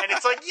 And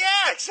it's like,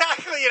 yeah,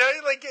 exactly.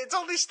 It's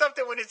all this stuff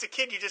that when it's a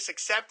kid you just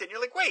accept it. And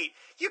you're like, wait,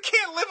 you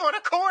can't live on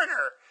a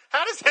corner.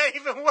 How does that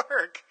even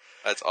work?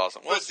 That's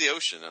awesome. Well, it's the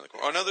ocean in the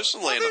corner. Oh, no, there's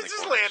some land on the corners.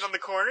 There's land on the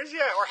corners,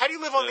 yeah. Or how do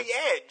you live on the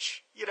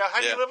edge?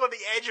 How do you live on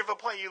the edge of a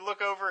plane? You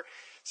look over.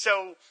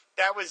 So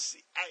that was,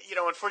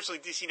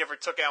 unfortunately DC never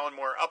took Alan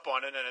Moore up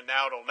on it, and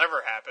now it'll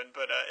never happen.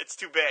 But it's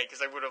too bad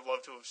because I would have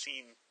loved to have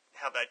seen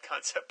how that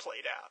concept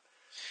played out.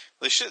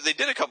 They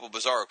did a couple of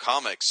Bizarro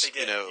comics, they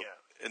did,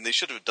 and they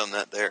should have done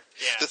that there.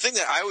 Yeah. The thing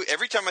that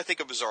every time I think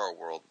of Bizarro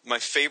World, my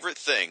favorite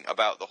thing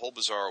about the whole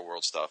Bizarro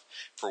World stuff,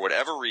 for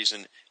whatever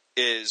reason,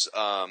 is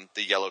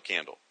the yellow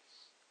candle.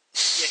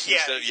 Yeah,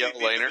 Instead of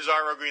yellow lantern. The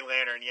Bizarro Green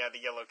Lantern, the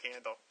yellow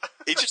candle.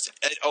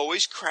 it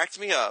always cracked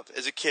me up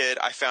as a kid.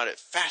 I found it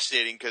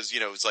fascinating because,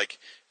 it's like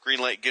Green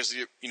Light gives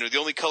you, the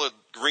only colored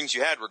rings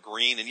you had were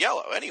green and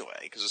yellow anyway,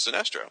 because it's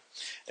Sinestro.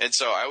 And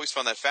so I always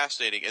found that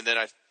fascinating. And then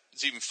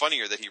it's even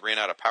funnier that he ran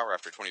out of power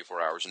after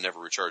 24 hours and never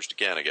recharged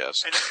again, I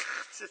guess. And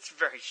it's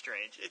very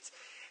strange. It's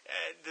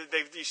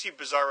you see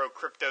Bizarro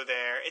Crypto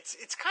there.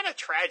 It's kind of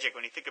tragic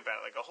when you think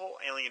about it. Like a whole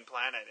alien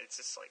planet. It's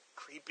just like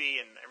creepy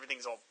and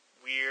everything's all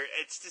weird.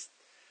 It's just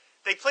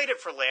they played it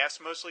for laughs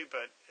mostly,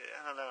 but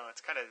I don't know.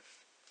 It's kind of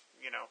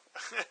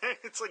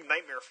it's like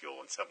nightmare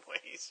fuel in some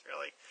ways,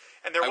 really.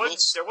 And there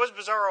was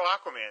Bizarro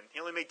Aquaman. He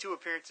only made 2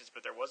 appearances,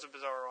 but there was a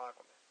Bizarro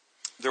Aquaman.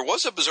 There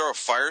was a Bizarro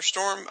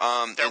Firestorm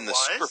in the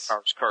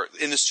Superpowers card.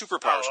 In the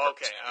Superpowers card.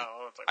 Okay.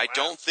 I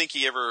don't think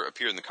he ever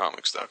appeared in the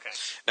comics, though. Okay.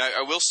 Now,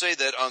 I will say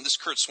that on this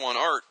Kurt Swan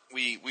art,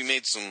 we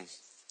made some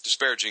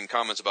disparaging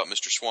comments about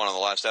Mr. Swan on the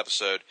last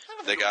episode. I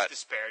don't think it was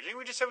disparaging.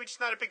 We just said we're just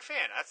not a big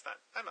fan. That's not.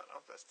 I don't know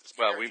if that's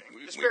disparaging.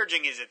 Well,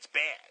 disparaging is it's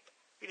bad.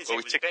 We didn't say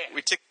it was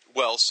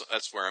bad. So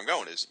that's where I'm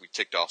going. Is we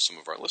ticked off some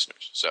of our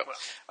listeners. So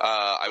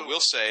I will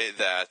say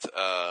that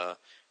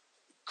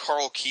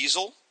Carl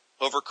Kiesel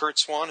over Kurt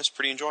Swan is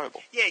pretty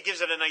enjoyable. Yeah, it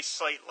gives it a nice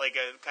slight, like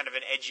a kind of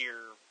an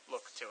edgier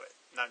look to it.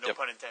 No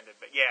pun intended,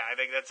 but yeah, I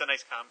think that's a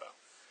nice combo.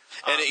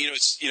 And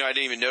I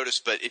didn't even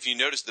notice, but if you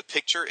notice, the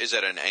picture is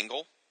at an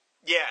angle.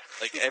 Yeah,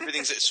 like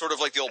everything's sort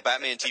of like the old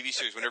Batman TV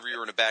series. Whenever you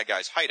were in a bad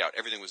guy's hideout,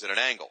 everything was at an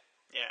angle.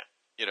 Yeah,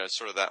 it's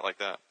sort of that like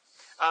that.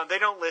 They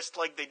don't list,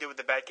 like they did with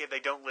the Batcave, they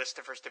don't list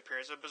the first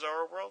appearance of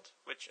Bizarro World,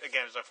 which,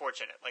 again, is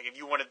unfortunate. Like, if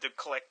you wanted to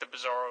collect the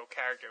Bizarro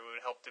character, it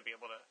would help to be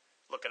able to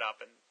look it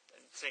up and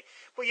see.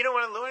 Well, you know,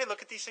 when I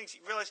look at these things,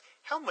 you realize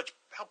how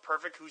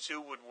perfect Who's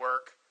Who would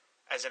work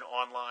as an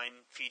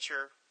online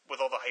feature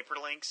with all the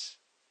hyperlinks.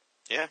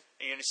 Yeah.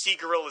 And you see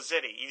Gorilla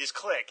City, you just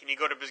click, and you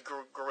go to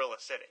Gorilla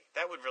City.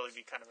 That would really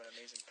be kind of an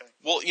amazing thing.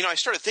 Well, you know, I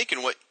started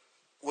thinking what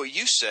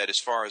you said as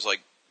far as,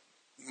 like,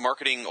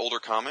 marketing older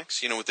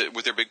comics, you know, with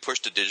their big push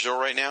to digital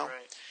right now.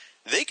 Right.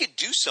 They could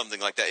do something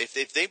like that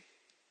if they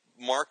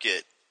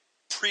market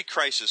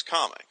pre-crisis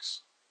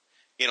comics.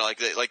 You know,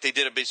 like they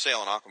did a big sale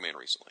on Aquaman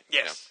recently.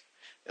 Yes.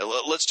 You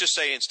know? Let's just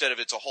say instead of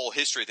it's a whole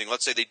history thing,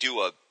 let's say they do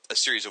a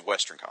series of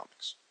Western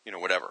comics, you know,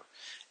 whatever.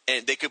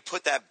 And they could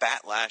put that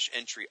Batlash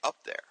entry up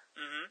there.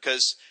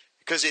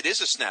 Because it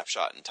is a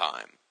snapshot in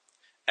time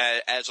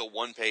as a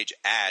one-page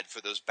ad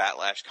for those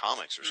Batlash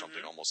comics or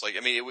something almost. Like,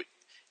 I mean,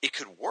 it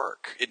could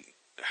work.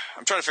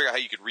 I'm trying to figure out how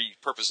you could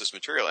repurpose this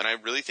material, and I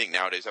really think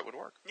nowadays that would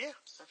work. Yeah,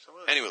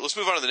 absolutely. Anyway, let's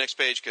move on to the next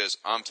page because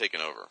I'm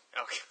taking over.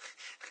 Okay.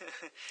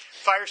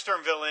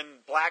 Firestorm villain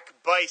Black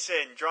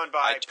Bison, drawn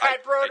by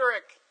Pat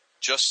Broderick.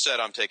 Just said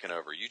I'm taking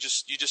over. You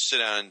just sit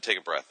down and take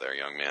a breath there,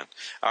 young man.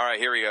 All right,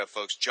 here we go,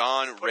 folks.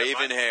 John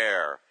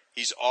Ravenhair.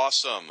 He's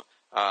awesome.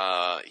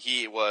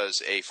 He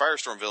was a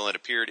Firestorm villain,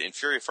 appeared in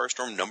Fury of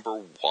Firestorm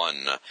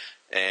 #1,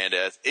 and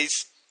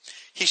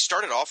he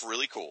started off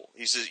really cool.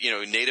 He's a, you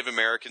know, Native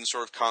American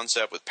sort of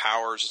concept with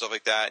powers and stuff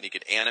like that, and he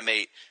could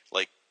animate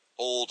like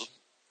old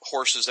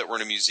horses that were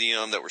in a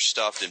museum that were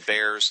stuffed and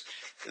bears.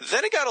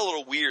 Then it got a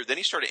little weird. Then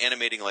he started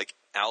animating like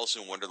Alice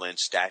in Wonderland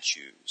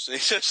statues. And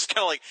it's just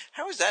kind of like,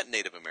 how is that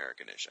Native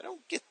American-ish? I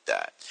don't get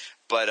that.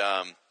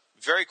 But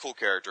very cool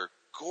character.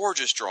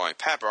 Gorgeous drawing.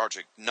 Pat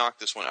Broderick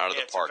knocked this one out of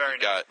the park.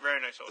 Very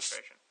nice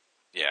illustration.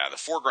 The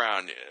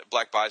foreground,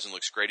 Black Bison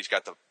looks great. He's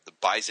got the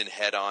bison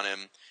head on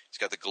him. He's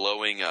got the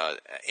glowing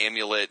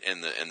amulet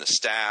and the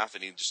staff,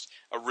 and he's just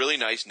a really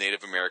nice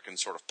Native American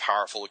sort of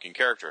powerful looking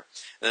character.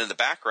 And then in the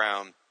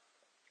background,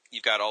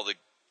 you've got all the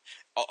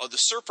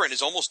Serpent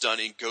is almost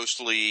done in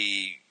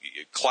ghostly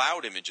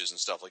cloud images and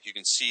stuff. Like you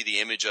can see the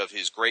image of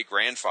his great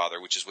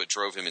grandfather, which is what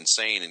drove him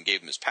insane and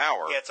gave him his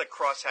power. Yeah, it's like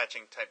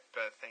cross-hatching type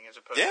thing as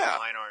opposed to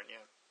line art. Yeah.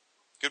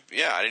 Good.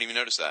 Yeah, I didn't even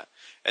notice that.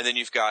 And then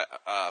you've got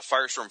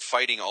Firestorm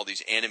fighting all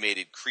these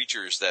animated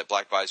creatures that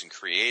Black Bison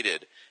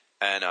created,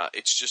 and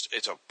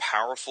it's a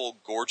powerful,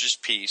 gorgeous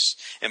piece.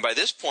 And by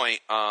this point,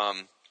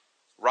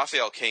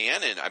 Raphael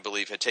Kayanin, I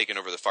believe, had taken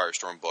over the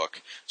Firestorm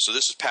book. So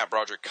this is Pat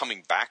Broderick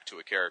coming back to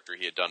a character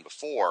he had done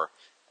before,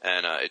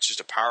 and it's just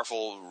a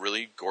powerful,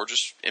 really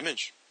gorgeous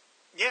image.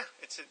 Yeah,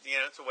 it's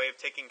a way of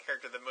taking a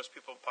character that most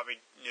people probably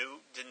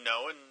didn't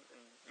know, and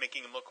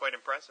making him look quite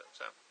impressive.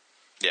 So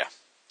yeah.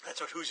 That's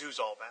what Who's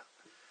all about.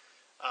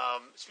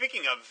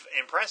 Speaking of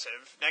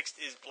impressive, next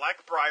is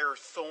Blackbriar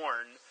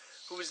Thorn,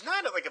 who is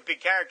not like a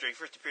big character. He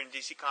first appeared in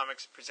DC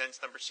Comics Presents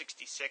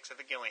 #66. I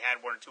think he only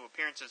had 1 or 2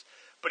 appearances.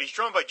 But he's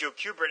drawn by Joe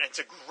Kubert, and it's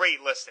a great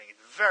listing.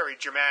 It's very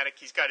dramatic.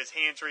 He's got his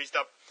hands raised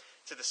up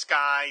to the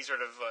sky, sort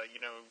of,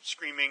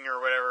 screaming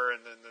or whatever in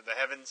the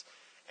heavens.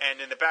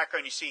 And in the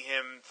background, you see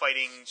him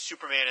fighting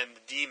Superman and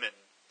the Demon.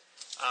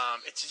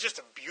 It's just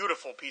a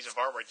beautiful piece of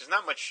artwork. There's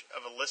not much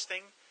of a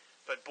listing.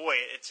 But boy,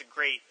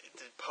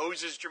 the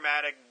pose is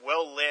dramatic,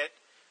 well lit.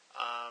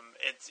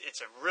 It's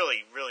a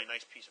really, really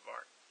nice piece of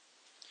art.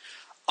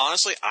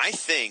 Honestly, I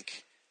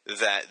think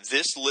that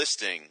this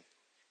listing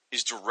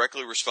is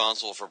directly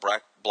responsible for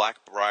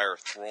Blackbriar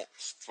Thorn.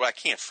 I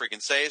can't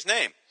freaking say his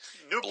name.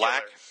 You're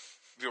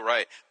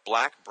right.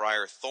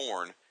 Blackbriar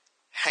Thorn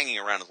hanging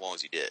around as long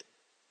as he did.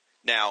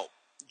 Now,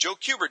 Joe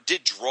Kubert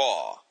did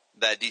draw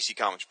that DC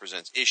Comics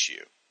Presents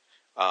issue.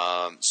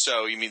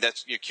 So you mean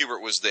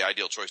Kubert was the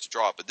ideal choice to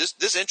draw it, but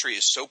this entry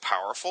is so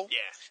powerful,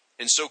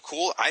 and so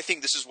cool. I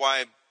think this is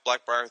why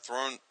Blackbriar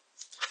Thorn,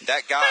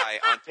 that guy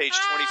on page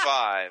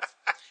 25,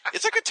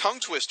 it's like a tongue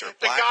twister.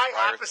 The guy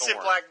opposite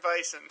Thorn. Black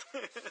Bison.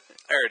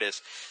 There it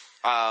is.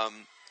 I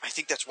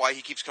think that's why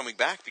he keeps coming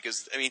back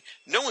because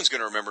no one's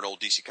going to remember an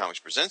old DC Comics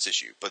Presents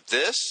issue, but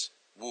this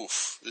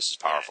is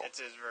powerful. Yeah,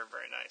 it is very,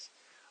 very nice.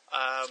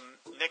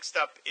 Next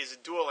up is a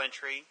dual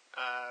entry,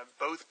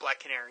 both Black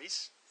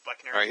Canaries. Black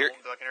Canary, right,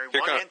 Black Canary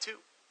 1 and 2.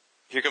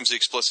 Here comes the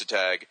explicit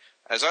tag.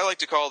 As I like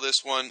to call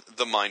this one,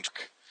 the Mind.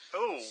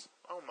 Oh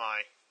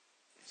my.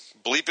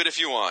 Bleep it if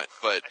you want,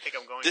 but I think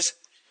I'm going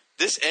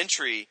this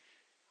entry,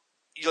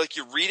 you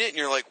read it and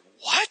you're like,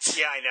 what?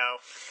 Yeah, I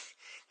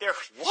know.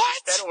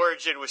 What? That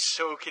origin was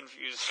so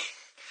confusing.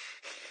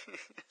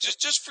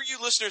 just for you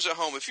listeners at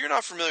home, if you're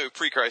not familiar with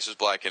pre-crisis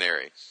Black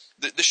Canary,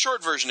 the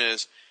short version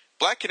is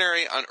Black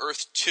Canary on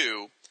Earth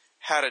 2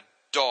 had a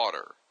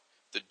daughter.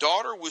 The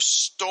daughter was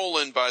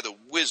stolen by the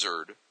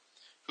wizard,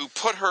 who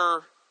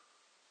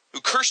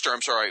cursed her.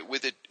 I'm sorry,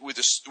 with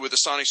a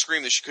sonic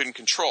scream that she couldn't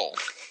control.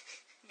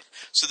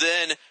 So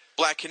then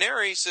Black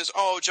Canary says,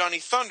 "Oh, Johnny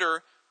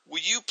Thunder, will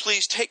you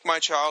please take my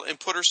child and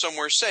put her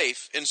somewhere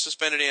safe in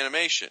suspended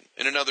animation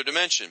in another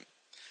dimension?"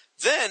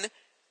 Then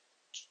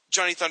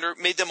Johnny Thunder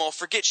made them all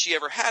forget she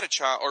ever had a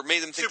child, or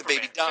made them think Superman,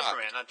 the baby died.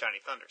 Superman, not Johnny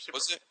Thunder. Superman.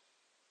 Was it?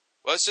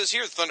 Well, it says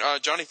here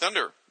Johnny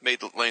Thunder made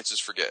the Lances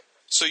forget.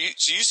 So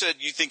you said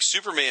you think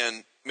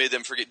Superman made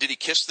them forget. Did he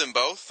kiss them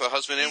both, the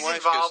husband and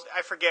wife? He's involved.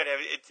 I forget.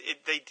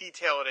 They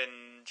detail it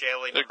in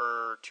JLA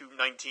number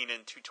 219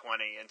 and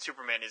 220, and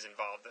Superman is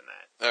involved in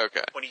that.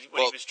 Okay. When he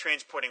was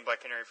transporting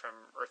Black Canary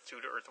from Earth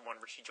 2 to Earth 1,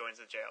 where she joins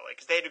the JLA,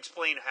 because they had to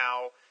explain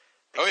how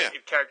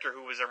the character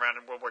who was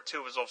around in World War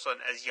II was all of a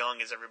sudden as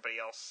young as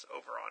everybody else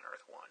over on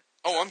Earth 1.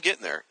 Oh, I'm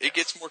getting there. It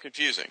gets more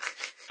confusing.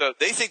 So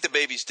they think the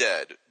baby's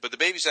dead, but the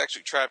baby's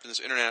actually trapped in this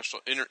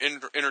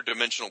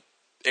interdimensional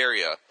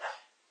area.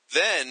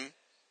 Then,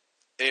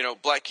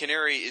 Black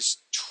Canary is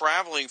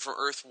traveling from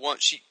Earth 1.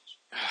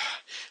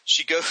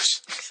 She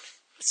goes.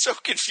 It's so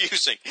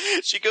confusing.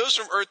 She goes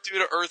from Earth 2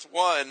 to Earth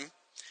 1,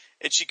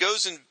 and she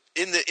goes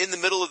in the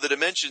middle of the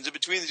dimensions. In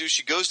between the two,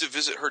 she goes to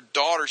visit her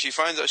daughter. She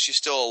finds out she's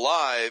still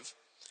alive.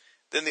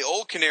 Then the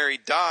old Canary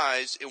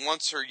dies and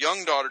wants her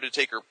young daughter to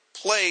take her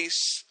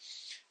place,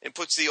 and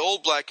puts the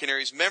old Black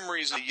Canary's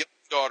memories in the young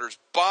daughter's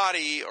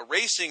body,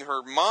 erasing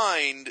her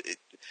mind.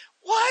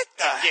 What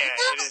the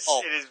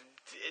hell? It is.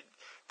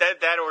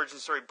 That origin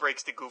story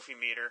breaks the Goofy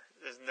meter.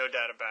 There's no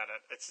doubt about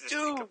it. It's just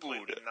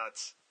completely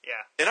nuts.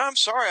 Yeah. And I'm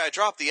sorry I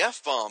dropped the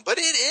F-bomb, but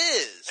it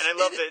is. And I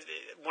love that.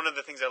 One of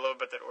the things I love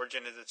about that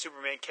origin is that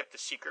Superman kept the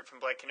secret from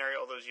Black Canary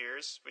all those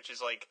years, which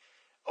is like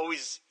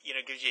always,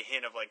 gives you a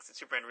hint of like that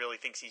Superman really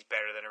thinks he's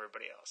better than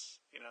everybody else.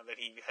 That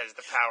he has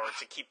the power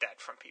to keep that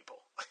from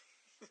people.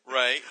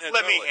 Right.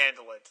 Let me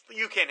handle it.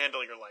 You can't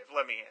handle your life.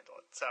 Let me handle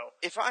it. So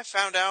if I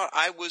found out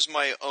I was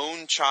my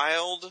own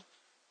child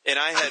and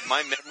I had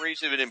my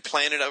memories had been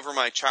implanted over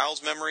my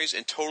child's memories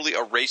and totally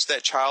erased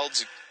that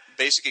child's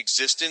basic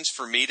existence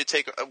for me to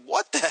take,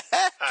 what the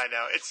heck? I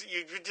know.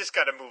 You just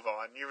got to move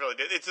on. You really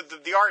did.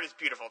 The art is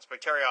beautiful. It's by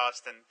Terry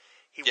Austin.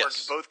 He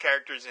works both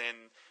characters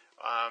in.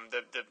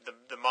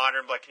 The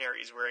modern Black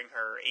Canary is wearing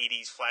her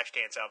 80s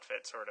Flashdance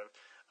outfit, sort of.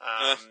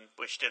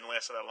 Which didn't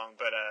last so that long,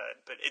 but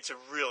it's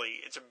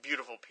a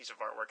beautiful piece of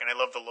artwork, and I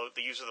love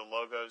the use of the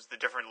logos, the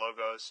different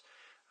logos.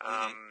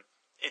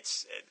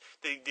 It's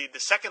the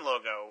second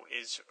logo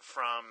is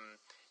from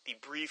the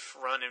brief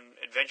run in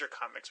Adventure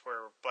Comics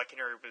where Black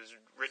Canary was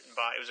written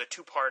by. It was a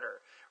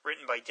two-parter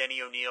written by Denny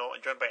O'Neil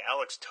and drawn by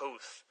Alex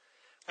Toth,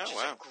 which is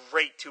a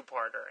great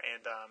two-parter,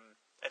 and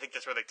I think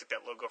that's where they took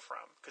that logo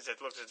from because it's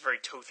a very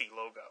Tothy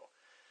logo.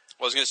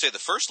 Well, I was going to say the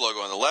first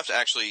logo on the left,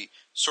 actually,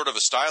 sort of a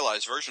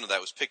stylized version of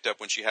that was picked up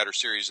when she had her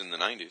series in the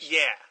 90s.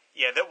 Yeah.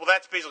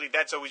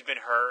 That's always been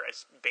her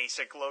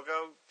basic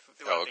logo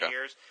throughout the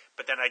years.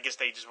 But then I guess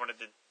they just wanted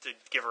to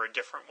give her a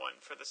different one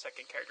for the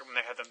second character when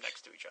they had them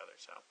next to each other.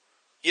 So.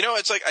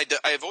 It's like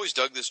I've always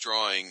dug this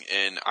drawing,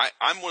 and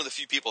I'm one of the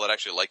few people that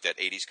actually like that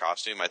 80s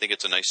costume. I think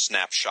it's a nice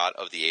snapshot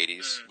of the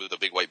 80s with the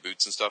big white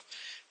boots and stuff.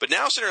 But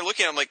now sitting there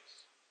looking at it, I'm like,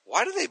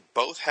 why do they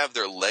both have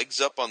their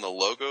legs up on the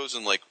logos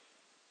and like,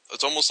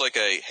 it's almost like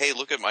a, hey,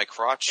 look at my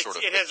crotch sort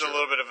of It picture. has a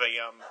little bit of a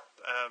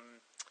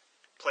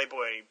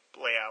Playboy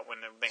layout when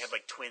they had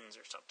like twins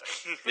or something.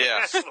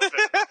 Yeah.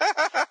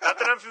 Not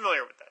that I'm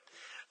familiar with that.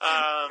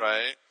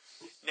 Right.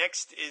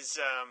 Next is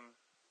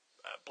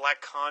Black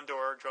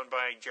Condor, drawn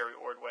by Jerry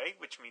Ordway,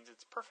 which means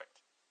it's perfect.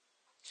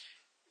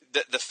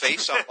 The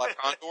face on Black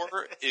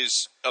Condor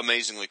is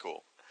amazingly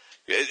cool.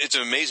 It's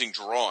an amazing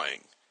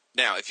drawing.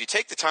 Now, if you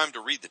take the time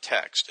to read the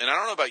text, and I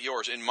don't know about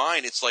yours, in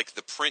mine it's like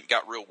the print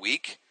got real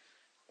weak.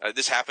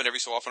 This happened every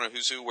so often on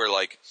Who's Who, where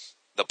like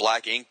the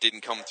black ink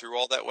didn't come through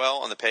all that well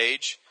on the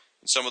page,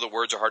 and some of the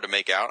words are hard to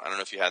make out. I don't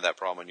know if you had that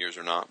problem on yours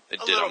or not. It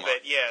a did little on mine.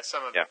 bit, yeah,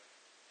 some of it.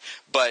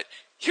 But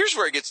here's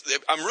where it gets.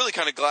 I'm really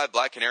kind of glad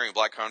Black Canary and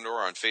Black Condor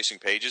are on facing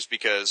pages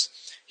because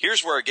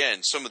here's where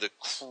again some of the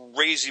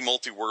crazy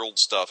multi-world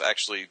stuff.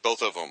 Actually,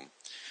 both of them.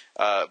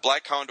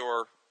 Black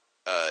Condor.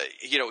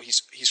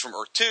 He's from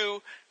Earth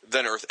 2,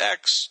 then Earth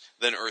X,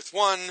 then Earth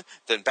 1,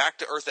 then back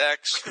to Earth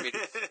X. I mean,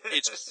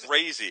 it's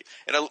crazy.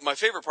 And my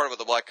favorite part about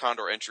the Black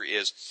Condor entry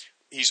is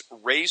he's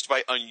raised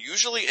by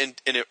unusually, I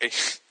can't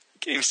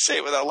even say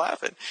it without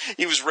laughing.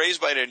 He was raised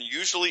by an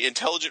unusually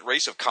intelligent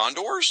race of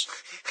condors.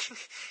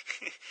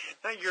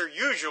 Not your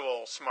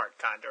usual smart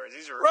condors.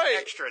 These are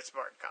extra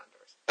smart condors.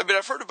 I mean,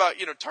 I've heard about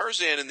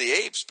Tarzan and the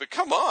apes, but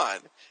come on.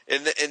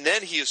 And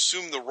then he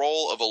assumed the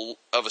role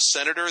of a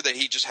senator that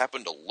he just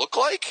happened to look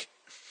like.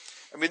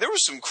 I mean, there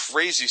was some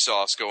crazy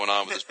sauce going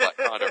on with this Black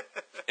Condor.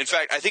 In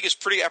fact, I think it's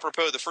pretty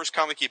apropos. The first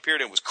comic he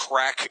appeared in was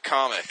Crack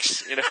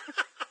Comics.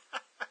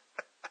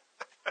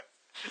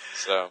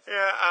 So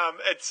yeah,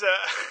 it's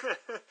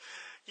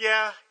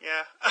yeah.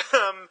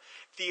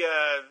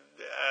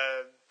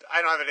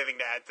 I don't have anything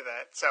to add to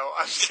that, so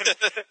I'm just gonna.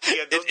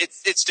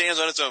 It stands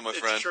on its own, my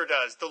friend. It sure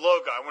does. The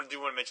logo. I want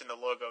to mention the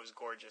logo is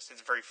gorgeous.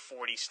 It's a very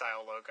 40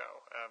 style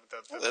logo.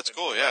 That's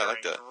cool. Yeah, I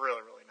like that.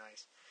 Really, really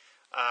nice.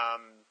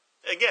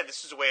 Again,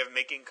 this is a way of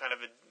making kind of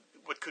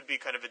what could be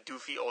kind of a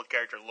doofy old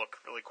character look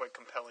really quite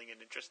compelling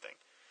and interesting.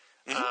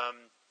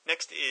 Mm-hmm.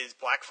 Next is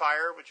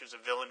Blackfire, which is a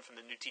villain from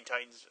the New Teen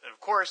Titans, and of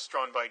course,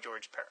 drawn by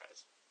George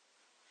Perez.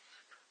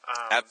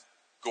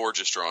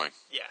 Gorgeous drawing.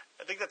 Yeah,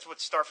 I think that's what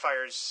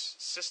Starfire's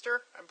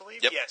sister, I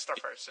believe. Yep. Yeah,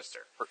 Starfire's sister.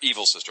 Her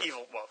evil sister.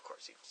 Evil, well, of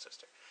course, evil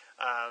sister.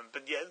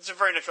 But yeah, it's a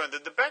very nice drawing.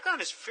 The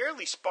background is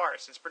fairly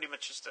sparse. It's pretty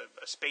much just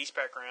a space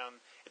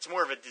background. It's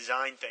more of a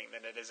design thing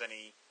than it is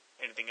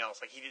anything else.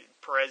 Like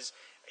Perez,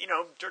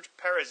 George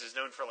Perez is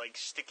known for like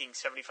sticking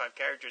 75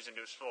 characters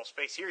into a small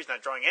space. Here, he's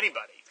not drawing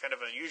anybody. It's kind of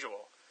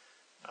unusual.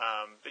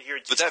 But here,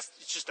 it's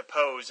just a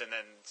pose and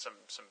then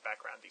some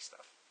backgroundy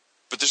stuff.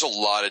 But there's a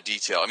lot of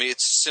detail. I mean,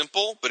 it's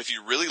simple, but if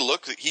you really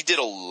look, he did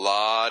a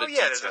lot of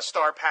detail. There's the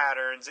star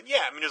patterns, and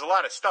there's a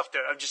lot of stuff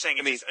there. I'm just saying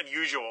it's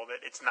unusual that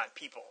it's not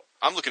people.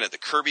 I'm looking at the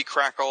Kirby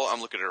crackle. I'm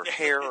looking at her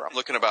hair. I'm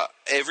looking about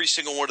every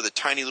single one of the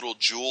tiny little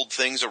jeweled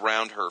things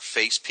around her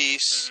face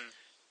piece.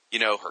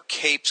 Mm-hmm. Her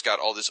cape's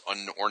got all this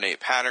ornate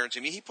patterns. I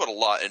mean, he put a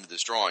lot into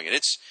this drawing,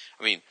 and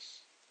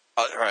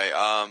all right.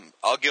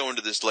 I'll go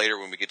into this later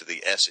when we get to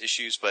the S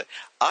issues, but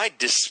I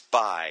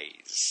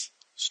despise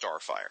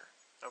Starfire.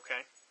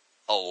 Okay.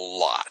 A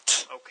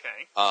lot.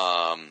 Okay.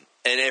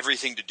 And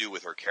everything to do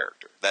with her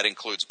character. That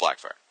includes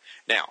Blackfire.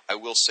 Now, I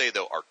will say,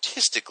 though,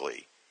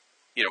 artistically,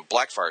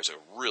 Blackfire is a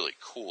really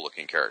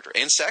cool-looking character.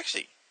 And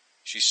sexy.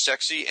 She's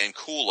sexy and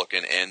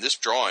cool-looking, and this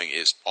drawing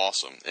is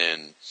awesome.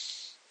 And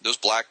those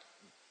black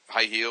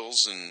high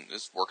heels, and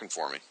it's working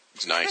for me.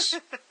 It's nice.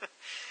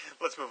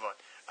 Let's move on.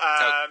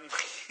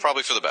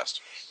 Probably for the best.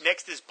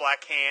 Next is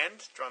Black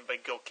Hand, drawn by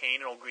Gil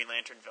Kane, an old Green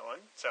Lantern villain.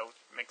 So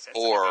it makes sense.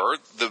 Or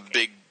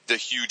the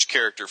huge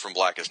character from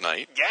Blackest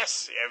Night.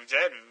 Yes, I've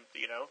said,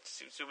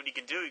 see what he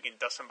can do. He can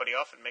dust somebody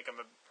off and make him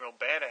a real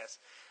badass.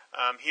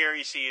 Here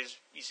you see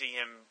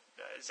him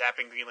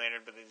zapping Green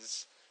Lantern with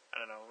his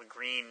the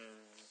green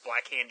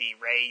black handy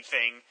ray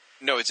thing.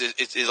 No, it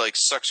like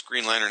sucks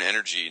Green Lantern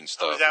energy and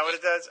stuff. Oh, is that what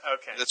it does?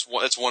 Okay.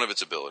 That's one of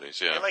its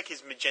abilities. Yeah. I like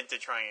his magenta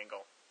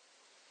triangle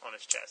on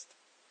his chest.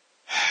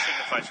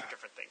 Signifies for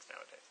different things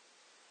nowadays.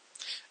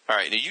 All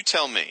right, now you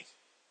tell me,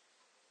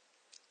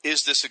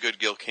 is this a good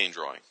Gil Kane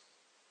drawing?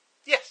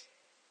 Yes.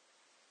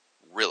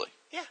 Really?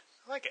 Yeah,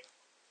 I like it.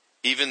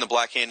 Even the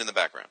black hand in the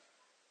background?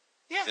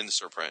 Yeah. In the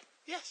surprint?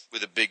 Yes.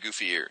 With the big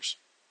goofy ears?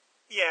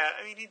 Yeah,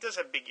 he does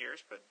have big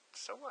ears, but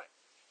so what?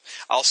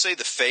 I'll say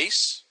the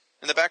face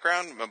in the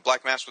background, a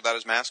black mask without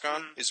his mask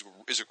on, is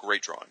a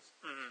great drawing.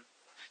 Mm-hmm.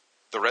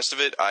 The rest of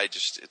it,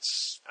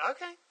 it's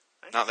okay.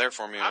 Not there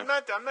for me. I'm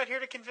not here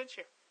to convince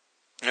you.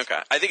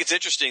 Okay. I think it's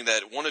interesting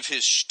that one of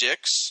his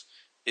shticks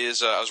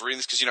is, I was reading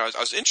this because, I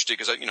was interested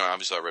because,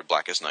 obviously I read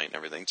Blackest Night and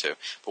everything too.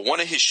 But one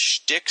of his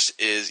shticks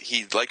is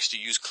he likes to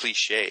use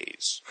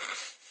cliches.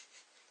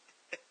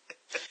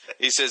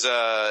 He says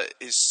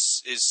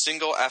his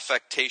single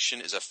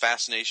affectation is a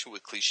fascination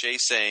with cliche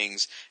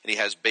sayings, and he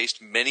has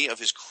based many of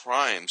his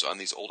crimes on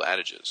these old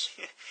adages.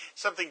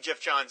 Something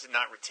Jeff Johns did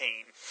not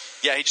retain.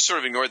 Yeah, he just sort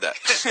of ignored that.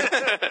 We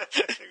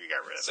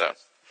got rid of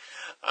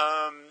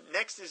that.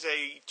 Next is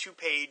a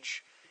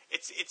 2-page.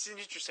 It's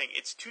interesting.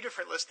 It's 2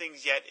 different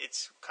listings, yet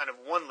it's kind of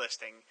one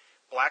listing.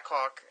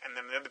 Blackhawk, and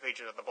then the other page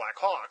are the Black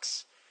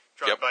Hawks,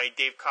 drawn by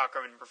Dave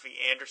Cockrum and Murphy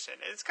Anderson.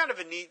 And it's kind of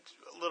a neat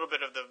little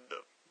bit of the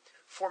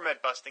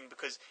format busting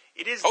because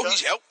it is.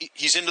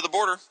 He's into the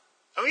border.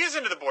 Oh, he is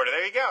into the border.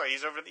 There you go.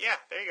 He's over.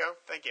 There you go.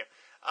 Thank you.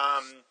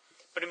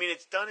 But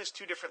it's done as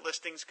 2 different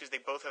listings because they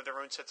both have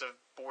their own sets of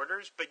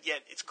borders, but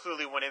yet it's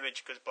clearly one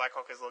image because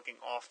Blackhawk is looking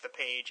off the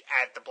page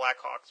at the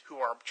Blackhawks who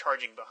are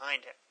charging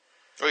behind him.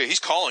 Oh yeah, he's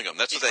calling them.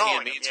 That's what that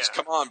hand means.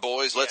 Come on,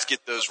 boys, let's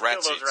get those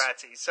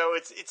ratsies. So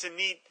it's a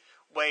neat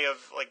way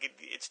of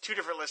it's 2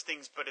 different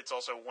listings, but it's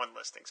also one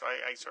listing. So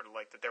I sort of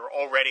like that they were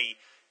already.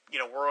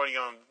 We're already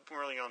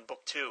on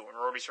book 2, and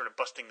we're already sort of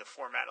busting the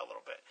format a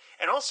little bit.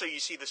 And also, you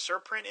see the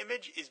surprint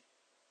image is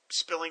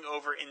spilling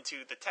over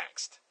into the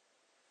text.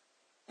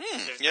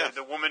 There's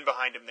the woman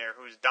behind him there,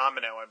 who's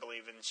Domino, I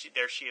believe, and she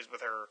is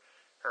with her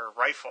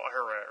rifle,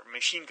 her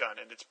machine gun,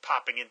 and it's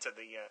popping into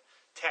the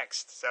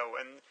text. So,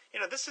 and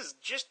this is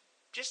just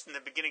in the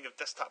beginning of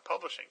desktop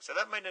publishing, so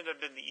that might end up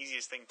being the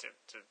easiest thing to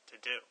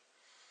do.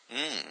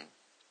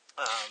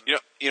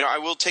 I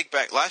will take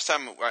back last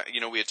time.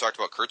 We had talked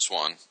about Kurt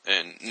Swan,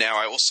 and now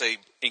I will say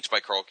inks by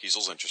Carl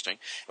Kiesel's interesting,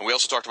 and we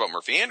also talked about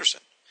Murphy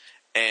Anderson.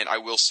 And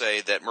I will say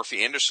that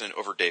Murphy Anderson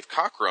over Dave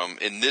Cockrum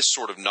in this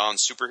sort of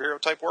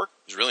non-superhero type work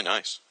is really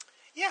nice.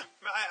 Yeah,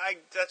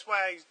 that's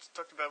why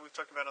we've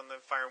talked about on the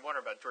Fire and Water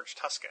about George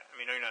Tuska.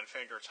 I know you're not a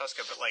fan of George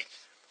Tuska, but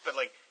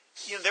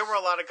there were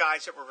a lot of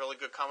guys that were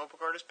really good comic book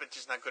artists, but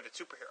just not good at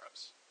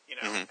superheroes.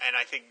 Mm-hmm. And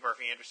I think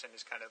Murphy Anderson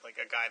is kind of like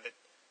a guy that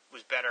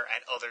was better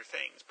at other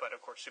things, but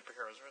of course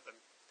superheroes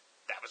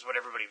that was what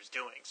everybody was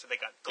doing. So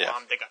they got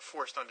they got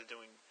forced onto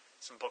doing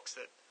some books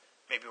that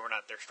maybe were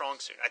not their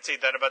strong suit. I'd say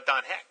that about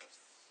Don Heck.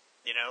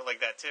 Like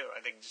that too.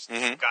 I think just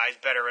guys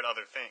better at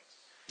other things.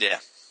 Yeah.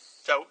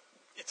 So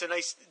it's a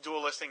nice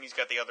dual listing. He's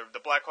got the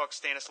Blackhawks,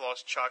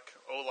 Stanislaus, Chuck,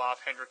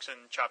 Olaf,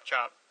 Hendrickson, Chop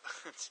Chop.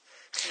 I was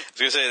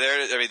gonna say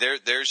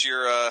there's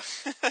your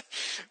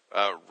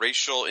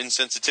racial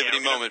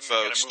insensitivity moment,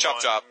 folks. Chop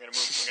Chop. We're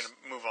gonna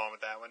move on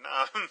with that one.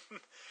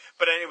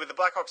 But anyway, the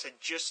Blackhawks had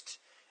just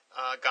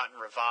gotten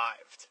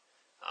revived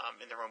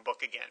in their own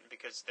book again,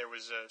 because there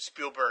was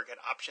Spielberg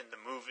had optioned the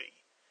movie,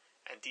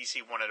 and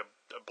DC wanted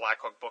a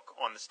Blackhawk book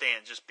on the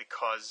stand just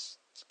because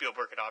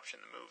Spielberg had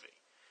optioned the movie,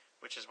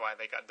 which is why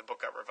the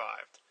book got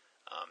revived.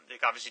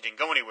 It obviously didn't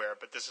go anywhere,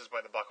 but this is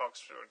why the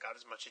Blackhawks got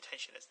as much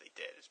attention as they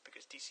did, is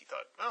because DC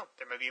thought, oh,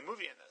 there might be a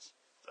movie in this.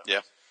 So.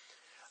 Yeah.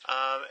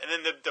 And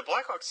then the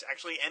Blackhawks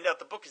actually end out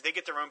the book because they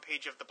get their own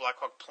page of the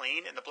Blackhawk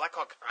plane and the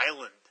Blackhawk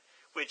Island,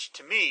 which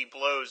to me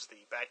blows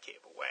the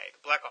Batcave away.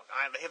 The Blackhawk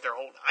Island, they have their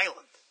whole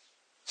island.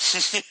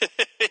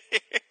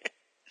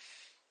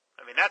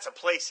 I mean, that's a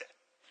playset.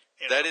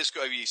 That is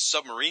going to be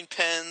submarine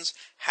pens,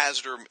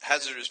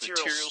 hazardous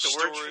material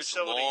storage,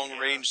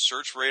 long-range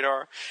search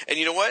radar. And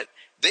you know what?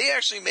 They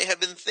actually may have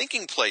been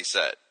thinking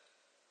playset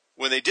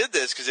when they did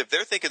this, because if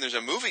they're thinking there's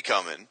a movie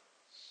coming,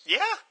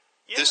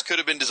 this could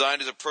have been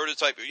designed as a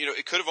prototype. You know,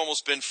 it could have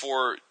almost been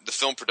for the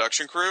film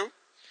production crew,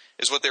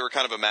 is what they were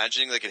kind of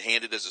imagining. They could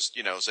hand it as a,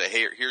 say,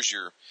 hey, here's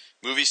your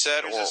movie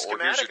set, or here's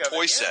your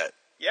toy set.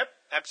 Yep.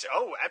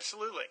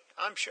 Absolutely.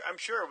 I'm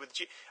sure.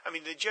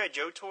 The G.I.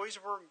 Joe toys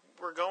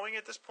were going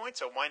at this point,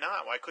 so why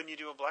not? Why couldn't you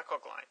do a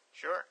Blackhawk line?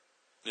 Sure.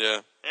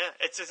 Yeah. Yeah.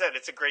 It's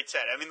a great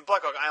set. I mean, the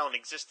Blackhawk Island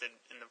existed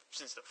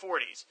since the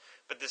 40s,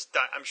 but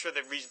I'm sure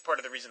part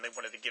of the reason they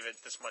wanted to give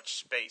it this much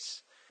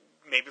space,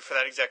 maybe for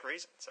that exact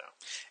reason. So.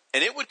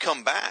 And it would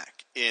come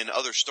back in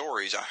other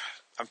stories.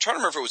 I'm trying to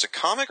remember if it was a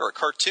comic or a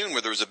cartoon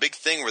where there was a big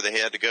thing where they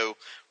had to go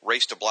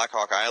race to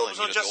Blackhawk Island.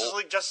 Well, it was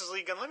on Justice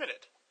League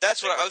Unlimited.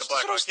 That's what I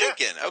was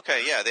thinking. Yeah.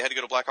 Okay, yeah, they had to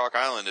go to Blackhawk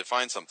Island to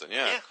find something.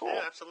 Yeah, cool.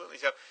 Yeah, absolutely.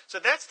 So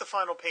that's the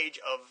final page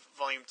of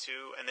Volume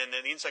 2, and then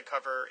the inside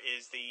cover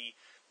is the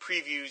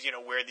previews,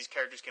 where these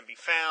characters can be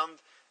found.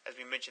 As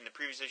we mentioned in the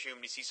previous issue,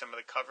 when you see some of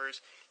the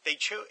covers. They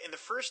in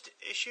the first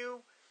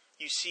issue,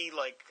 you see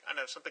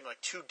something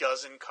like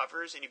 24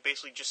 covers, and you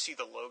basically just see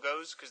the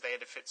logos because they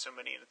had to fit so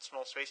many in a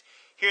small space.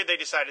 Here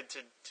they decided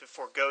to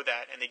forego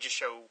that, and they just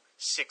show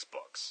 6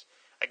 books.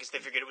 I guess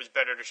they figured it was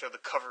better to show the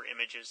cover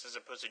images as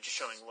opposed to just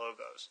showing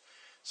logos.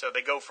 So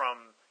they go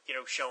from,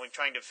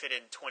 trying to fit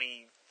in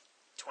 20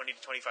 to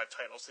 25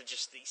 titles to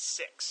just these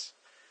 6.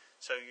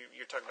 So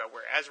you're talking about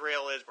where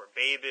Azrael is, where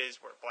Babe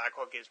is, where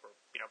Blackhawk is, where,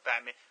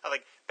 Batman.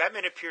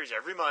 Batman appears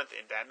every month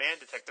in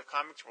Batman, Detective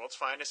Comics, World's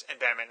Finest, and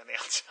Batman and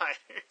the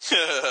Outsiders.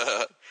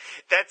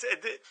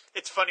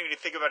 It's funny when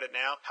you think about it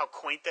now, how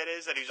quaint that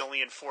is, that he's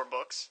only in 4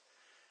 books.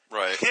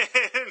 Right.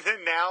 And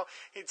then now,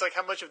 it's like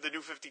how much of the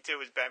New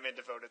 52 is Batman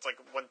devoted? It's like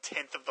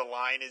 1/10 of the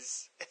line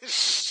is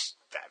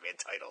Batman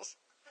titles.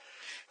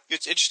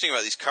 What's interesting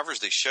about these covers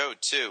they showed,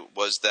 too,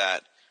 was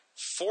that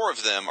 4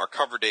 of them are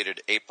cover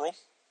dated April,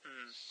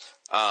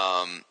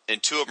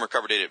 and 2 of them are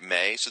cover dated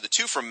May. So the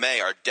 2 from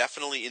May are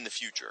definitely in the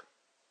future.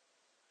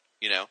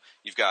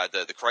 You've got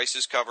the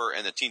Crisis cover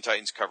and the Teen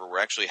Titans cover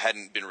where actually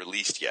hadn't been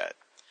released yet.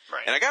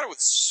 Right. And I got to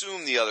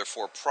assume the other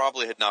 4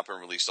 probably had not been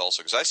released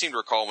also, because I seem to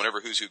recall whenever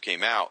Who's Who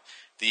came out,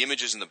 the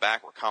images in the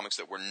back were comics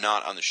that were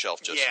not on the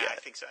shelf just yet. Yeah, I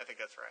think so. I think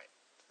that's right.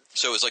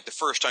 So it was like the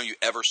first time you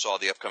ever saw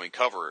the upcoming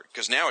cover,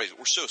 because nowadays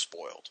we're so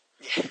spoiled.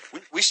 Yeah.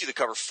 We see the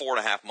cover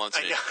 4.5 months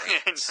in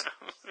advance.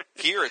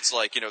 Here it's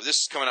like,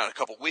 this is coming out in a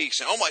couple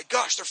weeks, and oh my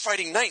gosh, they're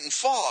fighting Night and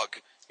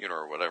Fog,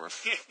 or whatever.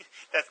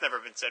 That's never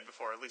been said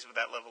before, at least with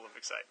that level of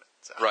excitement.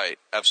 So. Right,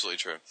 absolutely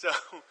true. So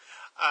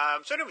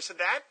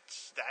that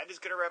is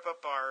going to wrap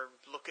up our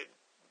look at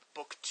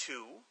Book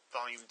 2,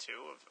 Volume 2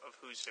 of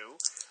Who's Who.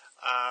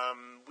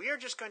 We are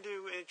just going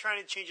to,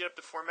 trying to change it up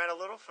the format a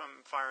little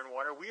from Fire and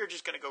Water, we are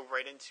just going to go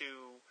right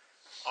into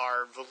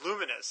our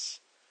voluminous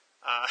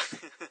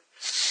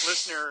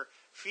listener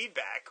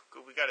feedback.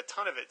 We got a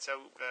ton of it,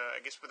 so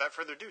I guess without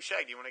further ado,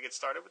 Shag, do you want to get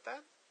started with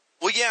that?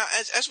 Well, yeah,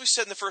 as we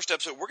said in the first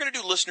episode, we're going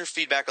to do listener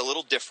feedback a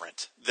little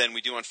different than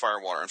we do on Fire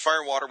and Water. On Fire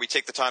and Water, we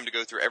take the time to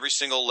go through every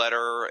single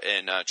letter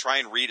and try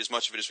and read as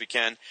much of it as we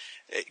can.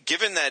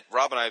 Given that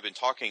Rob and I have been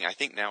talking, I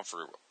think now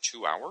for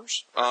 2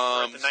 hours.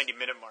 We're at the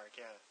 90-minute mark,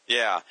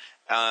 yeah.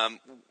 Yeah.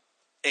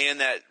 And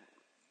that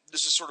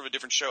this is sort of a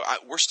different show.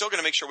 We're still going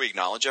to make sure we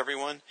acknowledge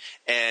everyone.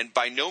 And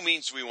by no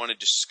means do we want to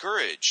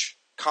discourage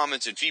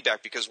comments and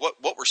feedback, because what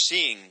we're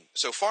seeing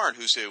so far in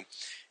Who's Who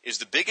is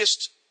the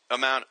biggest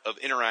amount of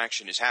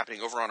interaction is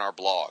happening over on our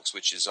blogs,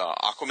 which is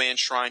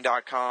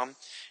AquamanShrine.com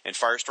and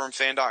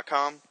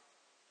FirestormFan.com.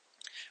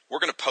 We're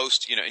going to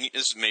post, and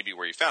this is maybe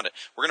where you found it,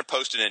 we're going to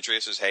post an entry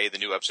that says, hey, the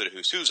new episode of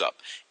Who's Who's up.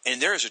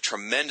 And there is a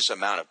tremendous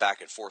amount of back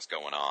and forth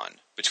going on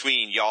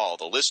between y'all,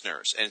 the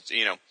listeners. And,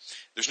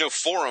 there's no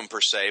forum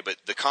per se, but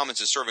the comments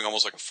is serving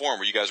almost like a forum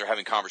where you guys are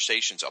having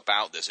conversations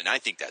about this. And I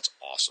think that's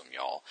awesome,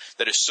 y'all.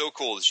 That is so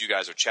cool that you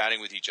guys are chatting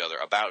with each other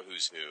about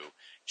Who's Who,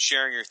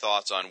 sharing your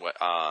thoughts on what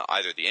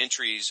either the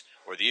entries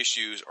or the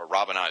issues or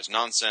Rob and I's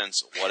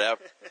nonsense,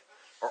 whatever,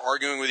 or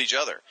arguing with each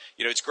other.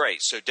 It's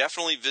great. So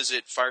definitely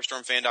visit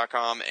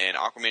FirestormFan.com and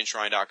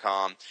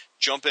AquamanShrine.com.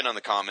 Jump in on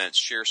the comments,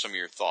 share some of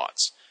your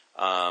thoughts.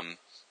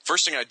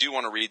 First thing I do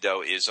want to read,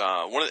 though, is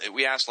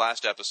we asked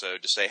last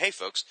episode to say, hey,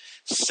 folks,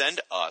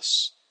 send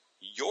us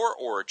your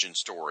origin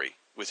story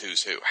with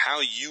Who's Who, how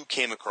you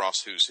came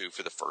across Who's Who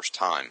for the first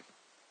time.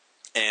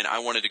 And I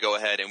wanted to go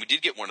ahead, and we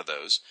did get one of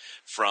those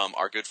from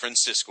our good friend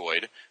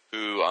Siskoid,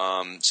 who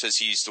says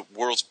he's the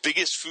world's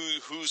biggest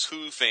Who's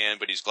Who fan,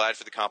 but he's glad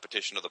for the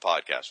competition of the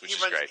podcast, which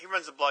is great. He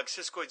runs the blog,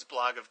 Siskoid's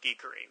blog of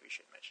geekery, we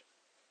should mention.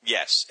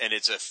 Yes, and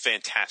it's a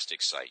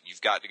fantastic site.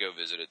 You've got to go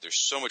visit it. There's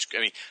so much. I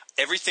mean,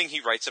 everything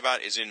he writes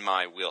about is in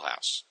my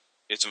wheelhouse.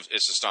 It's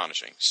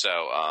astonishing. So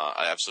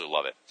I absolutely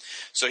love it.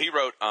 So he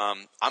wrote,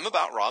 I'm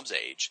about Rob's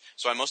age,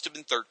 so I must have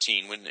been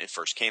 13 when it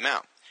first came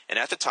out. And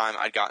at the time,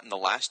 I'd gotten the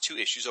last 2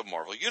 issues of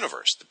Marvel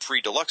Universe, the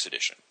pre-deluxe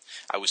edition.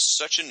 I was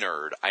such a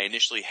nerd, I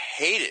initially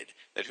hated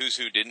that Who's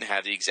Who didn't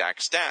have the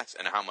exact stats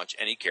and how much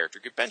any character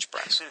could bench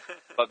press.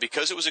 But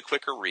because it was a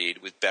quicker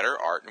read with better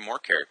art and more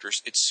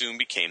characters, it soon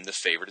became the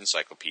favorite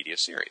encyclopedia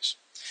series.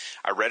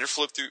 I read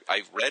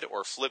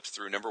or flipped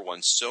through number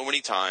 1 so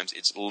many times,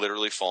 it's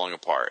literally falling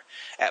apart.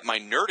 At my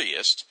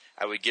nerdiest,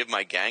 I would give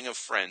my gang of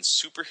friends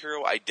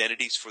superhero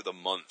identities for the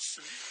month,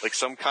 like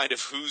some kind of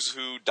Who's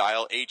Who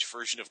Dial H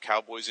version of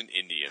Cowboys and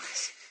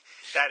Indians.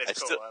 That is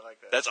cool. I like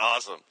that. That's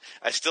awesome.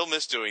 I still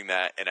miss doing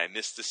that, and I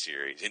miss the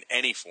series in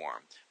any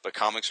form. But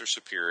comics are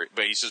superior.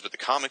 But he says, the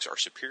comics are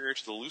superior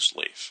to the loose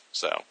leaf.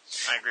 So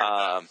I agree with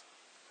that.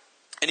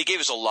 And he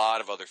gave us a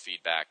lot of other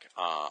feedback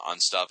on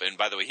stuff. And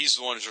by the way, he's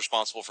the one who's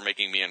responsible for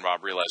making me and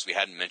Rob realize we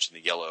hadn't mentioned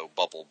the yellow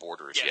bubble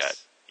borders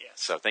yet. Yes.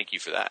 So thank you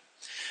for that.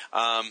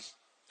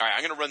 All right,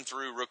 I'm going to run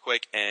through real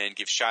quick and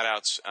give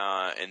shout-outs,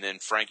 and then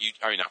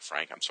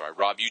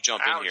Rob, you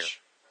jump in here.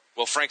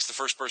 Well, Frank's the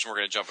first person we're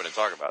going to jump in and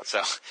talk about.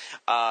 So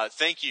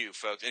thank you,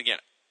 folks. And again,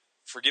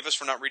 forgive us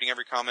for not reading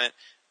every comment,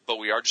 but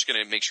we are just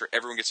going to make sure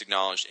everyone gets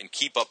acknowledged and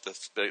keep up the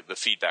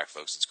feedback,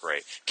 folks. It's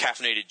great.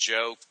 Caffeinated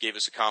Joe gave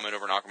us a comment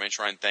over an Aquaman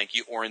Shrine. Thank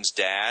you. Oren's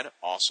dad,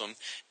 awesome.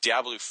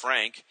 Diablo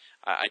Frank,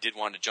 I did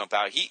want to jump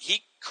out.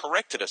 He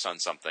corrected us on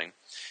something.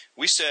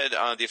 We said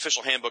the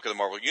official handbook of the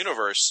Marvel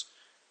Universe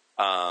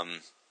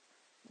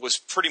was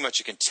pretty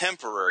much a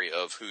contemporary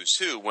of Who's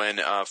Who,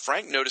 when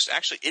Frank noticed it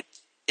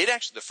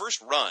actually the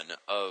first run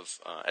of,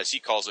 as he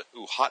calls it,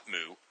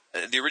 Uhatmu,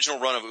 the original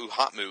run of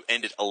Uhatmu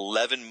ended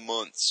 11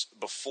 months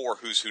before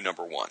Who's Who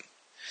number 1.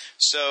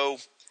 So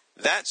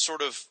that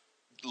sort of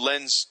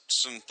lends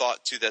some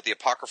thought to that the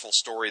apocryphal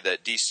story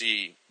that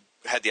DC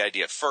had the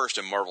idea first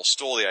and Marvel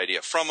stole the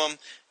idea from them,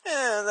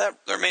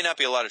 there may not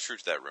be a lot of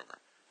truth to that rumor.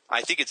 I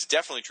think it's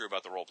definitely true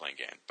about the role-playing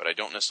game, but I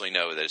don't necessarily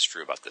know that it's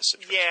true about this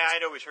situation. Yeah,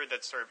 I'd always heard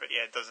that story, but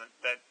yeah, it doesn't.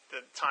 The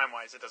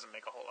time-wise, it doesn't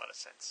make a whole lot of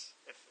sense.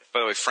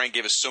 By the way, Frank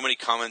gave us so many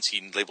comments,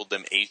 he labeled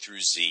them A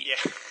through Z.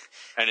 Yeah.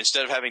 And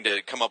instead of having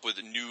to come up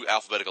with new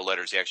alphabetical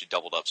letters, he actually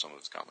doubled up some of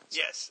his comments.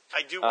 Yes,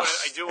 I do want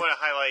to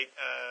highlight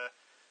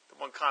the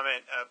one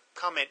comment.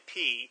 Comment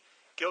P.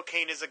 Gil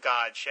Kane is a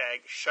god.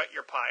 Shag, shut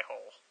your pie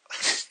hole.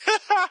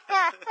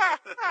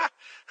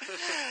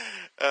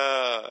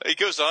 He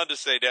goes on to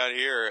say down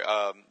here,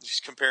 he's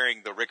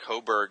comparing the Rick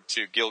Hoberg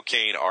to Gil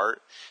Kane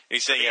art. And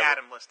he's saying,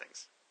 Adam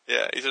listings.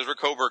 Yeah, he says Rick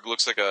Hoberg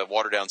looks like a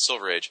watered-down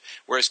Silver Age,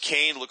 whereas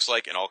Kane looks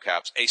like, in all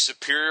caps, a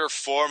superior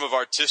form of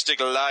artistic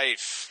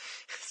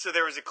life. So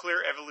there was a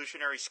clear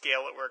evolutionary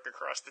scale at work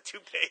across the 2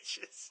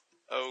 pages.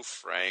 Oh,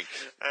 Frank.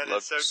 That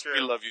is so true.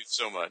 We love you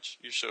so much.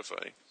 You're so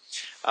funny.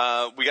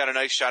 We got a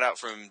nice shout-out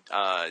from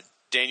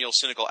Daniel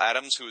Cynical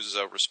Adams, who is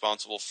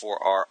responsible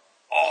for our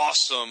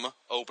awesome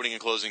opening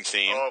and closing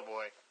theme. Oh,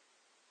 boy.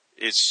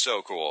 It's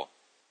so cool.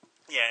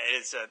 Yeah,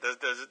 it is.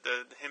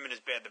 Him and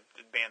his band,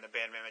 the band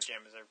Mamma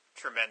Jammas, are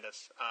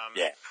tremendous.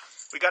 Yeah.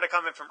 We got a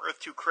comment from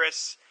Earth2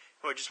 Chris,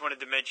 who I just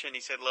wanted to mention.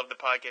 He said, love the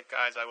podcast,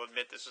 guys. I will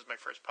admit this was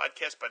my first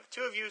podcast by the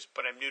 2 of you,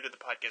 but I'm new to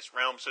the podcast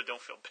realm, so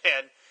don't feel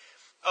bad.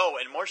 Oh,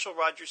 and Marshall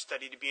Rogers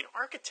studied to be an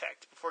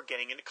architect before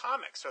getting into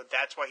comics, so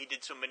that's why he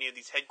did so many of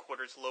these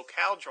headquarters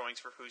locale drawings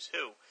for Who's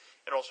Who.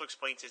 It also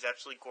explains his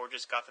absolutely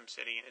gorgeous Gotham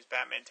City and his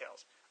Batman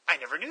tales. I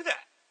never knew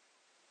that.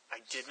 I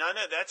did not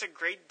know. That's a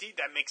great deed.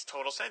 That makes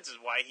total sense. Is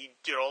why he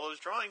did all those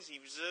drawings. He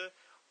was a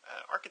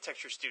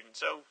architecture student.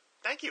 So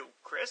thank you,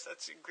 Chris.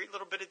 That's a great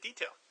little bit of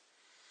detail.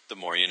 The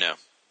more you know.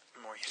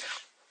 The more you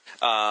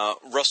know.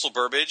 Russell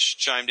Burbage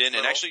chimed in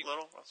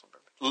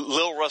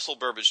Little Russell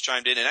Burbage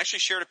chimed in and actually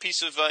shared a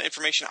piece of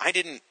information I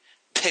didn't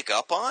pick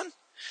up on,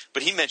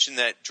 but he mentioned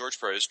that George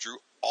Perez drew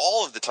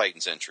all of the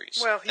Titans entries.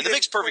 Well, and that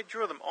makes perfect. He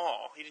drew them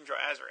all. He didn't draw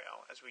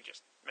Azrael, as we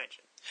just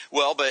mentioned.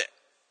 Well, but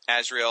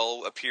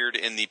Azrael appeared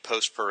in the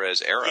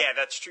post-Perez era. Yeah,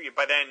 that's true.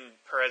 By then,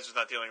 Perez was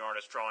not the only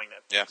artist drawing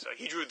that. Yeah. So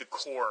he drew the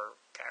core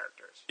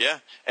characters. Yeah,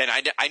 and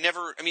I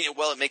never,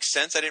 it makes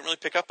sense. I didn't really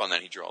pick up on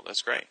that he drew all.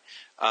 That's great.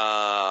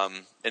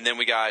 And then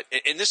we got,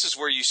 and this is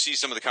where you see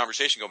some of the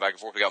conversation go back and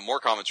forth. We got more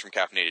comments from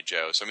Caffeinated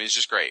Joe. So, it's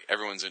just great.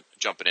 Everyone's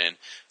jumping in.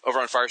 Over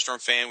on Firestorm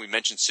Fan, we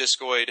mentioned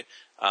Siskoid.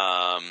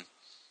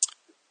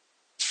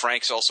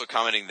 Frank's also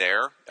commenting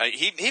there.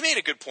 He made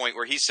a good point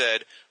where he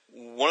said,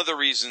 one of the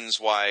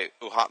reasons why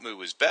Uhatmu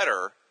was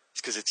better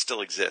is because it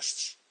still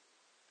exists.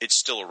 It's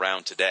still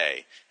around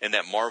today. And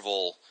that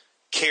Marvel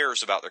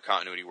cares about their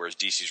continuity, whereas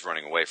DC's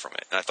running away from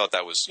it. And I thought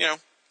that was,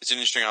 it's an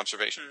interesting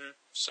observation. Mm-hmm.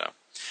 So,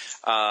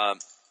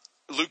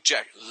 Luke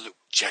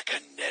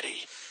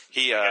Giaconetti.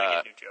 He,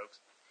 gotta get new jokes.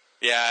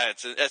 Yeah,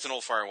 that's an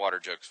old Fire and Water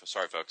joke.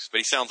 Sorry, folks, but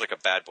he sounds like a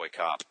bad boy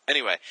cop.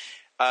 Anyway,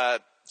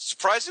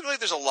 surprisingly,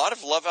 there's a lot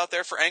of love out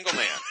there for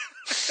Angleman.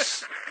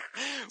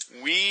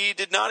 We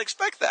did not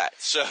expect that,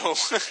 so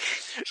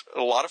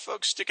a lot of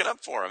folks sticking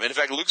up for him. And in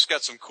fact, Luke's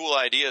got some cool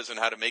ideas on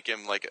how to make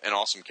him like an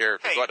awesome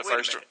character. Hey, Go out wait to a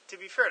Firestorm. minute. To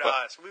be fair to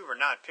us, we were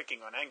not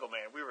picking on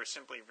Angleman. We were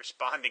simply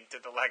responding to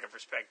the lack of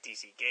respect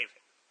DC gave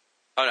him.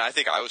 Oh, no, I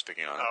think I was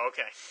picking on him. Oh,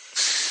 okay.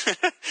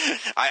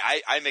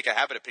 I make a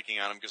habit of picking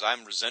on him because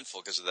I'm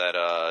resentful because of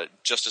that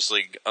Justice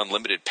League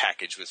Unlimited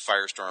package with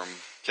Firestorm,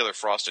 Killer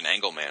Frost, and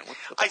Angleman.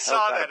 I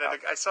saw that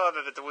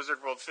at the Wizard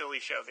World Philly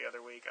show the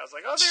other week. I was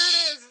like, oh,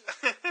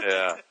 there it is.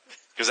 Yeah,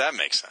 because that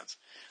makes sense.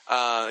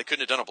 They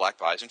couldn't have done a Black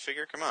Bison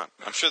figure? Come on.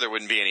 I'm sure there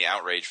wouldn't be any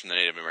outrage from the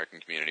Native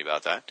American community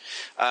about that.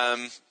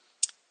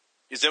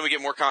 Then we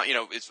get more,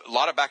 it's a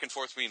lot of back and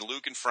forth between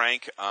Luke and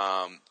Frank.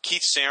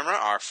 Keith Samra,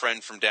 our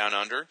friend from Down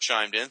Under,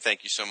 chimed in.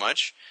 Thank you so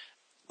much.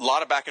 A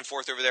lot of back and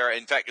forth over there.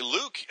 In fact,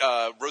 Luke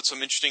wrote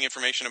some interesting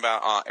information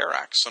about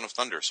Arax, Son of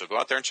Thunder. So go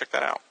out there and check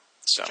that out.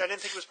 So, which I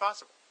didn't think was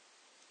possible.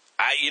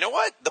 You know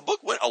what? The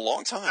book went a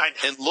long time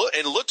and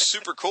looked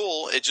super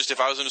cool. It just,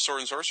 if I was into Sword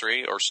and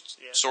Sorcery or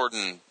Sword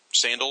and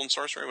Sandal and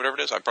Sorcery, whatever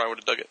it is, I probably would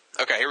have dug it.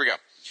 Okay, here we go.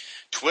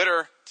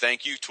 Twitter,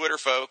 thank you, Twitter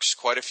folks.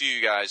 Quite a few of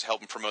you guys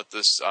helping promote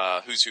this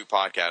Who's Who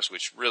podcast,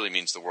 which really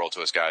means the world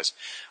to us, guys.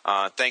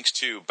 Thanks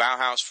to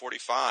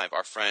Bauhaus45,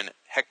 our friend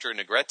Hector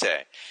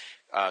Negrete,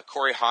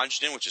 Corey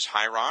Hodgson, which is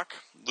High Rock,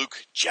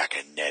 Luke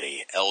Giaconetti,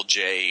 L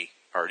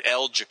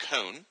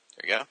Jacone.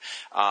 There you go.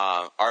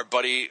 Our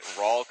buddy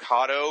Raul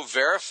Cotto,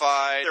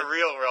 verified. The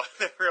real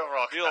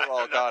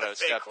Raul Cotto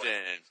stepped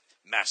in.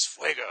 Mas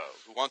Fuego,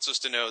 who wants us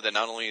to know that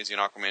not only is he an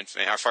Aquaman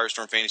fan, our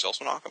Firestorm fan, he's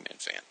also an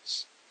Aquaman fan.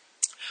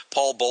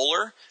 Paul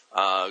Bowler,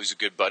 who's a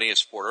good buddy of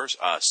supporters.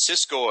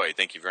 Siskoy,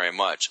 thank you very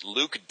much.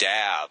 Luke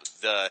Dabb,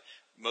 the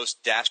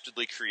most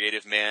dastardly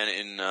creative man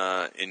in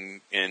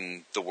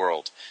the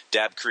world.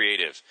 Dabb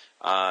Creative.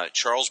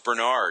 Charles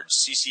Bernard,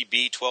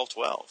 CCB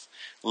 1212.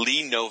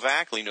 Lee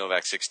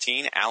Novak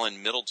 16.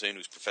 Alan Middleton,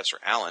 who's Professor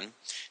Allen.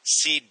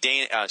 C.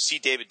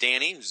 David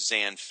Danny, who's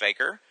Zen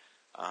Faker.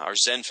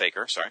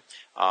 Sorry.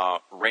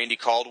 Randy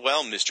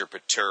Caldwell, Mr.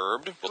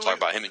 Perturbed. We'll talk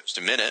about him in just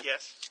a minute.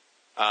 Yes.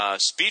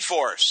 Speed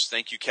Force,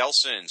 thank you,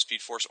 Kelson.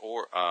 Speed Force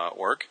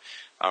org.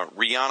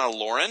 Rihanna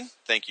Lauren,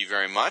 thank you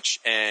very much.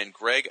 And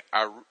Greg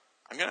Arujo,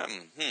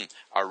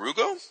 I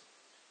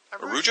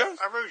would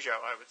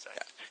say.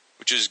 Yeah,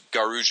 which is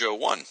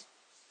Garujo1.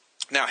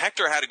 Now,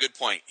 Hector had a good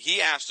point.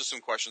 He asked us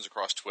some questions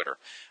across Twitter.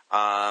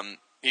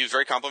 He was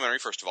very complimentary,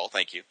 first of all,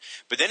 thank you.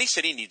 But then he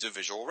said he needs a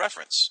visual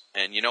reference.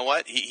 And you know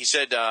what? He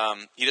said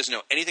he doesn't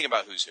know anything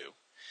about Who's Who.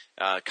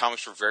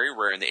 Comics were very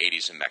rare in the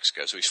 80s in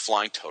Mexico, so he's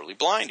flying totally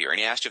blind here. And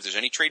he asked if there's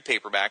any trade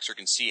paperbacks or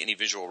can see any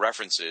visual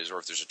references or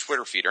if there's a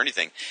Twitter feed or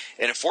anything.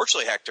 And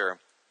unfortunately, Hector,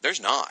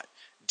 there's not.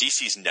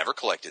 DC's never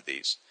collected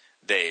these.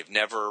 They've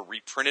never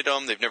reprinted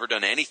them. They've never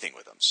done anything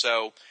with them.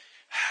 So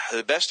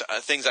the best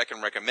things I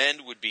can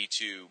recommend would be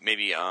to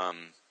maybe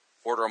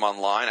order them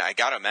online. I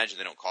got to imagine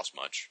they don't cost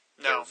much.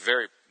 No.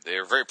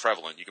 They're very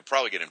prevalent. You could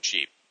probably get them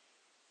cheap.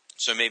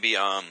 So maybe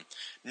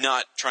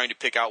not trying to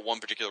pick out one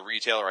particular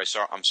retailer.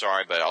 I'm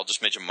sorry, but I'll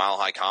just mention Mile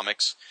High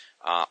Comics.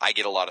 I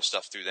get a lot of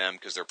stuff through them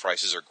because their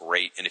prices are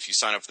great. And if you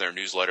sign up for their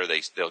newsletter,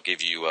 they'll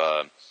give you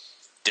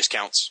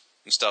discounts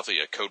and stuff.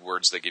 Code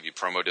words, they give you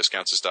promo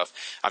discounts and stuff.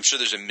 I'm sure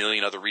there's a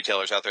million other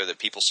retailers out there that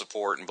people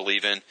support and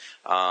believe in.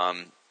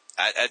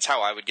 That's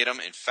how I would get them.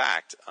 In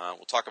fact,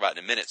 we'll talk about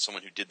in a minute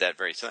someone who did that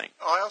very thing.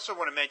 Oh, I also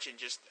want to mention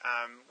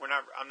we're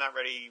not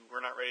ready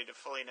to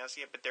fully announce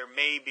it yet, but there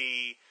may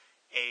be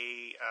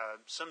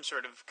some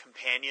sort of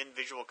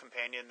visual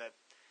companion that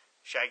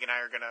Shag and I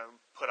are going to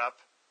put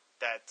up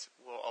that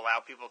will allow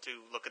people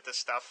to look at this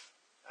stuff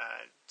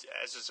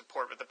as a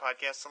support with the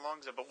podcast along.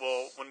 But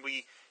when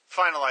we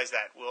finalize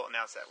that, we'll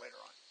announce that later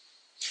on.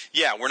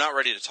 Yeah, we're not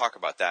ready to talk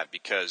about that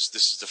because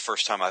this is the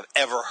first time I've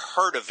ever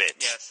heard of it.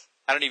 Yes.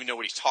 I don't even know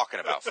what he's talking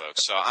about,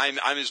 folks. So I'm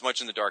as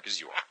much in the dark as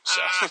you are.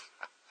 So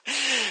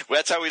well,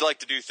 that's how we like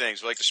to do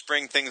things. We like to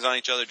spring things on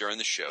each other during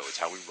the show. It's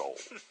how we roll.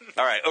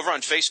 All right, over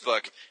on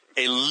Facebook,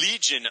 a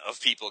legion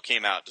of people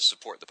came out to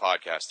support the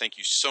podcast. Thank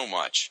you so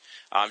much.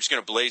 I'm just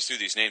going to blaze through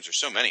these names. There's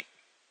so many.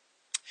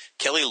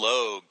 Kelly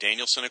Logue,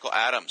 Daniel Cynical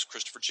Adams,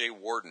 Christopher J.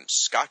 Warden,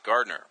 Scott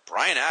Gardner,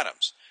 Brian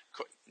Adams,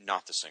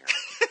 not the singer,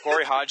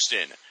 Corey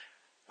Hodgson.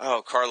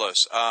 Oh,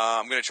 Carlos.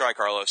 I'm going to try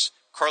Carlos.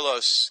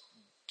 Carlos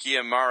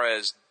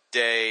Guimarães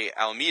de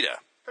Almeida.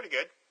 Pretty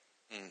good.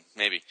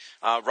 Maybe.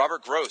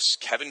 Robert Gross,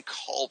 Kevin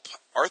Culp,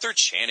 Arthur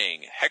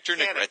Channing, Hector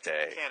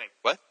Negrete. Canning.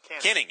 What?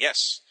 Canning,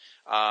 yes.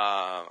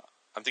 I'm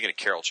thinking of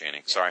Carol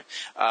Channing. Yeah. Sorry.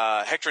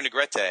 Hector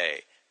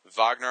Negrete,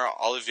 Wagner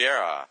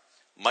Oliveira,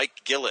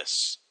 Mike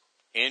Gillis,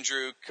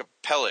 Andrew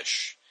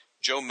Capellish,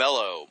 Joe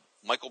Mello,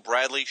 Michael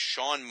Bradley,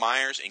 Sean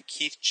Myers, and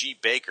Keith G.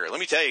 Baker. Let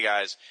me tell you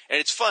guys, and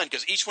it's fun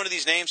because each one of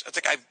these names, it's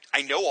like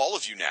I know all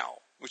of you now,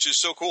 which is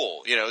so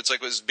cool. You know, it's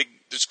like this big,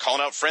 just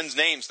calling out friends'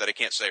 names that I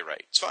can't say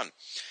right. It's fun.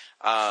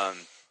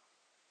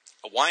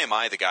 Why am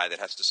I the guy that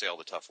has to say all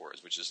the tough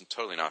words, which is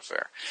totally not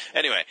fair?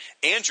 Anyway,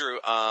 Andrew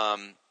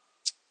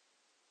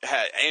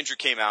Andrew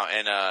came out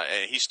and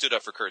he stood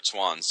up for Kurt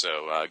Swan.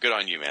 So good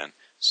on you, man.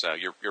 So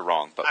you're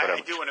wrong, but whatever.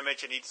 I do want to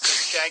mention he said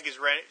Shag is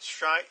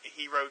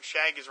he wrote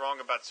Shag is wrong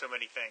about so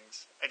many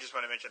things. I just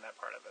want to mention that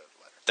part of the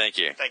letter. Thank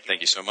you.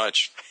 Thank you so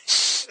much.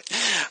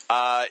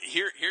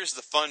 Here's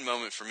the fun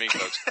moment for me,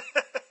 folks.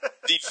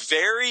 The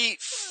very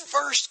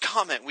first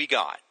comment we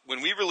got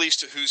when we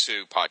released a Who's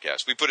Who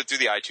podcast, we put it through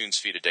the iTunes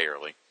feed a day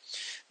early.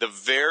 The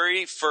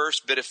very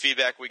first bit of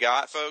feedback we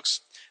got,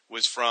 folks,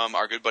 was from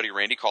our good buddy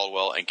Randy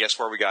Caldwell, and guess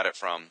where we got it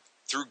from?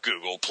 Through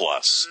Google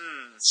Plus.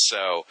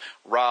 So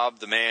Rob,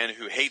 the man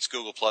who hates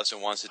Google Plus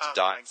and wants it to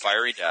die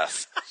fiery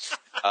death,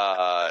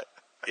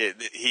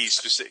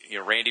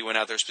 Randy went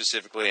out there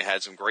specifically and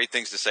had some great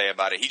things to say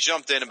about it. He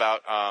jumped in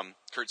about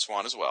Kurt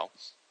Swan as well.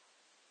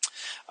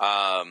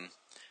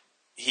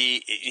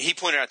 He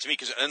pointed out to me,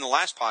 because in the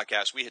last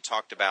podcast we had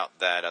talked about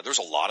that there was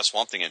a lot of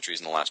Swamp Thing entries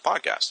in the last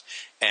podcast,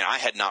 and I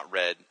had not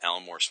read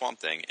Alan Moore's Swamp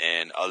Thing,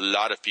 and a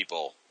lot of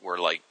people were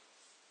like,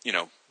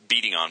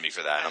 beating on me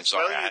for that. I'm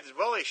sorry.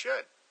 Well, they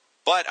should.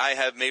 But I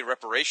have made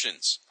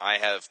reparations. I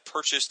have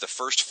purchased the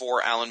first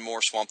 4 Alan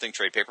Moore Swamp Thing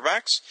trade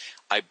paperbacks.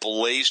 I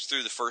blazed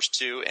through the first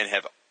 2 and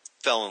have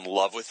fell in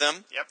love with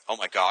them. Yep. Oh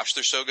my gosh,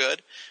 they're so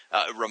good.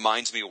 It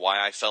reminds me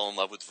why I fell in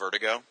love with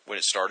Vertigo when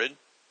it started.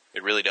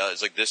 It really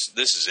does. Like this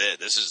is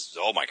it.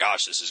 Oh my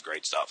gosh, this is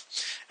great stuff.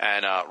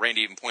 And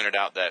Randy even pointed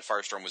out that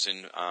Firestorm was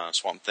in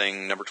Swamp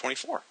Thing number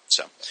 24.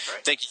 So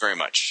Thank you very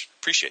much.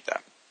 Appreciate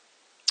that.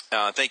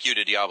 Thank you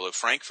to Diablo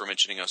Frank for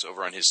mentioning us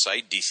over on his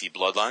site, DC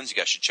Bloodlines. You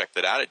guys should check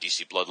that out at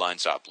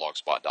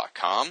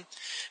dcbloodlines.blogspot.com.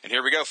 And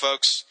here we go,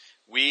 folks.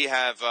 We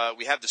have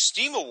the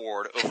Steam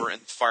Award over in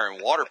the Fire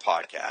and Water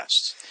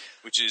podcast,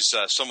 which is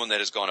someone that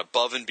has gone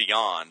above and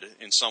beyond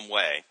in some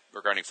way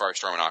regarding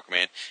Firestorm and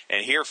Aquaman.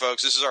 And here,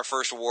 folks, this is our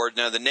first award.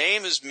 Now, the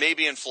name is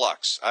maybe in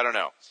flux. I don't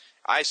know.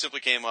 I simply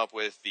came up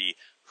with the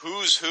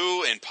Who's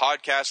Who in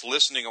Podcast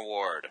Listening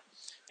Award.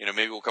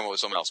 Maybe we'll come up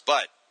with something else.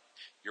 But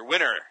your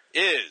winner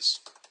is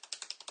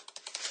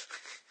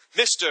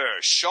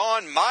Mr.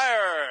 Sean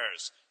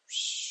Myers.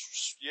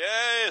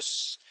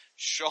 Yes.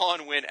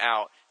 Sean went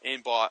out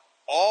and bought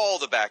all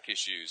the back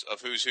issues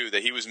of Who's Who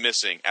that he was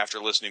missing after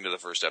listening to the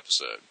first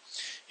episode.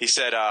 He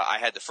said, I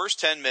had the first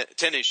 10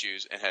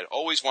 issues and had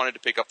always wanted to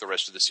pick up the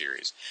rest of the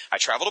series. I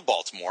traveled to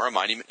Baltimore, a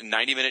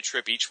 90-minute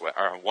trip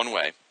one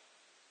way,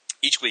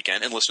 each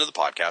weekend, and listened to the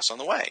podcast on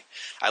the way.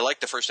 I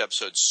liked the first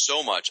episode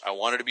so much, I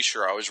wanted to be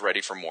sure I was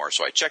ready for more,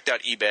 so I checked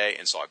out eBay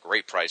and saw a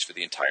great price for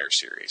the entire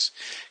series.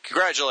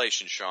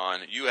 Congratulations,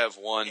 Sean. You have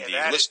won the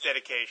that is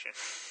dedication.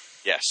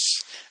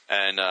 Yes,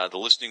 and the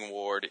listening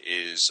award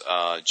is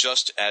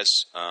just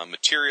as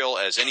material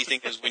as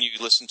anything is when you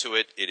listen to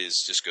it. It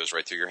just goes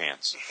right through your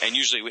hands, and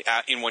usually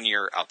in 1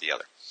 year, out the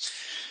other.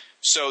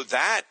 So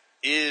that's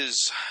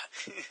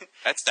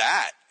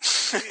that.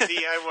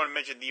 I want to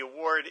mention the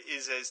award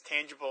is as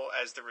tangible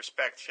as the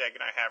respect Shag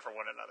and I have for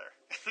one another.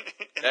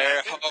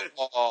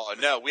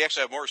 No, we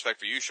actually have more respect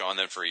for you, Sean,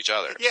 than for each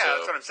other. Yeah,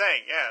 that's what I'm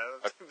saying.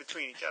 Yeah,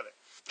 between each other.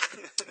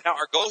 Now,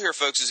 our goal here,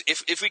 folks, is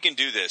if we can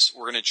do this,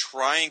 we're going to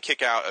try and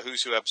kick out a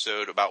Who's Who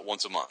episode about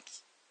once a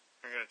month.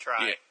 We're going to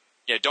try.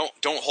 Yeah, don't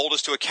hold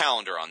us to a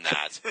calendar on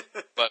that,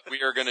 but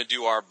we are going to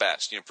do our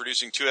best.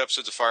 Producing 2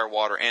 episodes of Fire,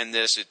 Water, and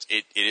this,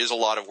 it is a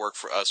lot of work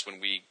for us when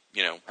we,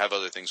 have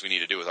other things we need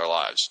to do with our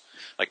lives,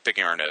 like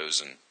picking our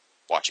nose and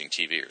watching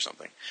TV or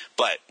something.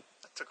 But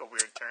that took a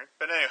weird turn.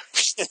 But anyway.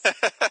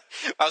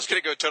 I was going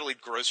to go totally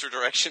grosser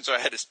direction, so I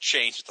had to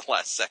change at the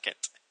last second.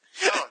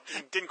 Oh,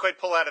 didn't quite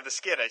pull out of the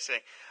skid, I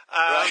see.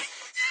 Right.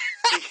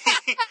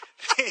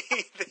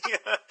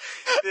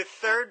 The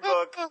third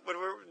book,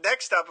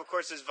 next up, of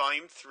course, is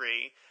Volume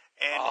 3.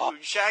 And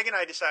Shag and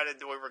I decided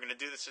the way we're going to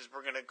do this is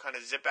we're going to kind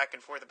of zip back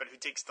and forth about who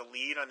takes the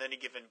lead on any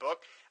given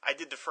book. I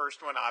did the first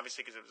one,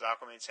 obviously, because it was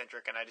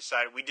Aquaman-centric, and I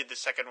decided we did the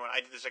second one.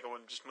 I did the second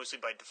one just mostly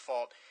by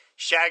default.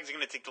 Shag's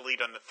going to take the lead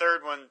on the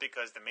third one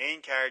because the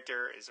main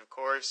character is, of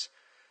course,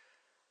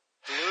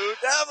 Blue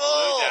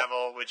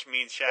Devil, which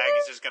means Shag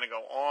is just going to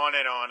go on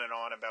and on and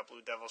on about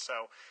Blue Devil,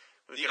 so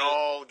we can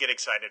all get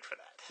excited for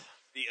that.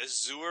 The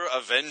Azure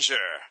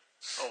Avenger.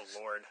 Oh,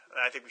 Lord.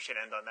 I think we should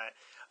end on that.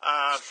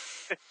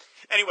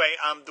 Anyway,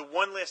 the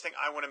one last thing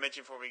I want to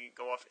mention before we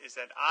go off is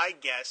that I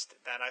guessed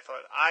that at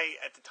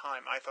the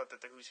time, I thought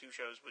that the Who's Who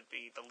shows would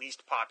be the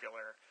least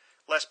popular,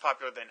 less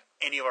popular than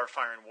any of our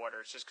Fire and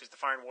Water, just because the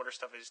Fire and Water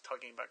stuff is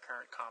talking about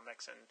current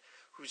comics, and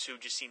Who's Who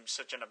just seems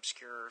such an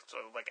obscure,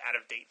 sort of like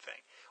out-of-date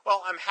thing.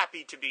 Well, I'm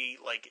happy to be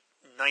like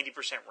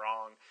 90%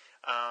 wrong.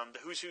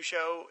 The Who's Who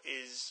show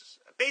is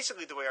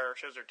basically the way our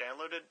shows are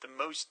downloaded. The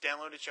most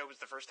downloaded show was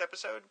the first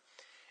episode,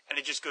 and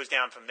it just goes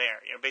down from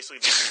there. Basically.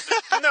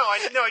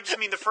 I just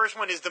mean the first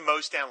one is the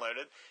most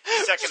downloaded.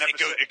 The second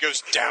episode it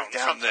goes down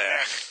from there.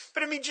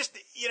 But I mean,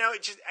 I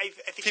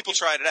think people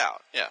tried it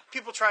out. Yeah,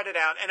 people tried it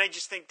out, and I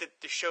just think that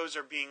the shows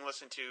are being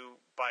listened to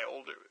by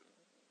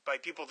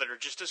people that are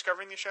just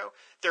discovering the show.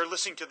 They're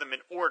listening to them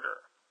in order,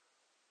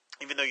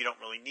 even though you don't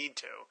really need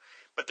to.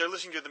 But they're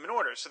listening to them in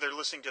order, so they're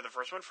listening to the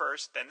first one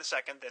first, then the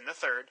second, then the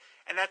third,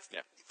 and that's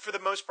for the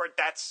most part.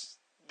 That's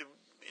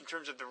in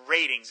terms of the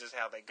ratings is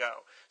how they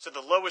go. So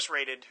the lowest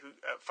rated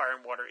Fire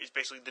and Water is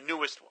basically the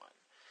newest one.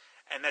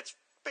 And that's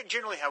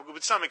generally how,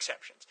 with some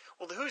exceptions.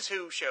 Well, the Who's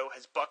Who show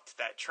has bucked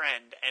that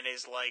trend and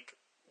is like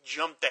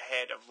jumped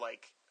ahead of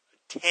like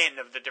 10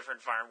 of the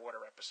different Fire and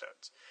Water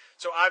episodes.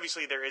 So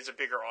obviously there is a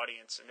bigger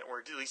audience, or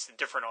at least a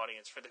different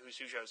audience for the Who's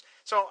Who shows.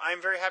 So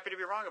I'm very happy to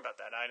be wrong about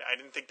that. I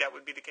didn't think that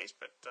would be the case,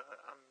 but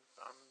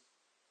I'm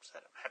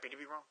happy to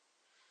be wrong.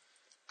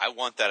 I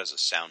want that as a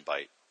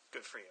soundbite.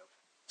 Good for you.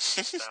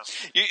 So.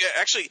 You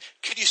actually,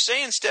 could you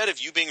say instead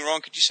of you being wrong,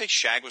 could you say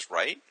Shag was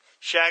right?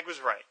 Shag was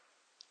right.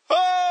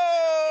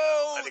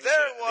 Oh, I think there it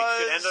I think we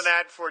should was. end on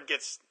that before it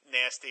gets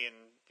nasty and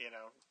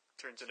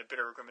turns into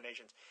bitter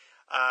recriminations.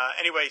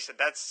 Anyway, so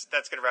that's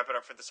going to wrap it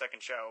up for the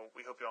second show.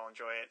 We hope you all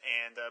enjoy it,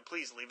 and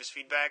please leave us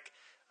feedback.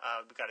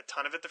 We got a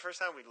ton of it the first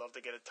time. We'd love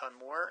to get a ton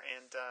more.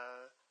 And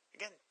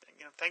again,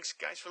 thanks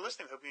guys for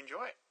listening. Hope you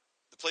enjoy it.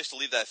 The place to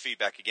leave that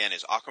feedback again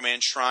is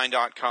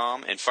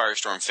AquamanShrine.com and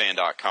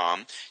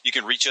FirestormFan.com. You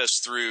can reach us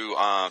through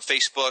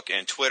Facebook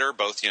and Twitter,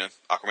 both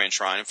Aquaman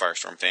Shrine and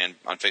Firestorm Fan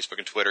on Facebook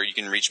and Twitter. You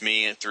can reach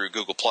me through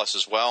Google Plus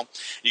as well.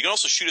 You can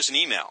also shoot us an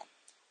email.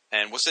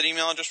 And what's that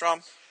email address,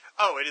 Rob?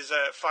 Oh, it is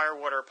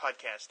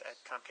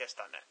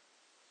firewaterpodcast@comcast.net.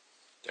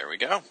 There we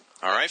go.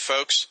 All right,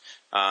 folks.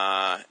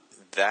 That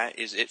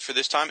is it for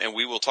this time, and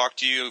we will talk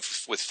to you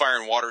with Fire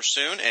and Water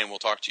soon, and we'll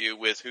talk to you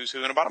with Who's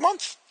Who in about a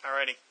month. All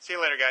righty. See you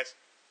later, guys.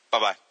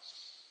 Bye-bye.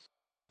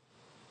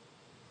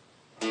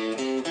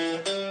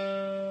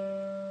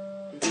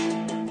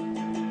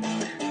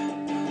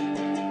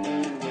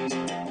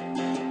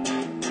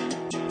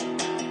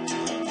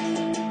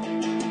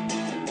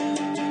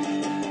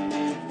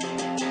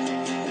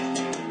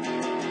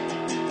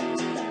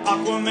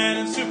 Aquaman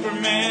and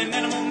Superman,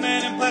 Animal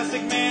Man and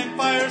Plastic Man,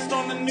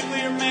 Firestorm and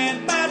Nuclear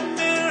Man,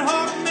 Batman and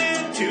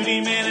Hawkman,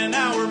 2D Man and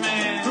Hour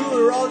Man.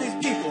 Who are all these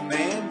people,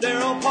 man?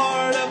 They're all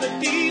part of the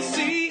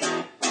DC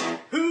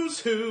Who's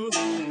Who.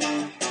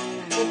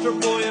 Ultra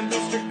Boy and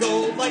Booster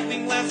Gold,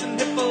 Lightning Lass and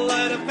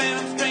Hippolyta,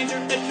 Phantom Stranger,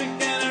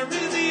 Etrick and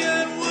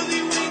Arisia and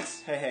Woozy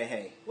Winks.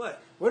 Hey.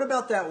 What? What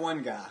about that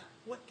one guy?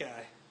 What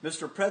guy?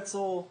 Mr.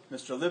 Pretzel,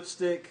 Mr.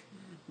 Lipstick,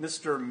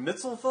 Mr.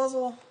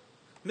 Mitzelfuzzle?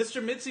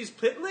 Mr. Mitzi's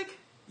Pitlick?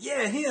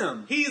 Yeah,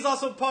 him. He's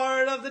also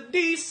part of the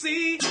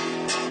DC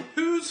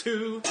Who's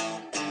Who.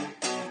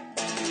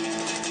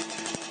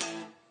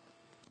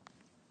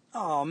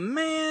 Oh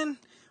man,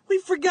 we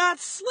forgot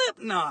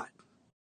Slipknot.